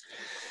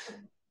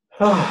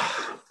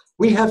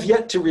 We have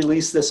yet to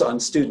release this on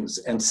students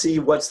and see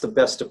what's the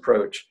best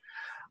approach.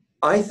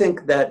 I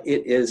think that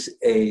it's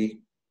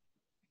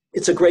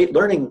a great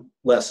learning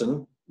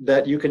lesson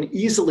that you can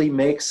easily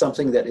make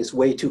something that is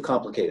way too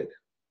complicated.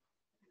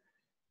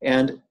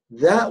 And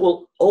that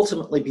will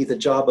ultimately be the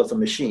job of the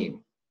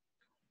machine.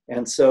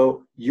 And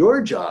so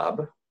your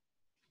job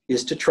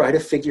is to try to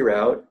figure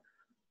out,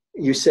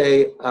 you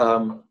say,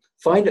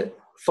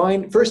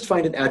 first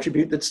find an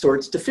attribute that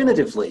sorts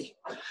definitively,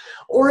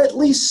 or at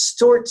least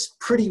sorts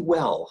pretty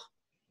well.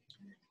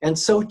 And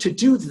so to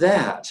do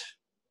that,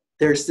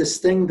 there's this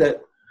thing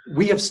that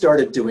we have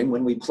started doing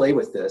when we play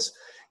with this,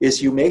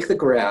 is you make the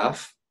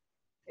graph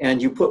and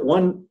you put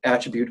one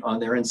attribute on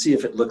there and see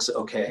if it looks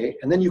okay.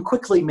 And then you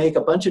quickly make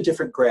a bunch of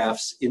different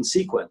graphs in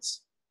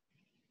sequence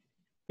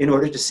in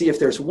order to see if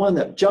there's one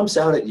that jumps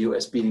out at you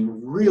as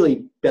being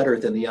really better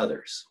than the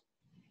others.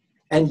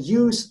 And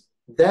use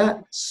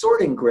that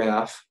sorting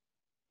graph,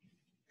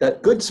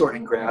 that good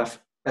sorting graph,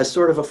 as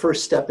sort of a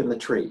first step in the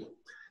tree.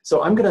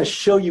 So I'm gonna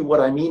show you what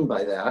I mean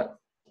by that.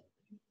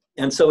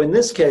 And so in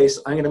this case,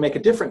 I'm gonna make a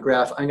different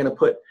graph. I'm gonna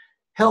put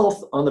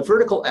health on the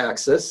vertical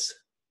axis.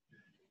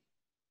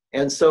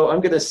 And so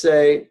I'm gonna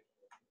say,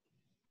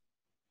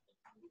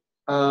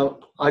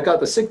 I got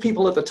the sick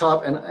people at the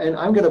top, and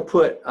I'm gonna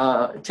put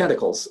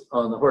tentacles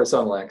on the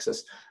horizontal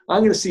axis.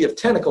 I'm gonna see if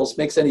tentacles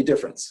makes any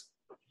difference.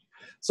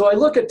 So I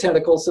look at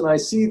tentacles and I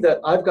see that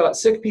I've got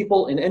sick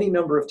people in any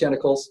number of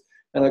tentacles,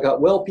 and I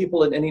got well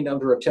people in any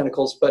number of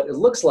tentacles, but it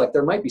looks like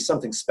there might be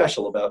something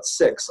special about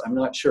 6. I'm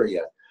not sure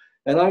yet.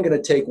 And I'm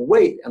gonna take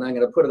weight and I'm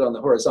gonna put it on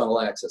the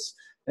horizontal axis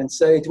and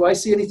say, do I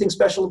see anything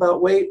special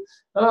about weight?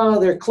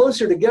 They're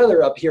closer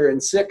together up here in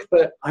sick,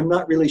 but I'm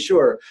not really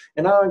sure.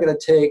 And now I'm gonna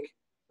take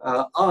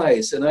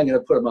eyes and I'm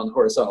gonna put them on the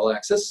horizontal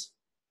axis.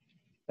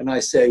 And I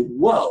say,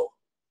 whoa,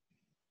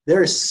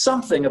 there's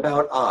something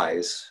about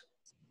eyes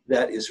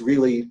that is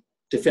really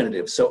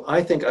definitive. So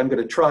I think I'm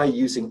gonna try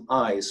using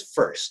eyes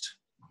first.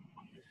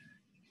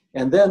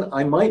 And then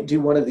I might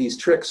do one of these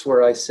tricks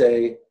where I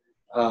say,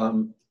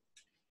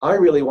 I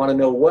really wanna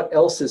know what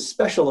else is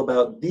special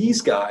about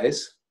these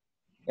guys.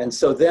 And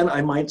so then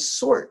I might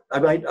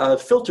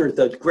filter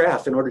the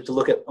graph in order to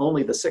look at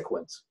only the sick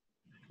ones.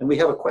 And we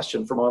have a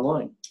question from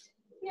online.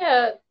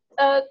 Yeah,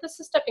 this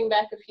is stepping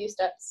back a few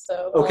steps,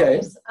 so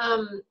okay.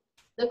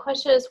 The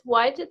question is,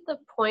 why did the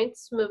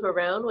points move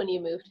around when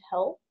you moved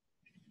health?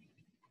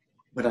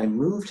 When I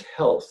moved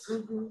health?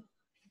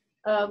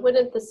 Mm-hmm.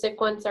 Wouldn't the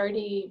sick ones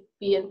already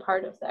be in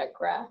part of that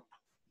graph?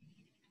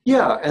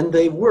 Yeah, and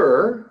they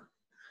were.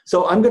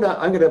 So I'm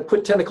gonna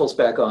put tentacles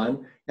back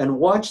on and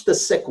watch the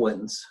sick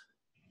ones.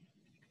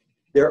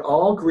 They're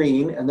all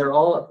green and they're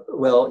all,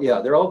 well,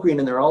 yeah, they're all green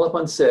and they're all up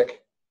on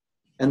sick,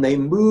 and they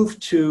move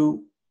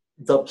to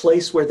the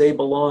place where they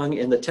belong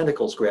in the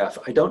tentacles graph.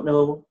 I don't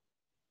know,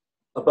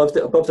 above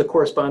the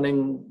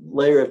corresponding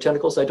layer of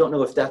tentacles, I don't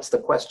know if that's the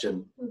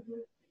question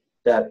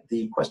that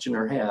the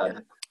questioner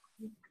had.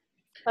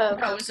 It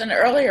was an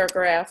earlier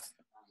graph.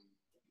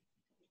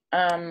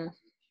 The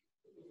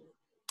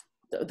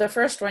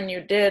first one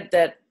you did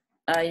that,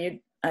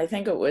 I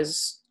think it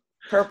was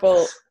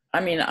purple,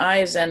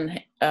 eyes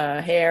and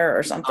hair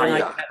or something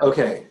like that.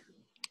 Okay.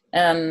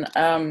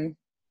 And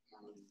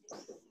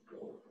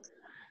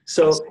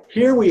so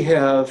here we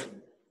have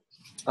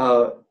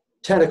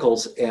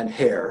tentacles and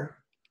hair,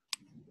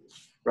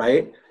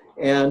 right?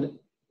 And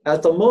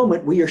at the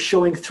moment we are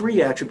showing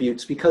 3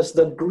 attributes because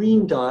the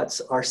green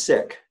dots are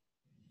sick.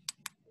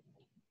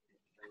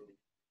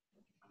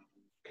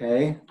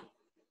 Okay,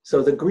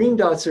 so the green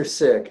dots are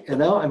sick, and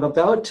now I'm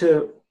about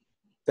to, in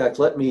fact,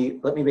 let me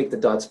make the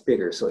dots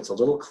bigger so it's a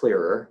little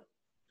clearer.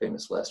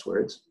 Famous last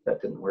words.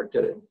 That didn't work,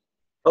 did it?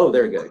 Oh,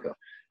 there you go.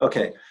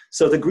 Okay,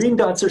 so the green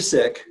dots are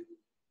sick,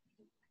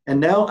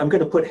 and now I'm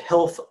going to put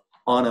health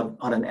on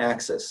an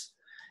axis.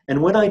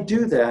 And when I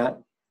do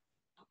that,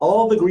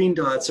 all the green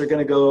dots are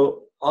going to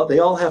go, they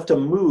all have to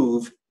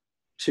move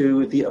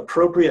to the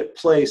appropriate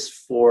place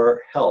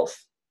for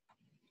health.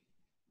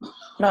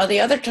 No,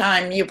 the other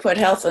time you put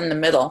health in the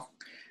middle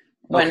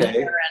when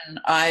hair and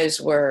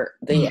eyes were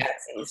the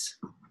axes.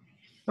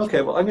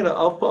 Okay, well,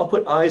 I'll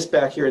put eyes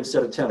back here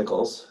instead of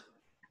tentacles.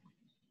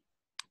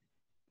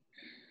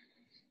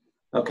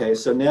 Okay,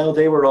 so now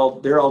they're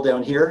all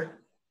down here.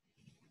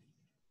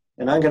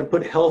 And I'm going to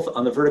put health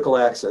on the vertical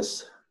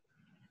axis.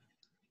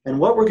 And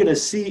what we're going to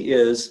see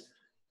is,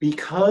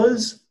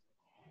 because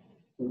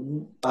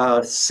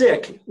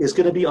sick is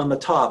going to be on the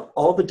top,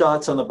 all the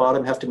dots on the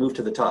bottom have to move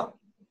to the top,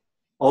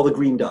 all the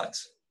green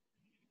dots.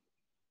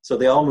 So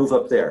they all move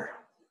up there,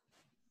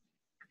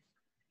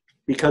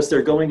 because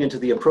they're going into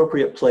the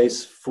appropriate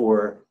place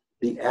for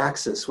the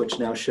axis, which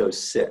now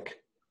shows sick.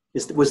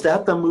 Was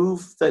that the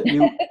move that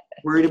you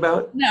worried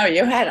about? No,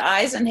 you had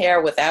eyes and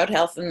hair without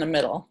health in the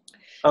middle.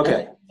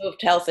 Okay. And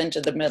moved health into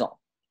the middle.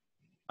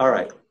 All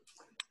right.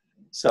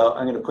 So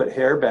I'm going to put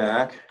hair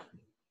back.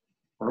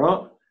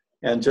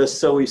 And just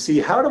so we see,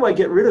 how do I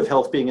get rid of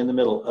health being in the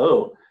middle?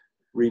 Oh,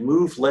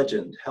 remove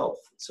legend health.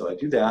 So I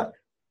do that.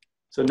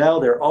 So now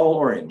they're all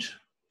orange.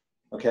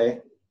 Okay.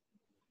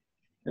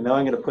 And now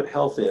I'm going to put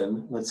health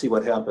in. Let's see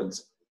what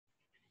happens.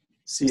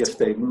 See if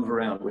they move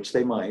around, which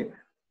they might.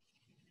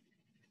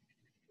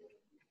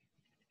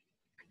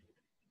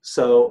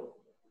 So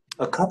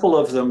a couple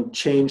of them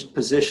changed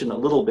position a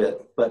little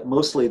bit, but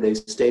mostly they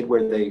stayed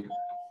where they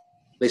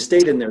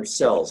stayed in their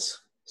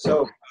cells.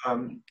 So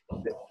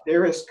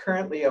there is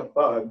currently a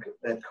bug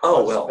that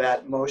caused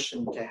that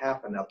motion to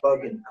happen, a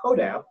bug in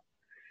CODAP,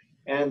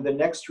 and the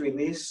next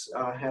release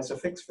has a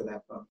fix for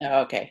that bug.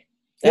 Okay.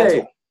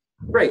 Yay.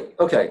 Great.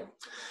 Okay.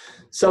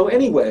 So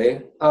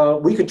anyway,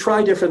 we could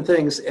try different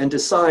things and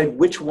decide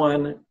which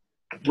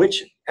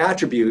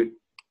attribute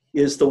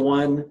is the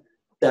one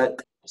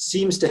that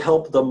seems to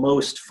help the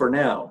most for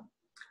now.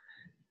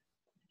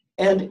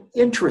 And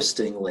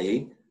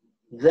interestingly,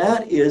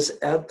 that is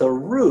at the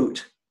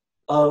root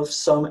of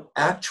some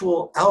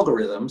actual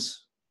algorithms,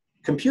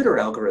 computer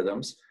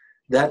algorithms,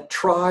 that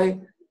try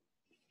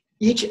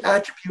each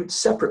attribute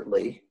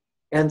separately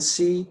and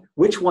see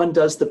which one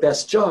does the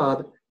best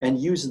job and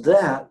use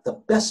that,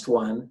 the best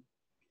one,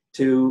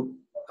 to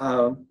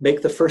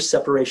make the first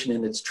separation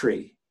in its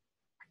tree.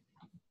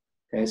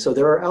 Okay, so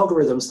there are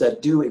algorithms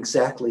that do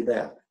exactly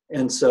that.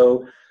 And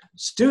so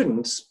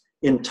students,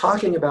 in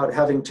talking about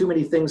having too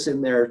many things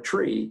in their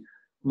tree,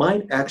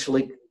 might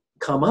actually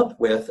come up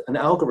with an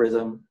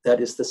algorithm that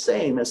is the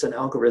same as an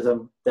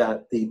algorithm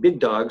that the big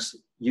dogs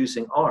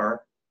using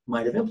R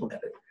might have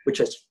implemented, which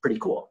is pretty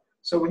cool.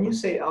 So when you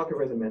say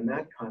algorithm in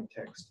that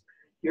context,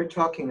 you're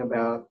talking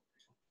about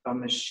a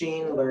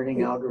machine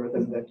learning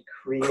algorithm that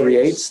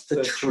creates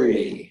the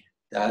tree.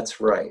 That's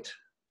right.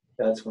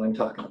 That's what I'm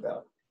talking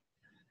about.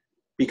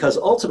 Because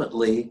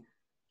ultimately,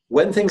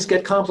 when things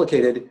get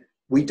complicated,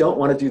 we don't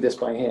want to do this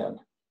by hand.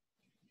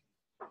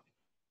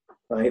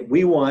 Right?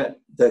 We want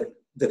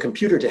the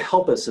computer to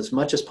help us as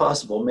much as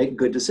possible make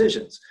good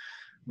decisions.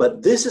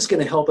 But this is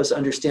going to help us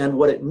understand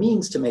what it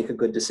means to make a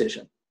good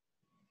decision.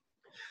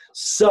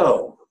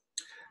 So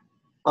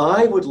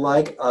I would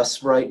like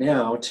us right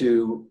now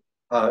to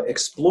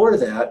explore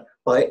that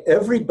by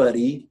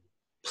everybody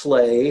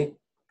play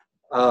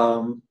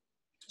Summa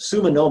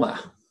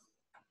Noma.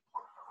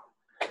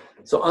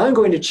 So I'm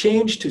going to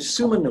change to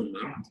Summa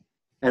Noma,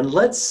 and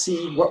let's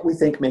see what we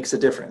think makes a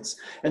difference.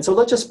 And so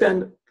let's just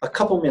spend a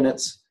couple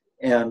minutes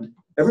and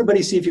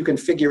everybody see if you can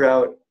figure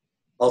out,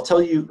 I'll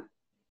tell you,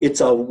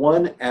 it's a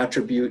one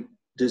attribute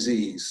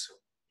disease.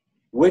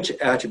 Which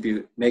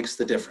attribute makes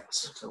the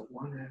difference? It's a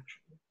one attribute.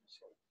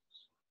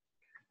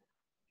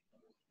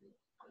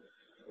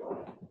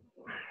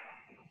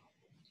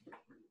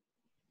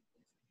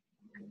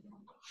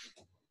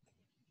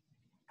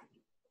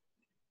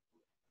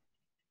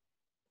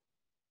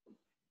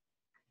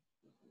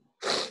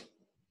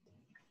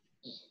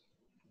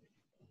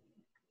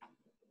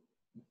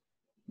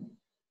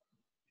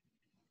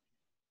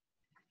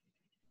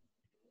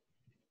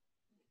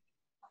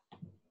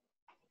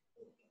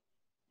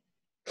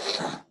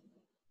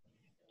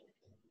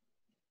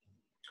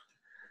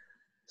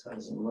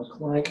 Doesn't look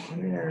like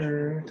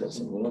hair,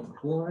 doesn't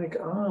look like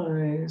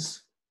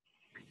eyes.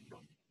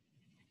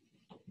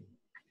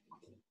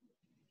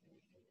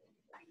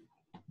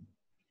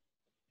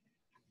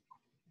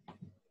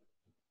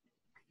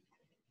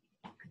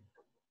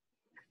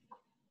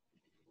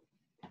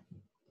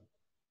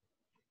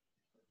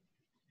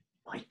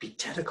 Might be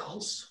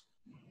tentacles.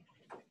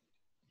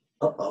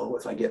 Uh-oh,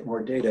 if I get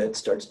more data, it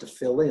starts to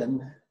fill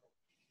in.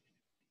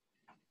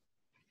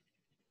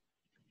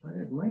 But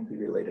it might be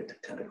related to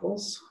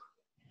tentacles.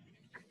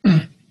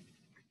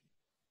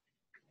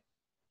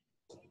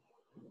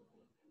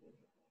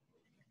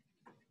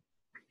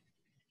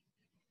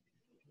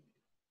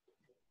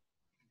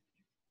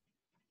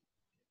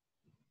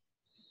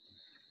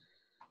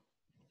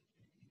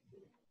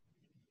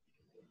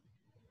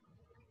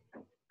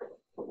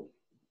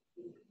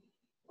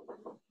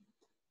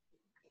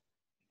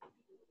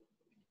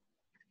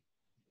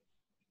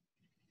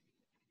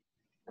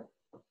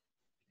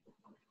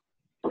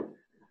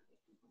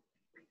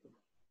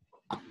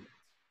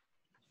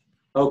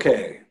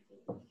 Okay,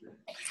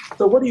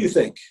 so what do you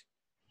think?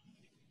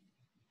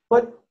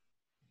 What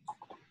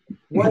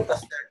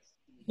affects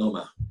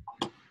Noma?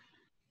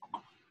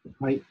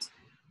 Height.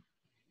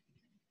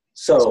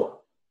 So,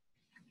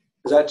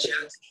 is that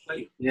chat?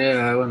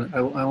 Yeah,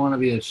 I want to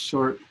be a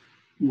short,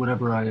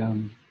 whatever I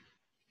am.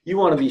 You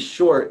want to be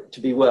short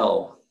to be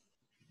well,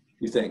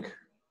 you think?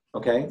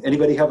 Okay.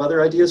 Anybody have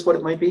other ideas what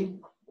it might be?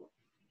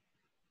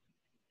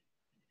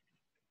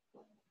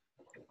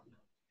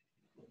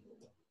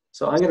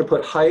 So I'm going to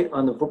put height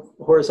on the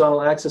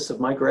horizontal axis of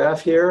my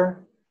graph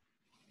here.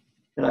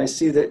 And I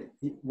see that,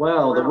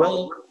 wow, the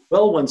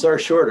well ones are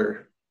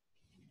shorter.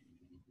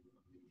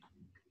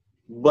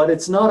 But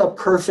it's not a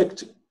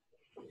perfect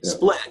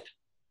split.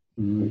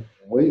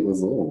 Weight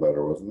was a little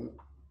better, wasn't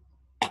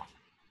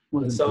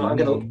it? So I'm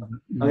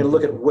gonna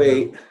look at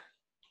weight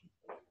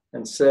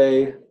and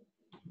say,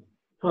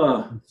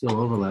 still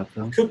overlap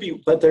though. Could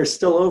be, but there's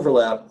still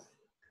overlap.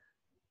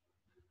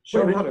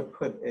 Show me how to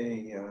put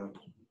a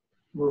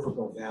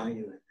movable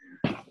value in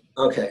there.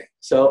 Okay,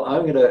 so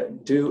I'm gonna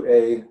do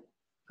a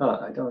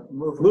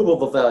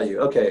movable value.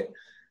 Okay,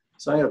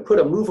 so I'm gonna put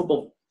a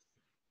movable.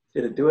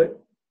 Did it do it?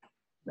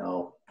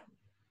 No.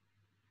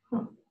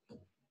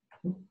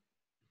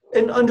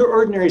 And under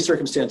ordinary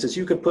circumstances,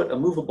 you could put a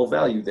movable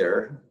value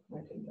there.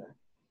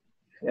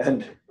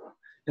 And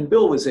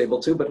Bill was able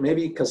to, but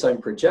maybe because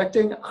I'm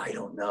projecting, I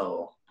don't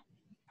know.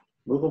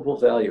 Movable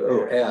value,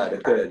 oh,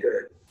 add, good.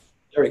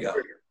 There we go.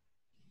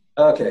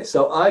 Okay,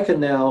 so I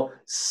can now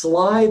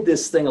slide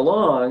this thing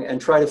along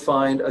and try to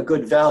find a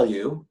good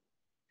value.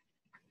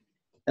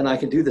 And I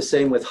can do the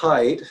same with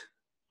height.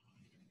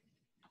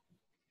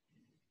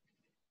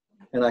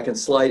 And I can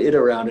slide it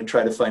around and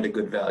try to find a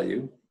good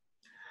value.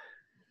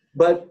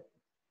 But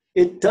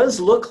it does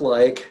look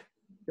like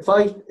if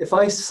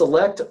I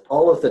select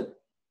all of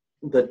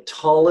the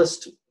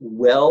tallest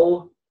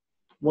well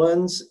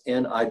ones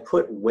and I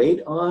put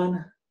weight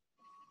on,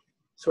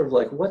 sort of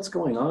like what's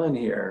going on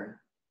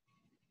here?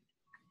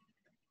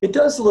 It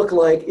does look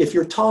like if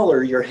you're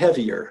taller, you're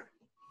heavier.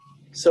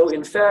 So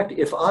in fact,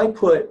 if I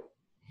put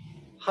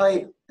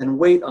height and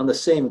weight on the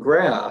same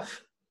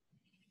graph,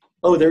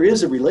 oh, there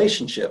is a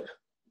relationship.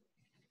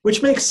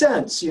 Which makes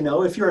sense, you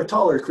know, if you're a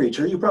taller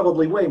creature, you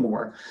probably weigh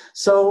more.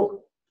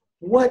 So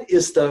what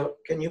is the...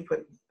 Can you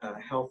put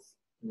health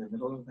in the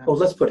middle of that? Oh,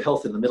 let's put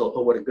health in the middle.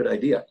 Oh, what a good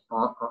idea.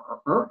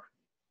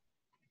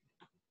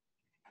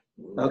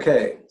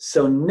 Okay,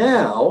 so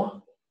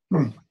now,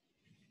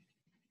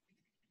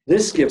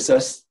 this gives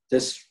us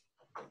this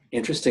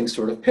interesting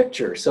sort of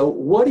picture. So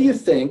what do you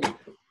think,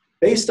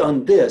 based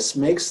on this,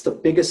 makes the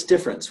biggest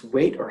difference,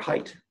 weight or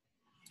height?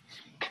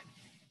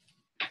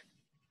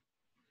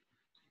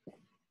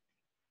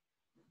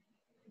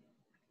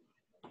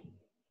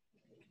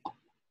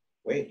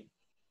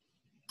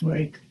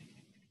 Weight.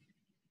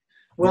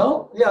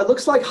 Well, yeah, it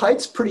looks like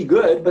height's pretty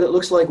good, but it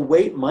looks like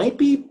weight might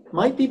be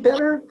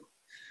better.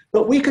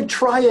 But we could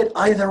try it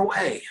either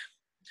way.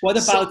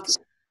 What about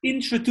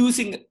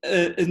introducing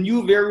a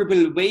new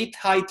variable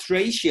weight-height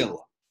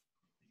ratio?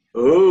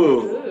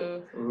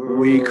 Ooh,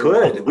 we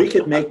could. We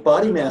could make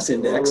body mass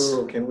index.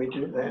 Ooh, can we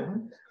do that?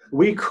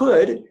 We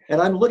could, and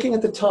I'm looking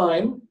at the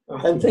time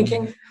and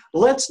thinking,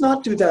 let's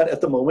not do that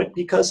at the moment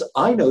because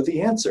I know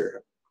the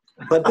answer.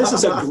 But this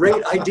is a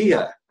great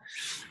idea.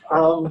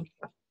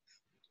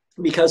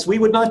 Because we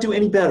would not do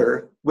any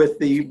better with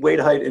the weight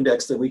height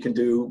index than we can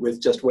do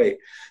with just weight.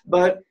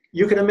 But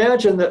you can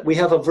imagine that we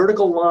have a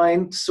vertical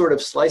line sort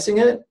of slicing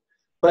it,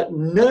 but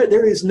no,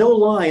 there is no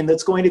line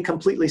that's going to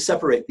completely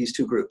separate these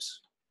two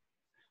groups.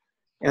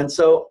 And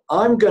so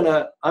I'm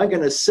gonna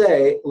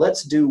say,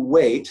 let's do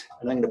weight,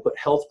 and I'm gonna put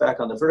health back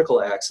on the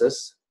vertical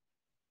axis.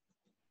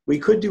 We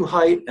could do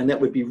height, and that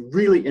would be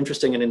really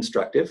interesting and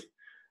instructive.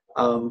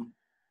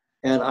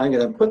 And I'm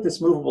going to put this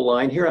movable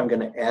line here. I'm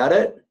going to add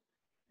it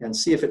and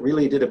see if it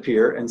really did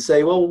appear and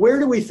say, well, where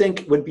do we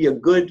think would be a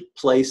good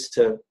place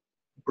to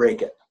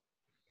break it?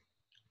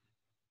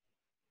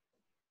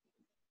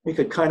 We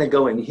could kind of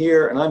go in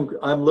here, and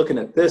I'm looking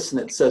at this, and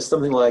it says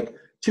something like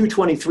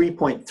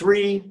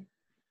 223.3.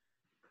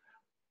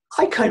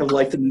 I kind of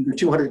like the number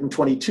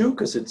 222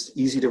 because it's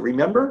easy to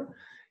remember.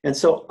 And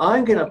so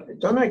I'm going to...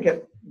 Don't I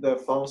get the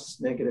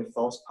false negative,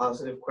 false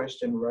positive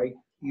question right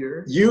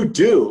here? You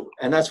do,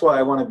 and that's why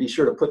I want to be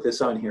sure to put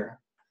this on here.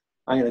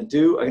 I'm going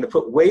to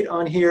put weight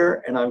on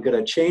here, and I'm going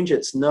to change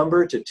its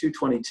number to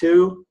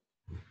 222.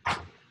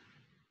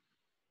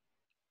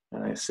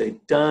 And I say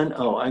done.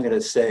 Oh, I'm going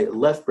to say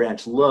left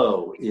branch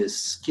low is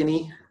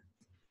skinny,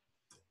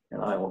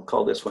 and I will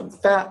call this one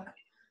fat.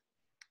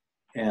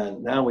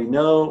 And now we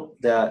know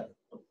that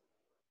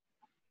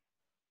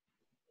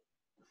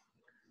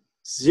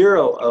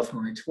 0 of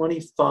my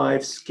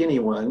 25 skinny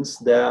ones,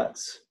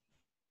 that's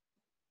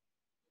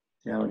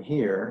down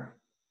here.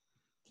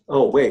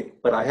 Oh,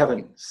 wait, but I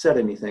haven't said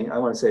anything. I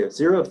want to say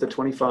 0 of the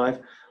 25.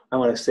 I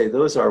want to say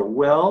those are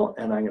well,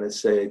 and I'm going to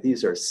say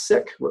these are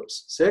sick.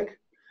 Whoops, sick.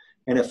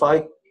 And if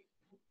I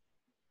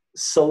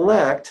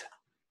select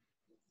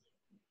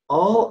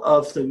all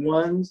of the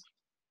ones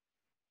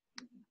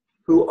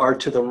who are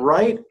to the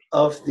right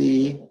of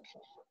the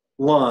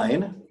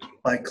line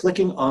by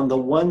clicking on the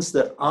ones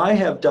that I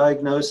have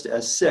diagnosed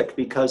as sick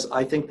because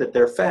I think that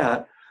they're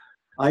fat,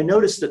 I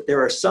notice that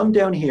there are some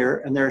down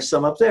here and there are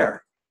some up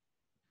there.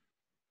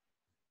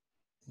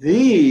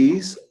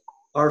 These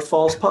are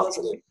false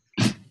positives.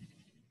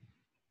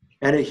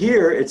 And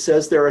here it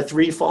says there are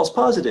 3 false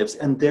positives,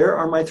 and there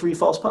are my 3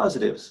 false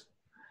positives.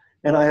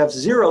 And I have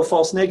 0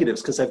 false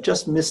negatives because I've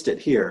just missed it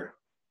here.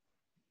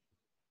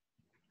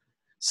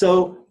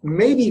 So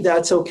maybe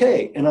that's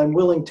okay, and I'm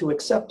willing to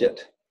accept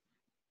it.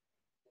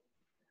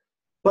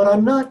 But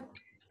I'm not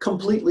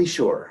completely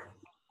sure.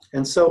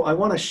 And so I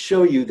want to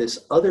show you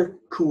this other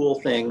cool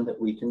thing that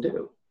we can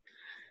do.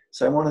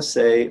 So I want to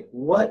say,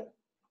 what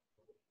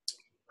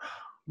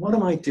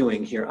am I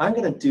doing here? I'm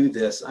going to do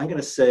this. I'm going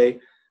to say,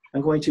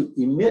 I'm going to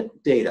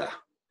emit data.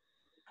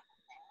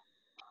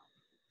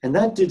 And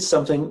that did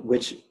something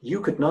which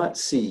you could not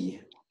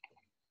see.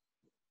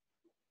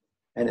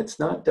 And it's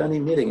not done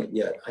emitting it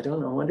yet. I don't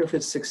know, I wonder if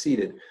it's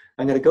succeeded.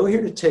 I'm going to go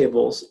here to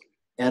tables,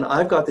 and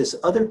I've got this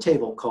other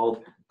table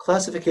called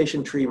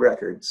classification tree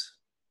records.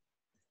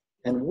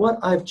 And what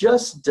I've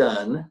just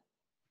done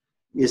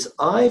is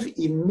I've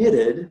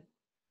emitted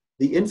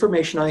the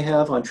information I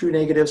have on true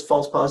negatives,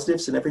 false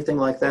positives, and everything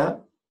like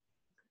that,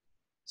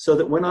 so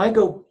that when I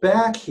go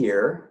back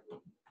here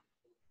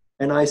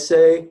and I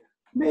say,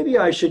 maybe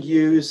I should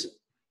use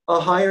a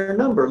higher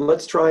number,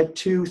 let's try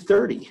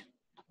 230.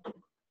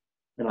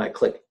 And I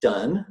click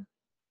done.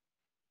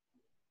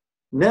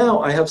 Now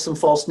I have some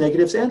false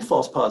negatives and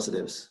false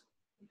positives.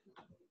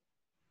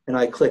 And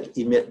I click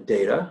emit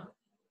data.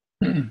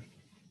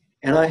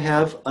 And I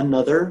have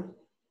another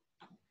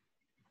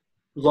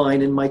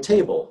line in my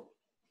table.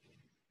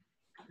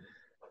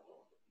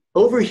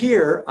 Over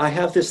here, I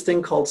have this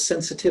thing called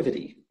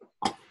sensitivity.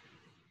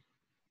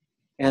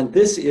 And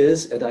this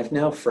is, and I've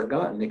now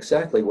forgotten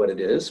exactly what it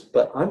is,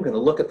 but I'm going to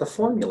look at the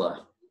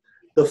formula.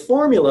 The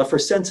formula for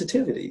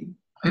sensitivity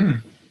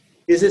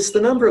is it's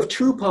the number of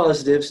true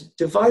positives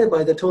divided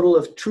by the total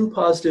of true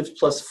positives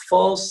plus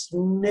false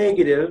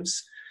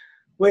negatives.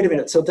 Wait a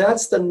minute, so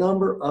that's the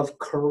number of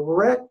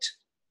correct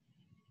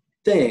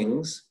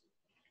things,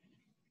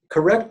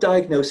 correct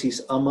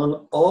diagnoses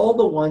among all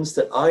the ones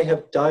that I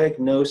have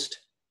diagnosed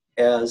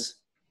as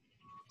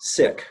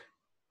sick.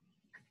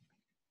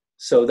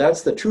 So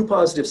that's the true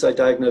positives I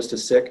diagnosed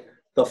as sick.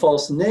 The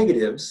false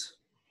negatives,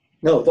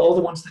 no, all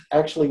the ones that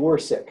actually were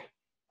sick.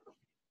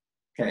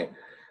 Okay,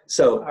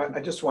 so. I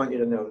just want you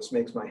to know this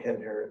makes my head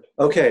hurt.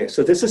 Okay,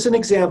 so this is an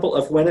example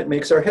of when it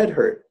makes our head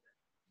hurt.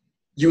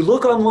 You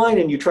look online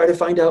and you try to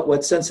find out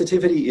what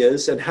sensitivity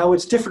is and how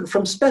it's different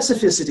from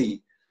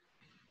specificity.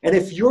 And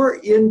if you're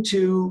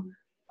into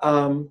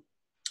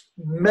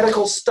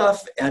medical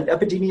stuff and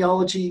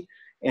epidemiology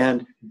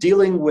and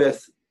dealing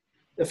with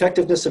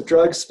effectiveness of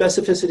drugs,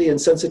 specificity and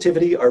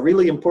sensitivity are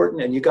really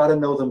important, and you got to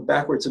know them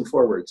backwards and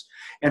forwards.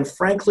 And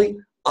frankly,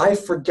 I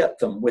forget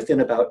them within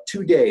about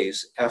 2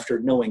 days after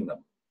knowing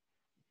them.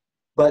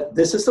 But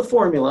this is the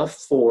formula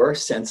for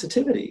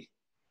sensitivity.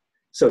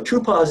 So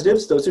true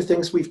positives, those are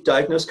things we've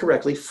diagnosed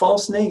correctly.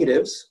 False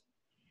negatives,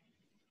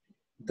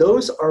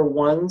 those are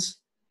ones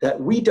that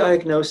we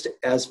diagnosed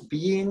as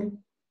being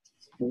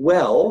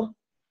well.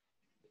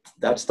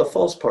 That's the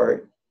false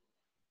part.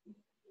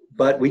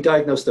 But we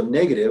diagnosed them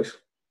negative.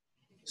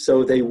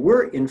 So they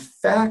were in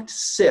fact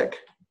sick.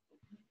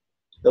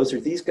 Those are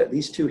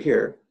these two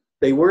here.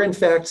 They were in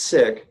fact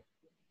sick,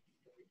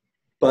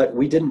 but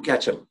we didn't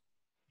catch them.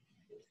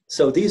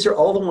 So these are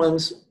all the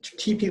ones,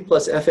 TP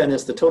plus FN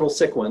is the total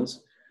sick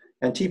ones,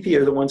 and TP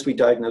are the ones we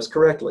diagnosed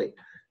correctly.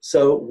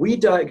 So we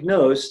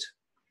diagnosed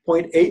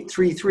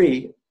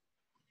 0.833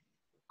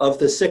 of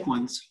the sick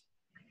ones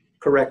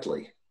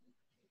correctly.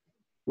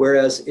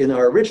 Whereas in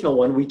our original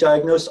one, we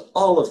diagnosed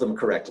all of them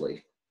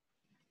correctly.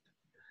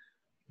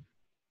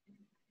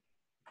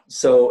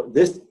 So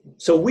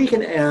we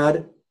can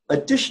add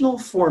additional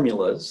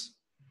formulas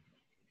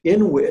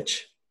in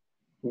which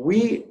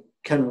we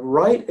can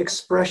write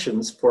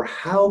expressions for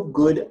how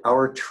good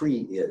our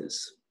tree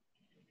is.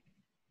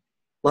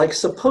 Like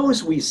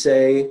suppose we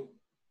say,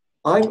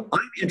 I'm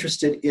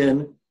interested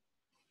in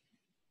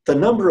the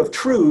number of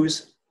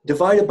trues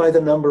divided by the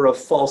number of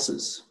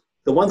falses.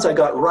 The ones I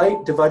got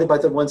right divided by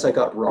the ones I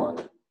got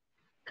wrong.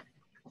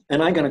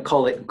 And I'm going to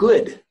call it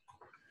good.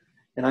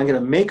 And I'm going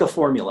to make a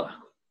formula.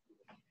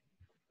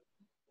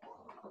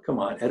 Come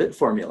on, edit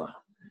formula.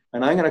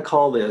 And I'm going to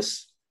call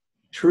this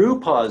true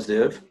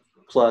positive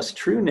plus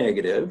true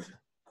negative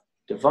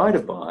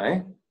divided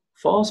by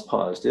false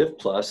positive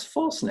plus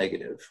false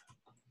negative.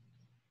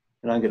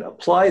 And I'm going to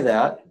apply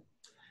that.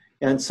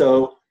 And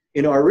so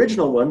in our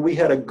original one, we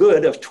had a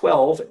good of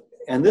 12,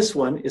 and this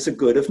one is a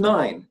good of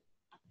 9.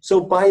 So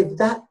by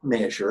that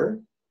measure,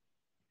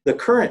 the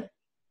current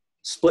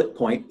split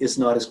point is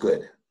not as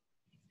good.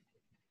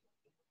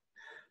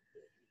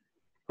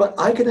 But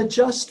I can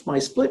adjust my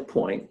split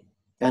point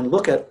and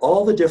look at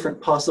all the different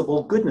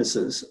possible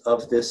goodnesses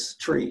of this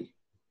tree.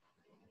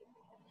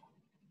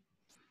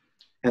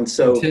 And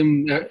so,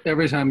 Tim,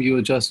 every time you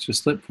adjust your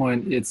split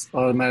point, it's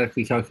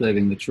automatically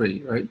calculating the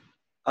tree, right?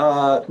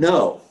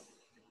 No.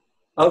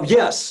 Oh,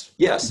 yes,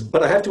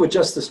 but I have to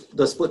adjust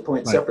the split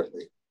point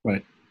separately.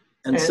 Right.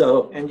 And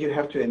so, and you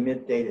have to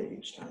emit data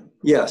each time.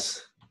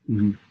 yes.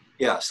 Mhm.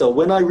 Yeah, so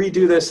when I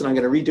redo this, and I'm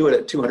going to redo it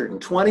at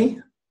 220,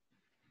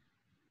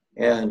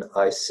 and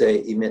I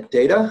say emit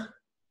data,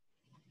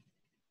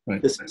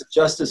 Right. this is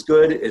just as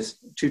good as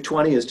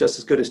 220 is just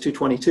as good as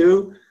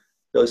 222.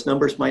 Those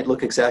numbers might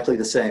look exactly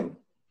the same.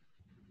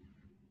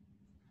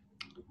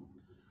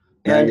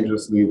 Now And you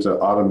just need to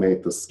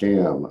automate the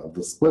scan of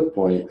the split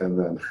point and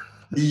then.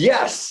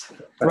 yes.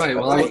 Right.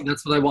 Well,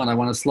 that's what I want. I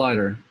want a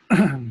slider.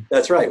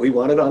 That's right. We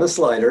want it on a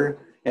slider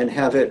and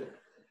have it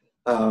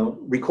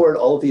record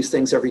all of these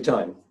things every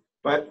time.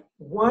 But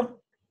what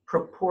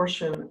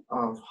proportion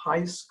of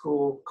high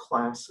school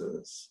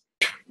classes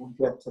will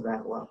get to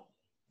that level?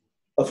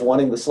 Of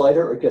wanting the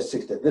slider, or gets to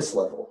this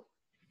level?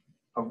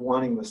 Of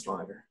wanting the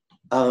slider?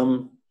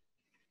 I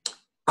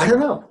don't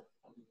know.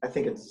 I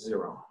think it's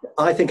 0.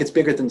 I think it's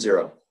bigger than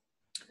 0.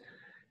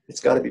 It's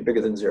got to be bigger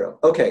than 0.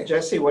 Okay.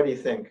 Jesse, what do you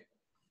think?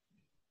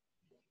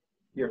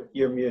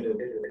 You're muted.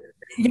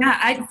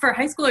 Yeah, for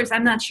high schoolers,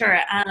 I'm not sure.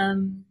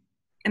 I'm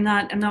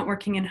not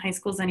working in high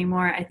schools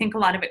anymore. I think a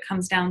lot of it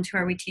comes down to,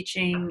 are we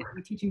teaching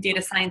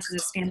data science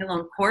as a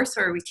standalone course,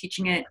 or are we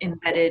teaching it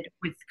embedded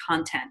with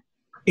content?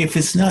 If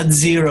it's not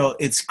 0,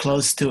 it's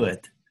close to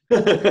it.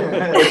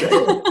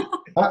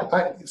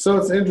 So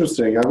it's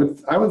interesting.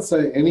 I would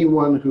say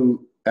anyone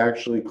who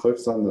actually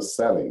clicks on the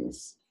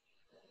settings,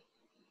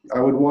 I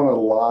would want a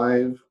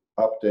live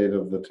update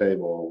of the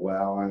table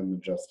while I'm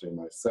adjusting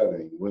my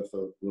setting with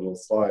a little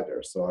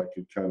slider, so I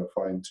could kind of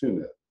fine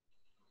tune it.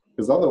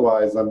 Because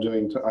otherwise,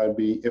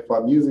 if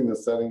I'm using the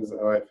settings,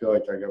 I feel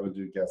like I got to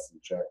do guess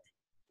and check.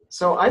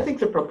 So I think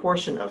the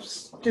proportion of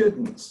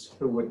students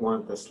who would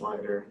want the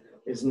slider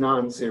is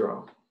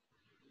non-zero.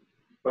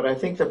 But I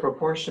think the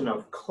proportion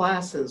of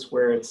classes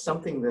where it's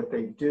something that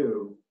they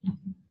do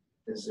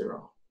is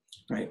 0.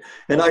 Right.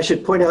 And I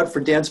should point out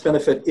for Dan's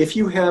benefit, if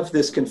you have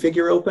this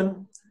configure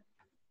open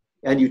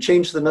and you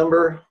change the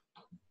number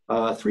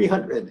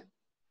 300,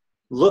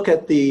 look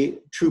at the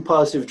true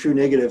positive, true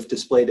negative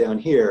display down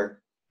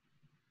here.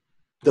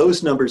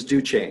 Those numbers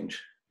do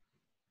change.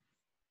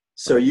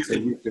 So you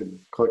can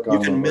click on,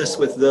 you can mess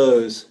with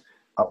those,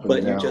 up and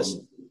but down. you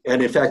just,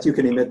 and in fact, you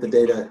can emit the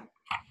data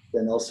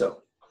then also.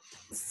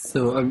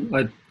 So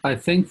I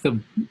think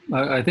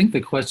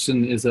the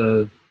question is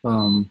a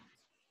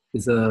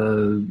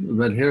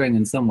red herring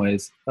in some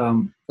ways.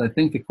 I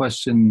think the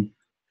question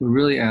we're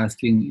really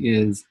asking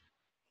is,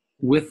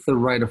 with the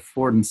right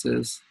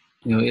affordances,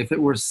 if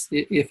it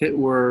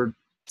were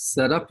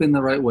set up in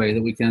the right way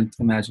that we can't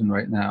imagine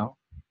right now,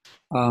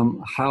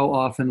 how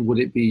often would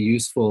it be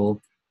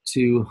useful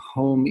to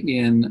home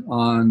in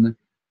on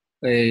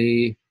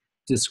a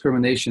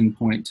discrimination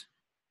point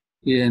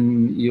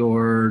in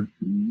your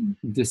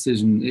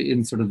decision,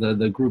 in sort of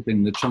the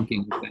grouping, the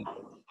chunking thing?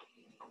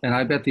 And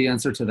I bet the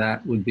answer to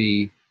that would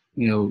be,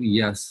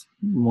 yes,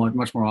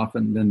 much more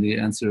often than the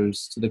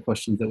answers to the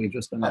questions that we've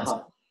just been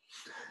asking.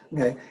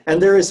 Okay, and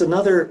there is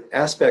another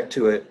aspect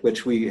to it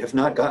which we have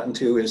not gotten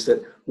to, is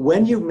that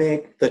when you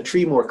make the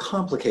tree more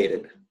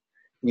complicated,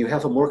 and you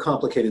have a more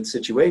complicated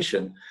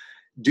situation,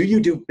 do you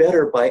do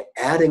better by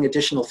adding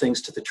additional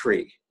things to the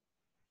tree?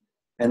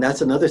 And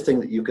that's another thing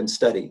that you can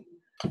study.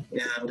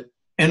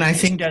 And I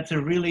think that's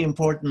a really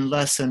important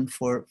lesson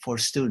for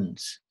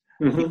students.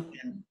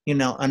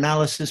 Mm-hmm.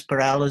 Analysis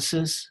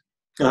paralysis.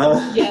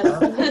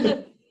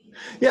 Yes.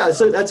 Yeah,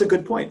 so that's a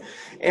good point.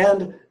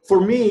 And for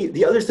me,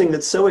 the other thing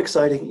that's so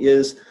exciting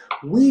is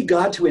we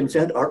got to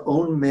invent our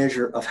own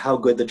measure of how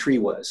good the tree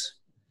was.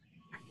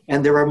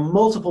 And there are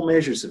multiple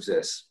measures of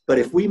this, but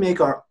if we make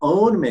our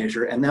own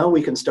measure, and now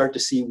we can start to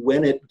see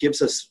when it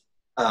gives us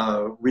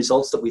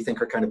results that we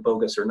think are kind of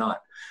bogus or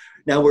not.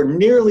 Now we're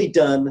nearly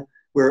done.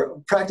 We're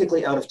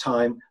practically out of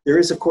time. There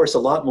is, of course, a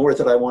lot more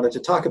that I wanted to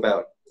talk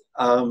about.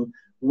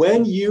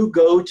 When you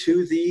go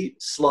to the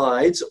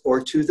slides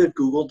or to the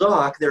Google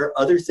Doc, there are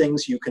other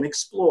things you can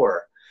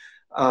explore.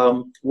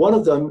 One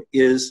of them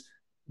is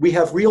we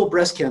have real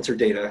breast cancer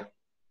data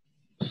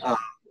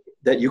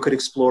that you could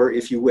explore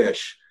if you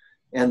wish.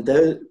 And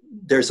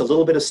there's a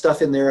little bit of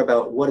stuff in there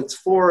about what it's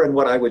for and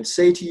what I would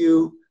say to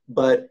you,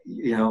 but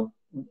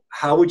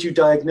how would you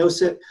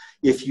diagnose it?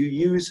 If you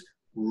use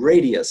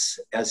radius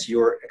as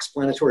your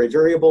explanatory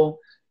variable,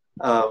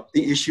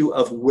 the issue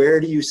of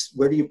where do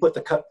you put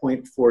the cut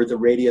point for the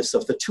radius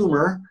of the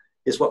tumor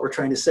is what we're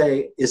trying to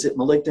say. Is it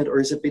malignant or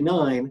is it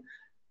benign?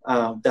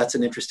 That's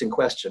an interesting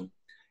question.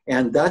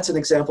 And that's an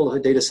example of a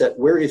data set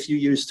where if you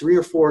use 3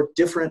 or 4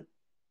 different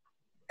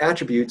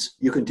attributes,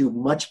 you can do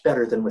much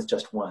better than with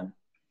just one.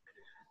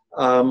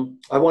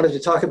 I wanted to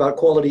talk about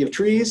quality of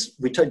trees.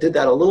 We did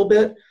that a little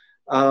bit.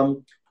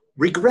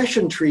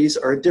 Regression trees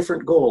are a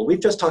different goal. We've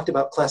just talked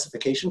about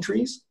classification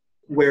trees,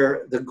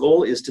 where the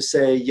goal is to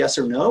say yes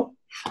or no.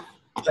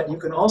 But you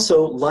can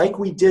also, like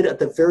we did at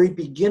the very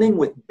beginning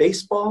with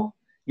baseball,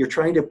 you're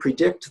trying to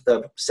predict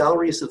the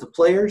salaries of the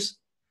players.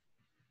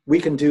 We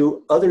can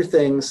do other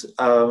things,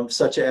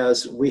 such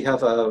as we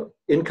have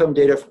income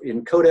data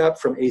in CODAP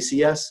from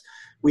ACS.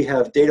 We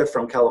have data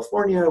from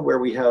California where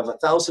we have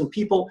 1,000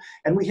 people,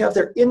 and we have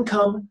their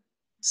income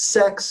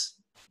sex,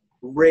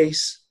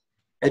 race,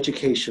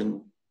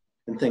 education,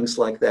 and things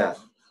like that.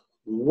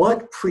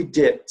 What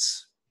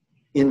predicts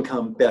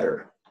income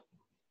better?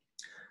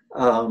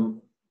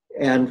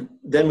 And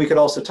then we could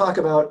also talk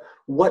about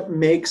what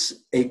makes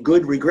a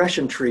good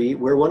regression tree,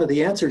 where one of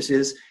the answers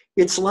is,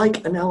 it's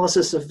like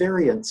analysis of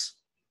variance.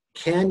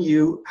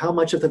 How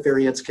much of the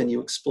variance can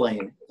you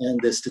explain? And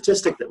the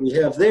statistic that we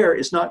have there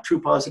is not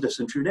true positives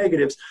and true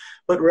negatives,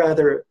 but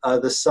rather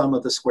the sum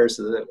of the squares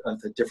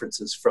of the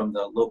differences from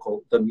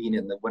the mean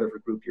in whatever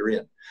group you're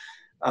in.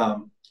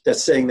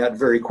 That's saying that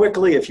very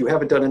quickly. If you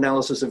haven't done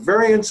analysis of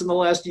variance in the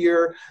last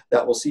year,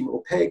 that will seem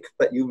opaque,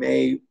 but you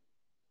may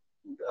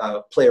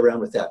play around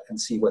with that and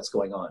see what's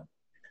going on.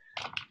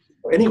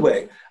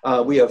 Anyway,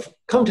 we have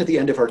come to the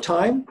end of our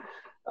time.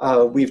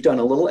 We've done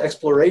a little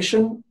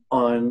exploration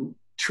on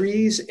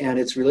trees and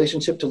its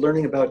relationship to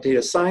learning about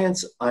data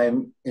science.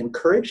 I'm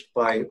encouraged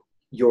by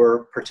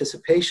your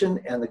participation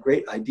and the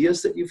great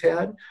ideas that you've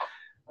had.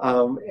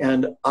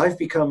 And I've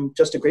become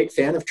just a great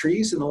fan of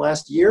trees in the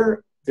last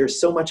year.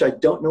 There's so much I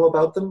don't know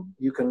about them,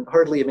 you can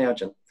hardly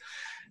imagine.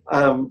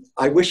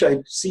 I wish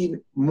I'd seen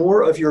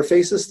more of your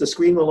faces. The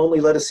screen will only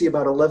let us see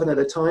about 11 at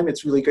a time.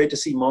 It's really great to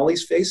see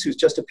Molly's face, who's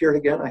just appeared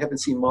again. I haven't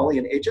seen Molly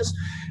in ages.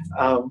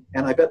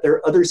 And I bet there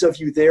are others of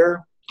you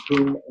there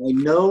whom I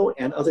know,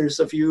 and others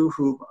of you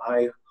whom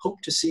I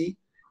hope to see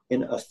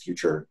in a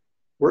future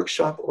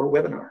workshop or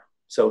webinar.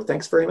 So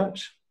thanks very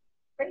much.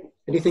 Great.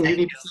 Anything you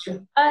need to say?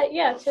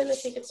 Yeah, Tim,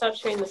 if you could stop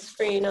sharing the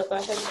screen, I'll go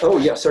ahead. Oh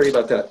yeah, sorry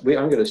about that.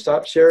 I'm going to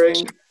stop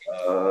sharing.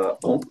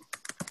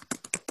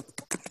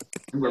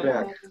 We're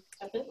back.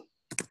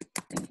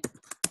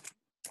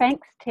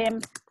 Thanks, Tim.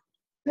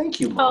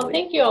 Thank you, Molly. Oh,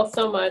 thank you all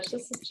so much.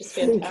 This is just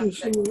fantastic. Thank you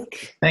so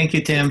much. Thank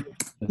you, Tim.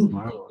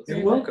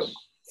 You're welcome.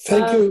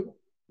 Thank you.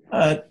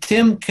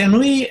 Tim, can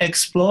we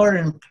explore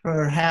and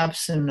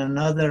perhaps in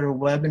another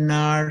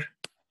webinar,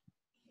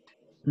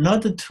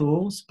 not the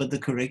tools, but the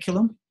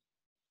curriculum?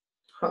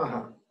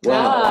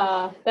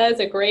 Wow. That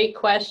is a great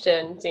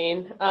question,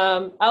 Dean.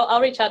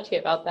 I'll reach out to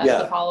you about that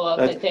to follow up,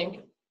 I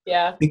think.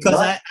 Yeah. Because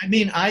I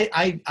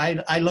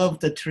love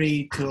the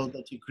tree tool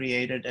that you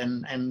created,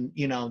 and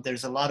you know,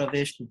 there's a lot of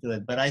issue to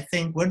it, but I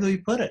think, where do we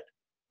put it?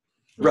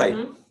 Right.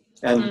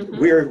 And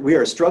we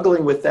are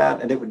struggling with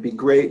that, and it would be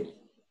great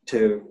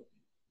to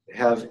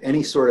have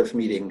any sort of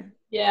meeting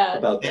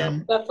about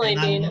that. Definitely,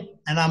 Dean.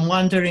 And I'm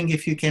wondering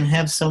if you can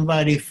have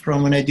somebody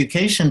from an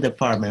education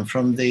department,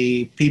 from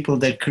the people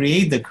that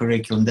create the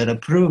curriculum, that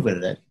approve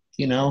of it,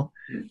 you know,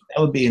 that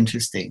would be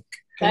interesting.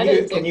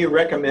 Can you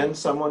recommend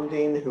someone,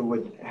 Dean, who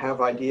would have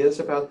ideas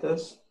about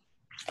this?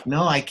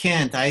 No, I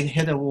can't. I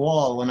hit a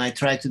wall when I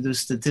try to do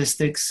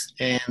statistics,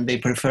 and they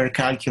prefer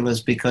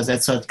calculus because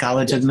that's what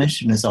college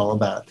admission is all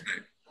about.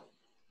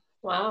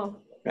 Wow.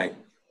 Right.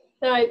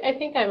 No, I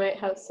think I might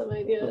have some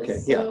ideas. Okay,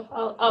 yeah. So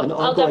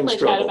I'll definitely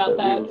chat about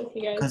that with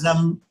you guys.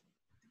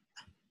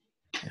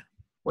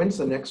 When's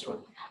the next one?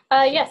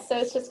 Yes, so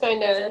it's just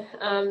going to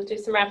do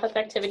some wrap-up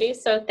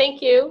activities. So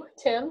thank you,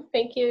 Tim.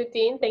 Thank you,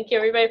 Dean. Thank you,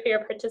 everybody, for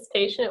your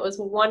participation. It was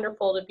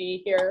wonderful to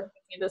be here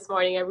with you this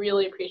morning. I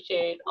really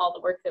appreciate all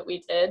the work that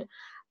we did.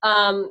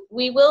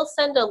 We will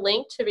send a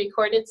link to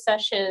recorded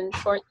session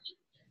shortly.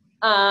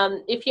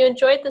 If you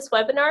enjoyed this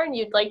webinar and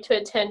you'd like to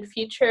attend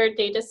future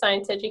data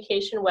science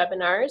education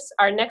webinars,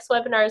 our next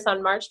webinar is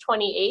on March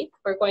 28th.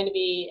 We're going to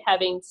be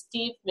having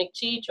Steve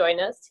McGee join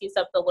us. He's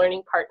of the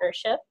Learning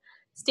Partnership.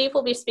 Steve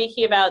will be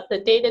speaking about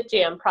the Data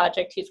Jam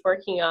project he's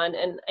working on,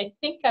 and I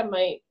think I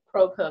might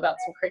probe him about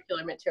some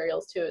curricular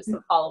materials too as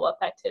some follow-up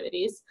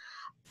activities.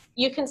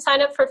 You can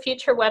sign up for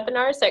future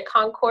webinars at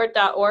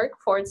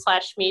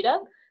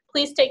concord.org/meetup.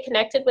 Please stay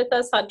connected with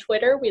us on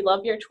Twitter. We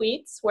love your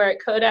tweets. We're at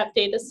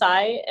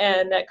CodeAppDataSci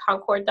and at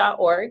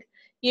concord.org.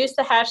 Use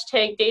the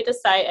hashtag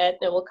DataSciEd and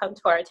it will come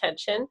to our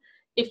attention.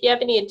 If you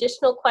have any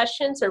additional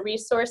questions or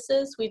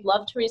resources, we'd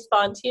love to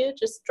respond to you.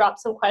 Just drop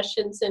some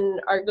questions in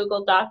our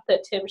Google Doc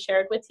that Tim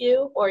shared with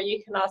you, or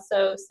you can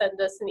also send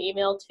us an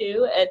email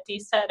to at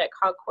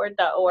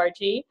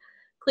dset@concord.org.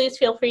 Please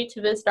feel free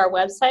to visit our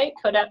website,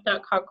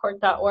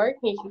 codeapp.concord.org,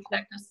 and you can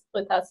connect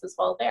with us as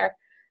well there.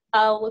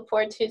 I'll look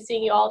forward to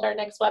seeing you all at our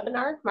next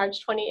webinar, March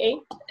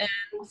 28th, and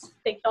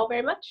thank you all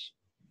very much.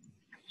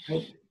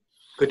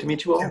 Good to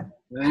meet you all.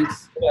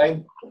 Thanks.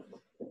 Bye.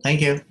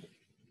 Thank you.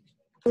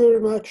 Very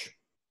much.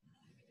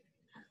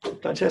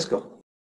 Francesco.